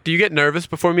feel? Like, do you get nervous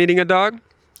before meeting a dog?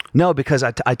 No, because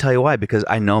I tell you why. Because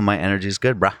I know my energy is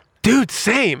good, bruh. Dude,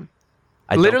 same.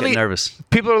 I Literally, don't get nervous.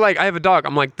 People are like, I have a dog.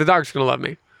 I'm like, the dog's going to love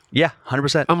me. Yeah,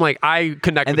 100%. I'm like, I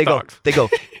connect And with dogs. they go,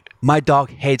 my dog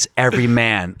hates every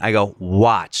man. I go,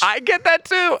 watch. I get that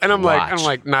too. And I'm Watch.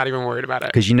 like, not even worried about it.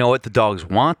 Because you know what the dogs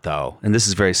want, though, and this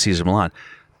is very Cesar Millan.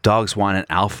 Dogs want an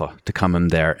alpha to come in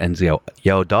there and go,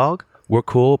 yo, dog, we're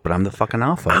cool, but I'm the fucking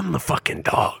alpha. I'm the fucking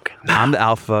dog. I'm the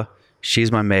alpha.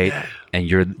 She's my mate, and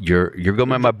you're going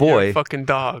by my boy, You're a fucking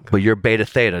dog. but you're beta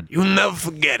theta. You'll never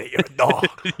forget it. You're a dog.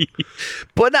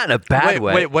 But not in a bad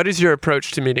way. Wait, what is your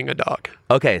approach to meeting a dog?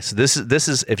 Okay, so this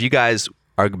is if you guys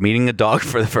are meeting a dog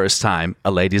for the first time,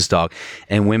 a lady's dog,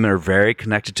 and women are very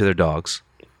connected to their dogs.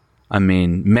 I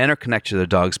mean, men are connected to their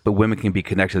dogs, but women can be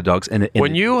connected to dogs. And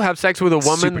When you have sex with a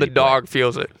woman, Super the deep dog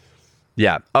feels it.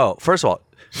 yeah. Oh, first of all,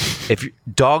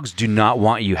 dogs do not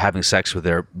want you having sex with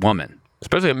their woman.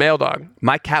 Especially a male dog.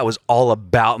 My cat was all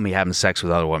about me having sex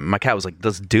with other women. My cat was like,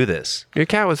 let's do this. Your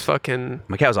cat was fucking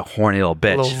My cat was a horny little a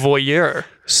bitch. little voyeur.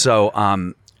 So,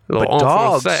 Little but enfant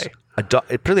dogs, say.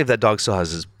 particularly if that dog still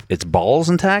has its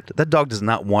balls intact, that dog does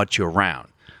not want you around.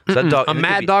 So that dog, A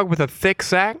mad dog with a thick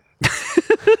sack?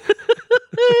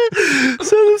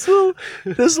 So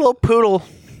this little poodle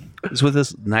is with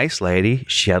this nice lady.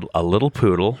 She had a little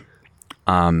poodle.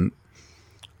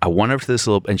 I went over to this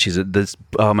little, and she's this.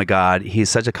 Oh my God, he's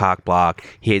such a cock block.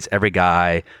 He hates every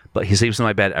guy, but he sleeps in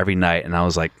my bed every night. And I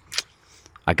was like,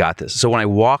 I got this. So when I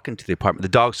walk into the apartment, the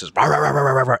dog's just rah, rah, rah,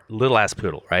 rah, rah, rah, little ass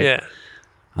poodle, right? Yeah.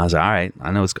 I was like, all right,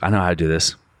 I know how to do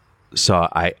this. So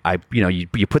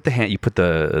you put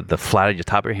the flat of your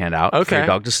top of your hand out for Okay. your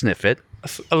dog to sniff it.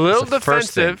 A little That's the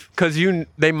first thing. defensive because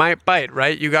they might bite,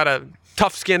 right? You gotta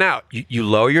tough skin out, You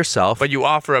lower yourself, but you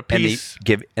offer a and piece.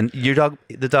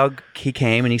 the dog, he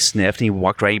came and he sniffed and he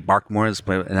walked right, he barked more, and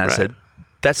I Right. said,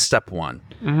 that's step one.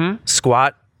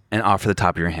 Squat and offer the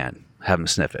top of your hand. Have him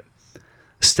sniff it.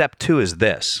 Step two is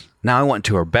this. Now I went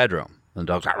to her bedroom. And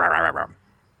the dog's rah, rah, rah, rah.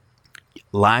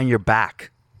 Lie on your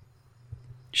back.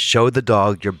 Show the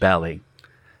dog your belly.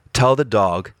 Tell the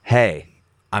dog, hey,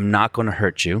 I'm not going to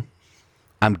hurt you.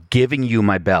 I'm giving you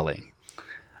my belly.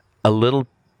 A little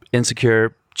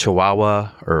insecure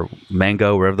Chihuahua or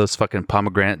Mango, wherever those fucking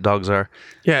pomegranate dogs are.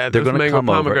 Yeah, they're those going to mango come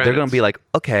over. They're going to pomegranates. be like,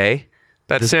 okay,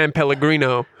 That San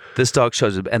Pellegrino. this dog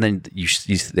shows up, and then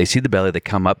they see the belly. They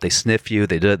come up, they sniff you,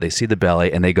 they do it. They see the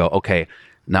belly, and they go, okay,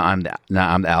 now I'm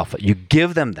the alpha. You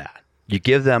give them that. You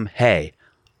give them, hey,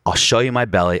 I'll show you my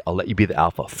belly. I'll let you be the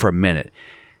alpha for a minute,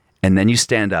 and then you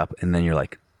stand up, and then you're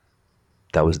like,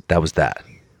 that was that.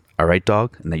 All right,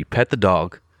 dog. And then you pet the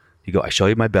dog. You go, I show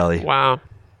you my belly, Wow.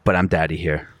 but I'm daddy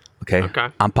here. Okay. Okay.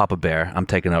 I'm Papa Bear. I'm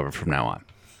taking over from now on.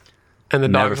 And the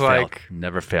Never dog's failed. like,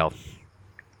 Never failed.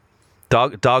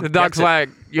 Dog. the dog's gets it. like,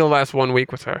 you'll last 1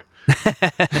 week with her.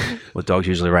 Well, dogs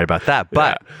usually right about that,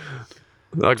 but. Yeah.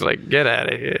 The dog's like, get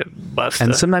out of here, Buster.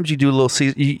 And sometimes you do a little.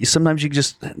 Sometimes you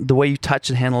just the way you touch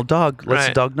and handle a dog lets the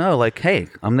Right. dog know, like, hey,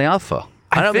 I'm the alpha.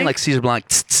 I don't mean think- like Caesar Blanc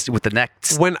tss, tss, with the neck.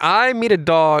 Tss. When I meet a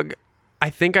dog, I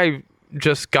think I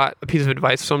just got a piece of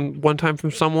advice one time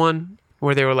from someone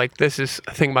where they were like, this is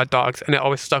a thing about dogs, and it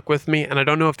always stuck with me. And I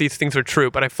don't know if these things are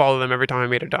true, but I follow them every time I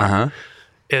meet a dog. Uh-huh.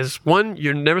 Is one,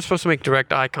 you're never supposed to make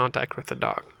direct eye contact with the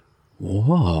dog.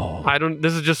 Whoa.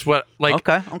 This is just what, like,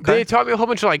 Okay. they taught me a whole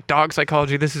bunch of, like, dog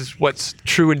psychology. This is what's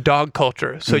true in dog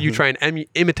culture. So Mm-hmm. you try and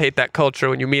imitate that culture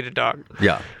when you meet a dog.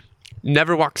 Yeah.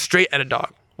 Never walk straight at a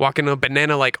dog. Walk in a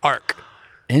banana-like arc.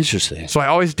 Interesting. So I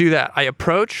always do that. I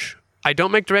approach. I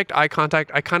don't make direct eye contact.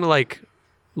 I kind of, like,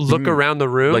 look around the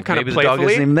room, Like kind of maybe the dog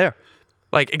playfully. isn't even there.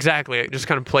 Like, exactly. Just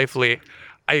kind of playfully.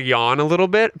 I yawn a little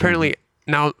bit. Apparently,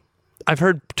 now I've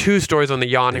heard two stories on the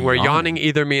yawning, where yawning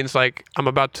either means like I'm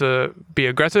about to be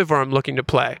aggressive or I'm looking to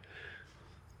play.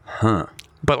 Huh.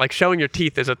 But like showing your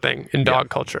teeth is a thing in dog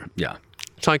culture. Yeah.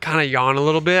 So I kind of yawn a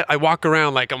little bit. I walk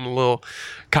around like I'm a little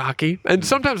cocky. And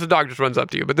sometimes the dog just runs up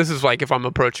to you. But this is like if I'm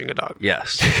approaching a dog.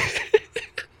 Yes.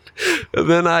 And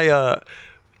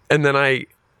then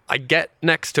I get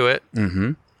next to it.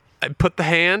 Mm-hmm. I put the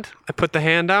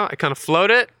hand out. I kind of float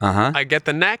it. Uh-huh. I get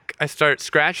the neck. I start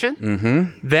scratching.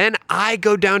 Mm-hmm. Then I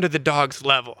go down to the dog's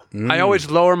level. I always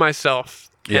lower myself.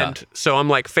 Yeah. And so I'm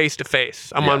like face to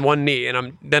face. I'm Yeah. on one knee,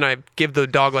 and then I give the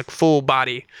dog like full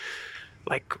body,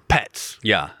 like pets.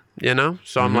 Yeah. You know.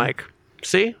 So I'm like,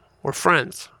 see, we're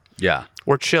friends. Yeah.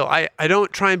 We're chill. I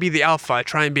don't try and be the alpha. I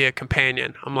try and be a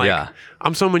companion. I'm like, Yeah.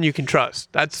 I'm someone you can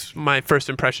trust. That's my first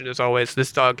impression. Is always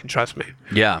this dog can trust me.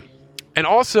 Yeah. And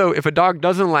also, if a dog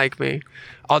doesn't like me,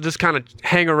 I'll just kind of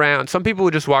hang around. Some people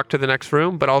would just walk to the next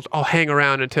room, but I'll hang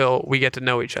around until we get to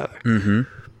know each other. Mm-hmm.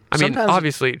 I mean, Sometimes-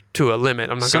 obviously to a limit.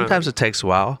 I'm not. Sometimes it takes a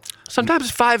while. sometimes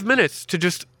 5 minutes to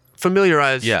just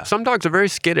familiarize. Yeah. Some dogs are very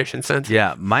skittish and sensitive.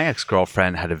 Yeah, my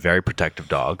ex-girlfriend had a very protective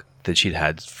dog that she'd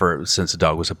had since the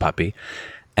dog was a puppy,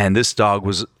 and this dog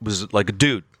was like a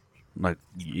dude, like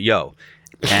yo,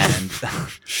 and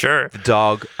Sure. the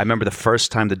dog. I remember the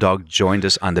first time the dog joined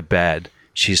us on the bed.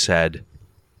 She said,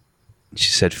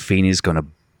 "Feeney's gonna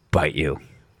bite you.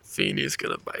 Feeney's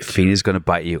gonna bite. Feeney's gonna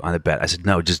bite you on the bed." I said,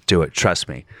 "No, just do it. Trust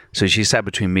me." So she sat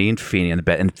between me and Feeney on the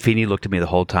bed, and Feeney looked at me the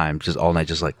whole time, just all night,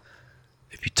 just like,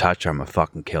 "If you touch her, I'm gonna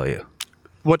fucking kill you."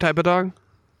 What type of dog?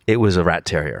 It was a rat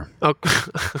terrier. Oh,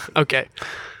 okay.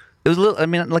 It was a little, I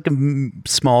mean, like a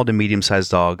small to medium-sized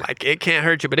dog. Like it can't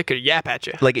hurt you, but it could yap at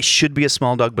you. Like it should be a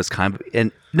small dog, but it's kind of.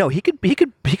 And no, he could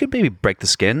maybe break the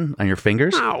skin on your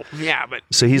fingers. Oh, yeah, but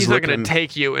So he's not looking gonna at me-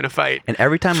 take you in a fight. And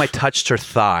every time I touched her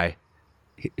thigh,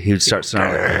 he would start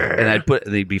snarling, and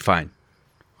they'd be fine.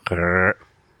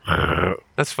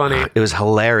 That's funny. It was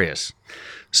hilarious.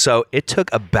 So it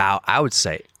took about, I would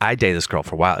say, I dated this girl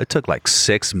for a while. It took like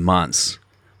 6 months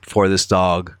for this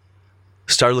dog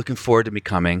started looking forward to me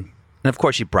coming. And of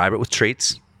course, you bribe it with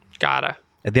treats. Gotta.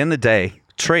 At the end of the day,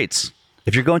 treats.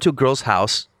 If you're going to a girl's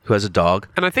house who has a dog,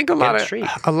 And I think a lot treat.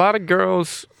 of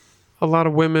girls, a lot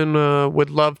of women would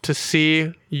love to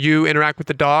see you interact with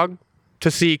the dog, to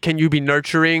see can you be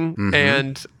nurturing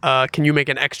and can you make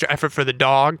an extra effort for the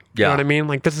dog. You Yeah. know what I mean?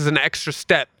 Like this is an extra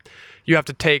step you have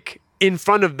to take in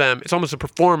front of them. It's almost a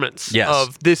performance Yes.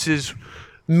 of this is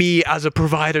me as a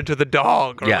provider to the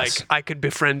dog, or Yes. like I could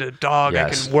befriend a dog. I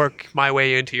Yes. can work my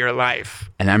way into your life.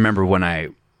 and I remember when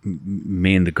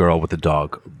me and the girl with the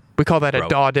dog, We call that a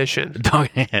dog-dition.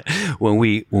 when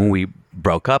we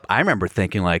broke up, I remember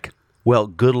thinking like, well,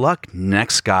 good luck,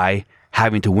 next guy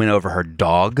having to win over her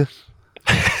dog.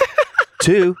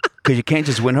 2, because you can't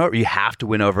just win her over. You have to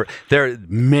win over. There are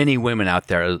many women out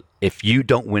there. If you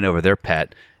don't win over their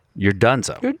pet, you're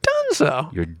donezo. You're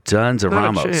donezo. You're donezo Not a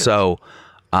Ramo. chance. So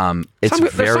it's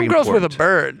There's very some girls important. with a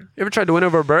bird. You ever tried to win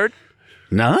over a bird?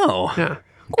 No. Yeah.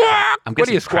 I'm What do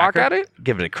guessing you squawk cracker? at it?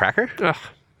 Give it a cracker? Ugh.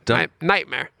 Don't-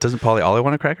 Nightmare. Doesn't Paulie Ollie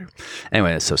want a cracker?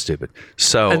 Anyway, it's so stupid.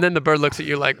 So And then the bird looks at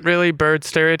you like, really? Bird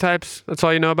stereotypes? That's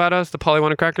all you know about us? The Polly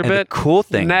Cracker and bit? the cool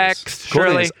thing Next, is, cool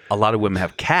thing Shirley. is a lot of women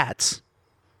have cats.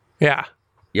 Yeah.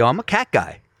 Yo, I'm a cat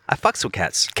guy. I fucks with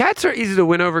cats. Cats are easy to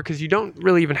win over because you don't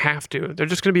really even have to. They're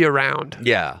just going to be around.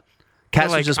 Yeah. Cats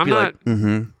Like, would just I'm be not-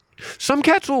 like, Some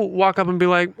cats will walk up and be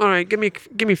like, all right, give me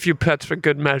a few pets for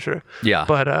good measure. Yeah.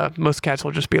 But most cats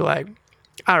will just be like,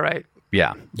 all right,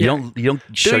 yeah. You don't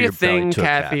show do your your thing, belly to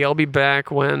Kathy. a cat. I'll be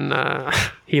back when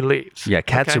he leaves. Yeah,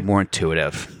 cats Okay? are more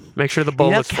intuitive. Make sure the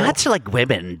bowl is full. are like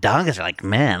women. Dogs are like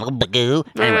men. Anyway.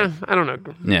 I don't know.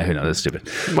 Yeah, who knows? That's stupid.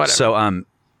 Whatever. So,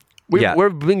 yeah.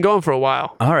 We've been going for a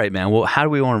while. All right, man. Well, how do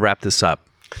we want to wrap this up?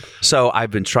 So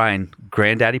I've been trying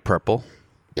Granddaddy Purple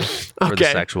for the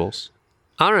Okay. sexuals,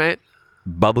 All right.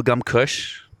 Bubblegum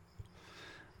Kush.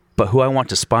 But who I want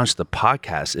to sponsor the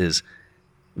podcast is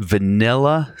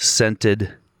Vanilla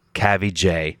Scented Cavi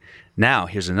J. Now,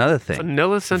 here's another thing.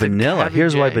 Vanilla scented Vanilla. Cavi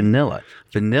Here's why J. vanilla.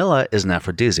 Vanilla is an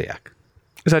aphrodisiac.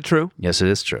 Is that true? Yes, it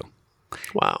is true.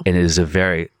 Wow. And it is a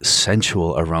very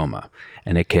sensual aroma.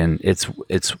 And it's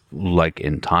like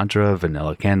in Tantra,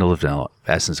 vanilla candle, vanilla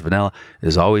essence of vanilla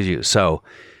is always used. So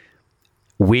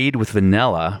weed with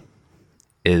vanilla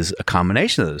is a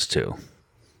combination of those two.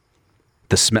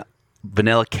 The smell,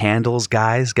 vanilla candles,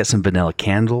 guys, get some vanilla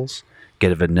candles,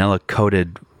 get a vanilla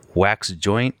coated wax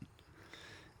joint,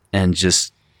 and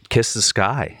just kiss the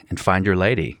sky and find your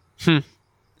lady.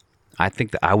 I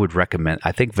think that I would recommend.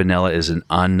 I think vanilla is an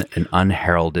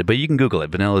unheralded, but you can Google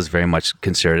it. Vanilla is very much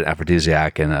considered an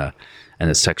aphrodisiac and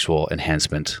a sexual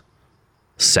enhancement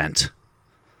scent.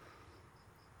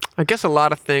 I guess a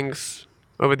lot of things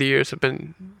over the years have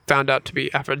been found out to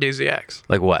be aphrodisiacs.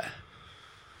 Like what?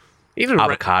 Even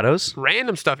Avocados?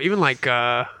 random stuff. Even like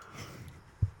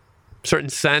certain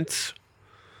scents.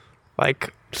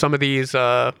 Like some of these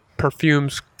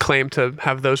perfumes claim to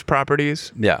have those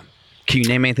properties. Yeah. Can you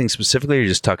name anything specifically, or you're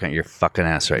just talking out your fucking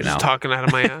ass right now? Just talking out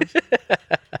of my ass.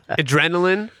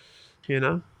 Adrenaline,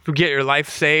 to get your life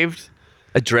saved.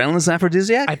 Adrenaline is an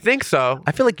aphrodisiac? I think so.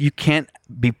 I feel like you can't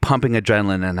be pumping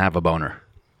adrenaline and have a boner.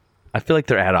 I feel like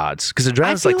they're at odds because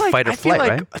adrenaline's like fight or I feel flight,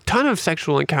 like right? a ton of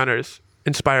sexual encounters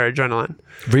inspire adrenaline.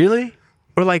 Really?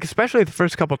 Or like, especially the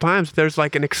first couple times, there's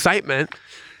like an excitement.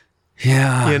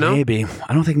 Yeah, You know? maybe.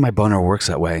 I don't think my boner works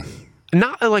that way.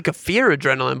 Not like a fear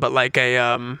adrenaline, but like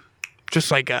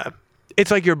it's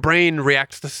like your brain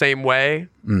reacts the same way.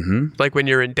 Mm-hmm. Like when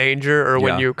you're in danger or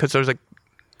when Yeah. because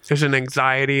there's an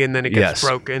anxiety and then it gets Yes.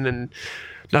 broken and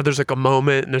now there's like a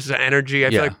moment and there's an energy. I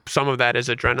feel Yeah. like some of that is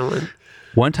adrenaline.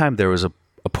 One time there was a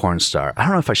porn star. I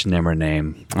don't know if I should name her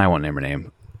name. I won't name her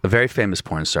name. A very famous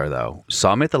porn star, though.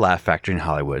 Saw me at the Laugh Factory in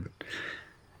Hollywood.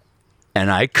 And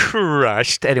I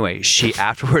crushed. Anyway, she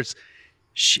afterwards,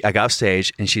 I got off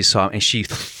stage and she saw me and she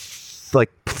like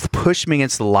pushed me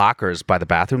against the lockers by the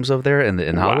bathrooms over there in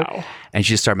Hollywood. Wow. And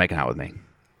she started making out with me.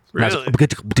 And I was-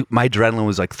 Really? my adrenaline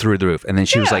was like through the roof. And then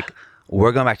she was like,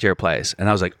 we're going back to your place. And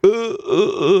I was like,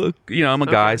 I'm a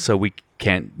guy, so we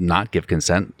can't not give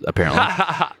consent, apparently.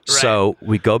 So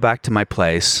we go back to my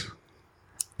place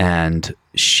and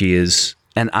she is,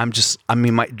 and my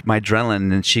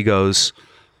adrenaline, and she goes,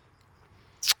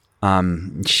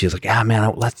 she's like, yeah,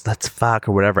 man, let's fuck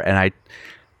or whatever. And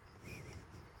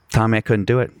Tommy, I couldn't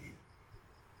do it.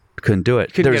 Couldn't do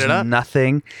it. Couldn't There's get it up?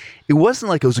 nothing. It wasn't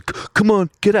like, it was like, come on,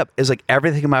 get up. It was like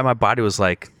everything in my body was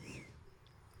like,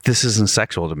 this isn't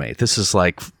sexual to me. This is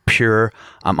like pure,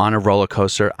 I'm on a roller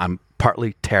coaster. I'm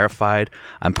partly terrified.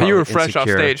 I'm And partly you were fresh off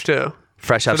insecure. stage too.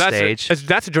 Fresh off that's stage.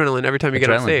 That's adrenaline every time you get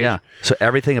on Adrenaline, stage. yeah. So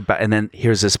everything about, and then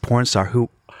here's this porn star who,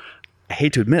 I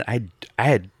hate to admit, I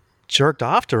had jerked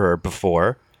off to her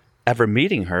before ever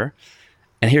meeting her.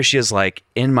 And here she is like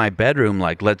in my bedroom,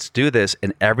 like, let's do this.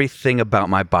 And everything about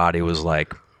my body was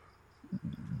like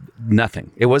nothing.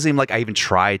 It wasn't even like I even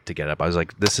tried to get up. I was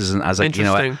like, I was like, you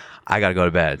know what? Interesting. I got to go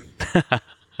to bed.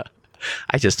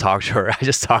 I just talked to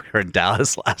her in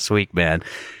Dallas last week, man.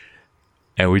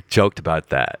 And we joked about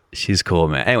that. She's cool,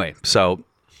 man. Anyway, so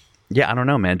yeah, I don't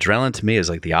know, man. Adrenaline to me is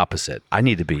like the opposite. I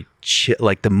need to be chill.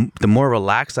 Like the more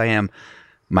relaxed I am,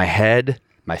 my head,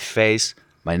 my face,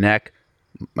 my neck,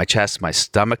 my chest, my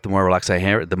stomach, the more relaxed I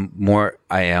am, the more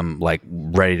I am like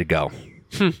ready to go.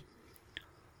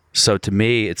 So to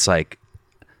me, it's like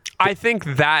I think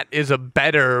that is a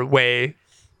better way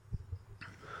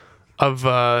of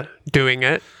doing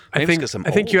it. Maybe it's 'cause I'm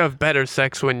I think old. you have better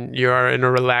sex when you are in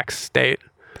a relaxed state.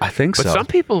 I think But so. some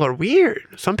people are weird.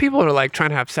 Some people are like trying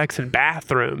to have sex in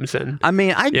bathrooms and I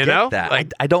mean, I you get know that.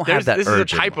 Like, I don't have that this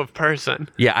urge. is a type of person.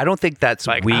 Yeah, I don't think that's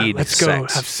Like weed let's go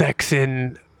sex. have sex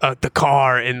in the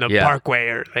car in the Yeah. parkway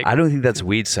or like I don't think that's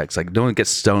weed sex. Like, no one gets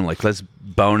stoned. Like, let's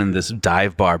bone in this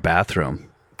dive bar bathroom.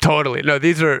 totally. No,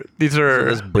 these are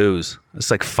Let's booze.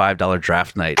 It's like $5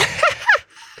 draft night.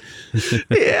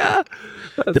 yeah.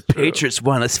 The Patriots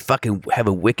won. Let's fucking have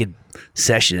a wicked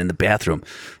session in the bathroom.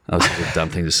 That was a dumb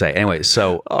thing to say. Anyway,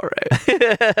 so All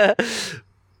right.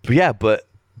 but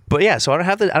yeah. So I don't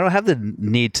have the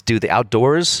need to do the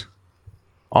outdoors.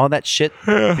 All that shit.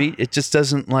 It just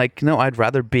doesn't like. No, I'd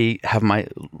rather have my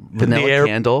vanilla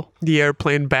candle, The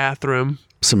airplane bathroom.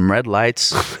 some red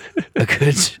lights,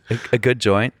 a good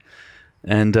joint,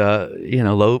 and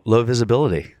low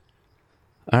visibility.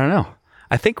 I don't know.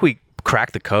 I think we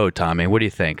cracked the code, Tommy. What do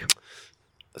you think?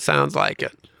 Sounds like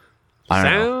it. I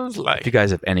don't know. Sounds like If you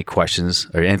guys have any questions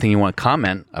or anything you want to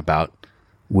comment about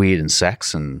weed and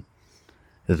sex and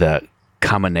the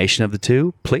combination of the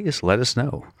two, please let us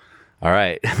know. All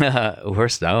right. We're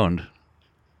stoned.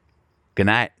 Good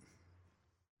night.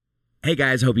 Hey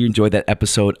guys, hope you enjoyed that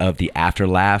episode of The After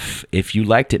Laugh. If you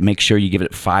liked it, make sure you give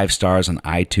it 5 stars on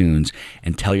iTunes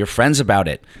and tell your friends about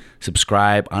it.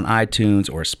 Subscribe on iTunes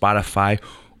or Spotify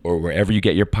or wherever you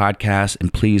get your podcasts,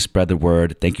 and please spread the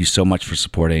word. Thank you so much for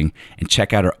supporting, and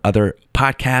check out our other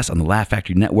podcasts on the Laugh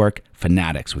Factory Network,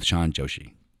 Fanatics with Sean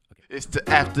Joshi. It's the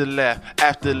after laugh,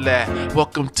 after laugh.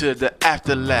 Welcome to the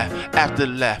after laugh, after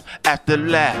laugh, after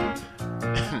laugh.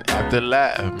 After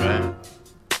laugh, man.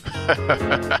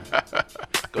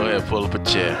 Go ahead, pull up a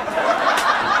chair.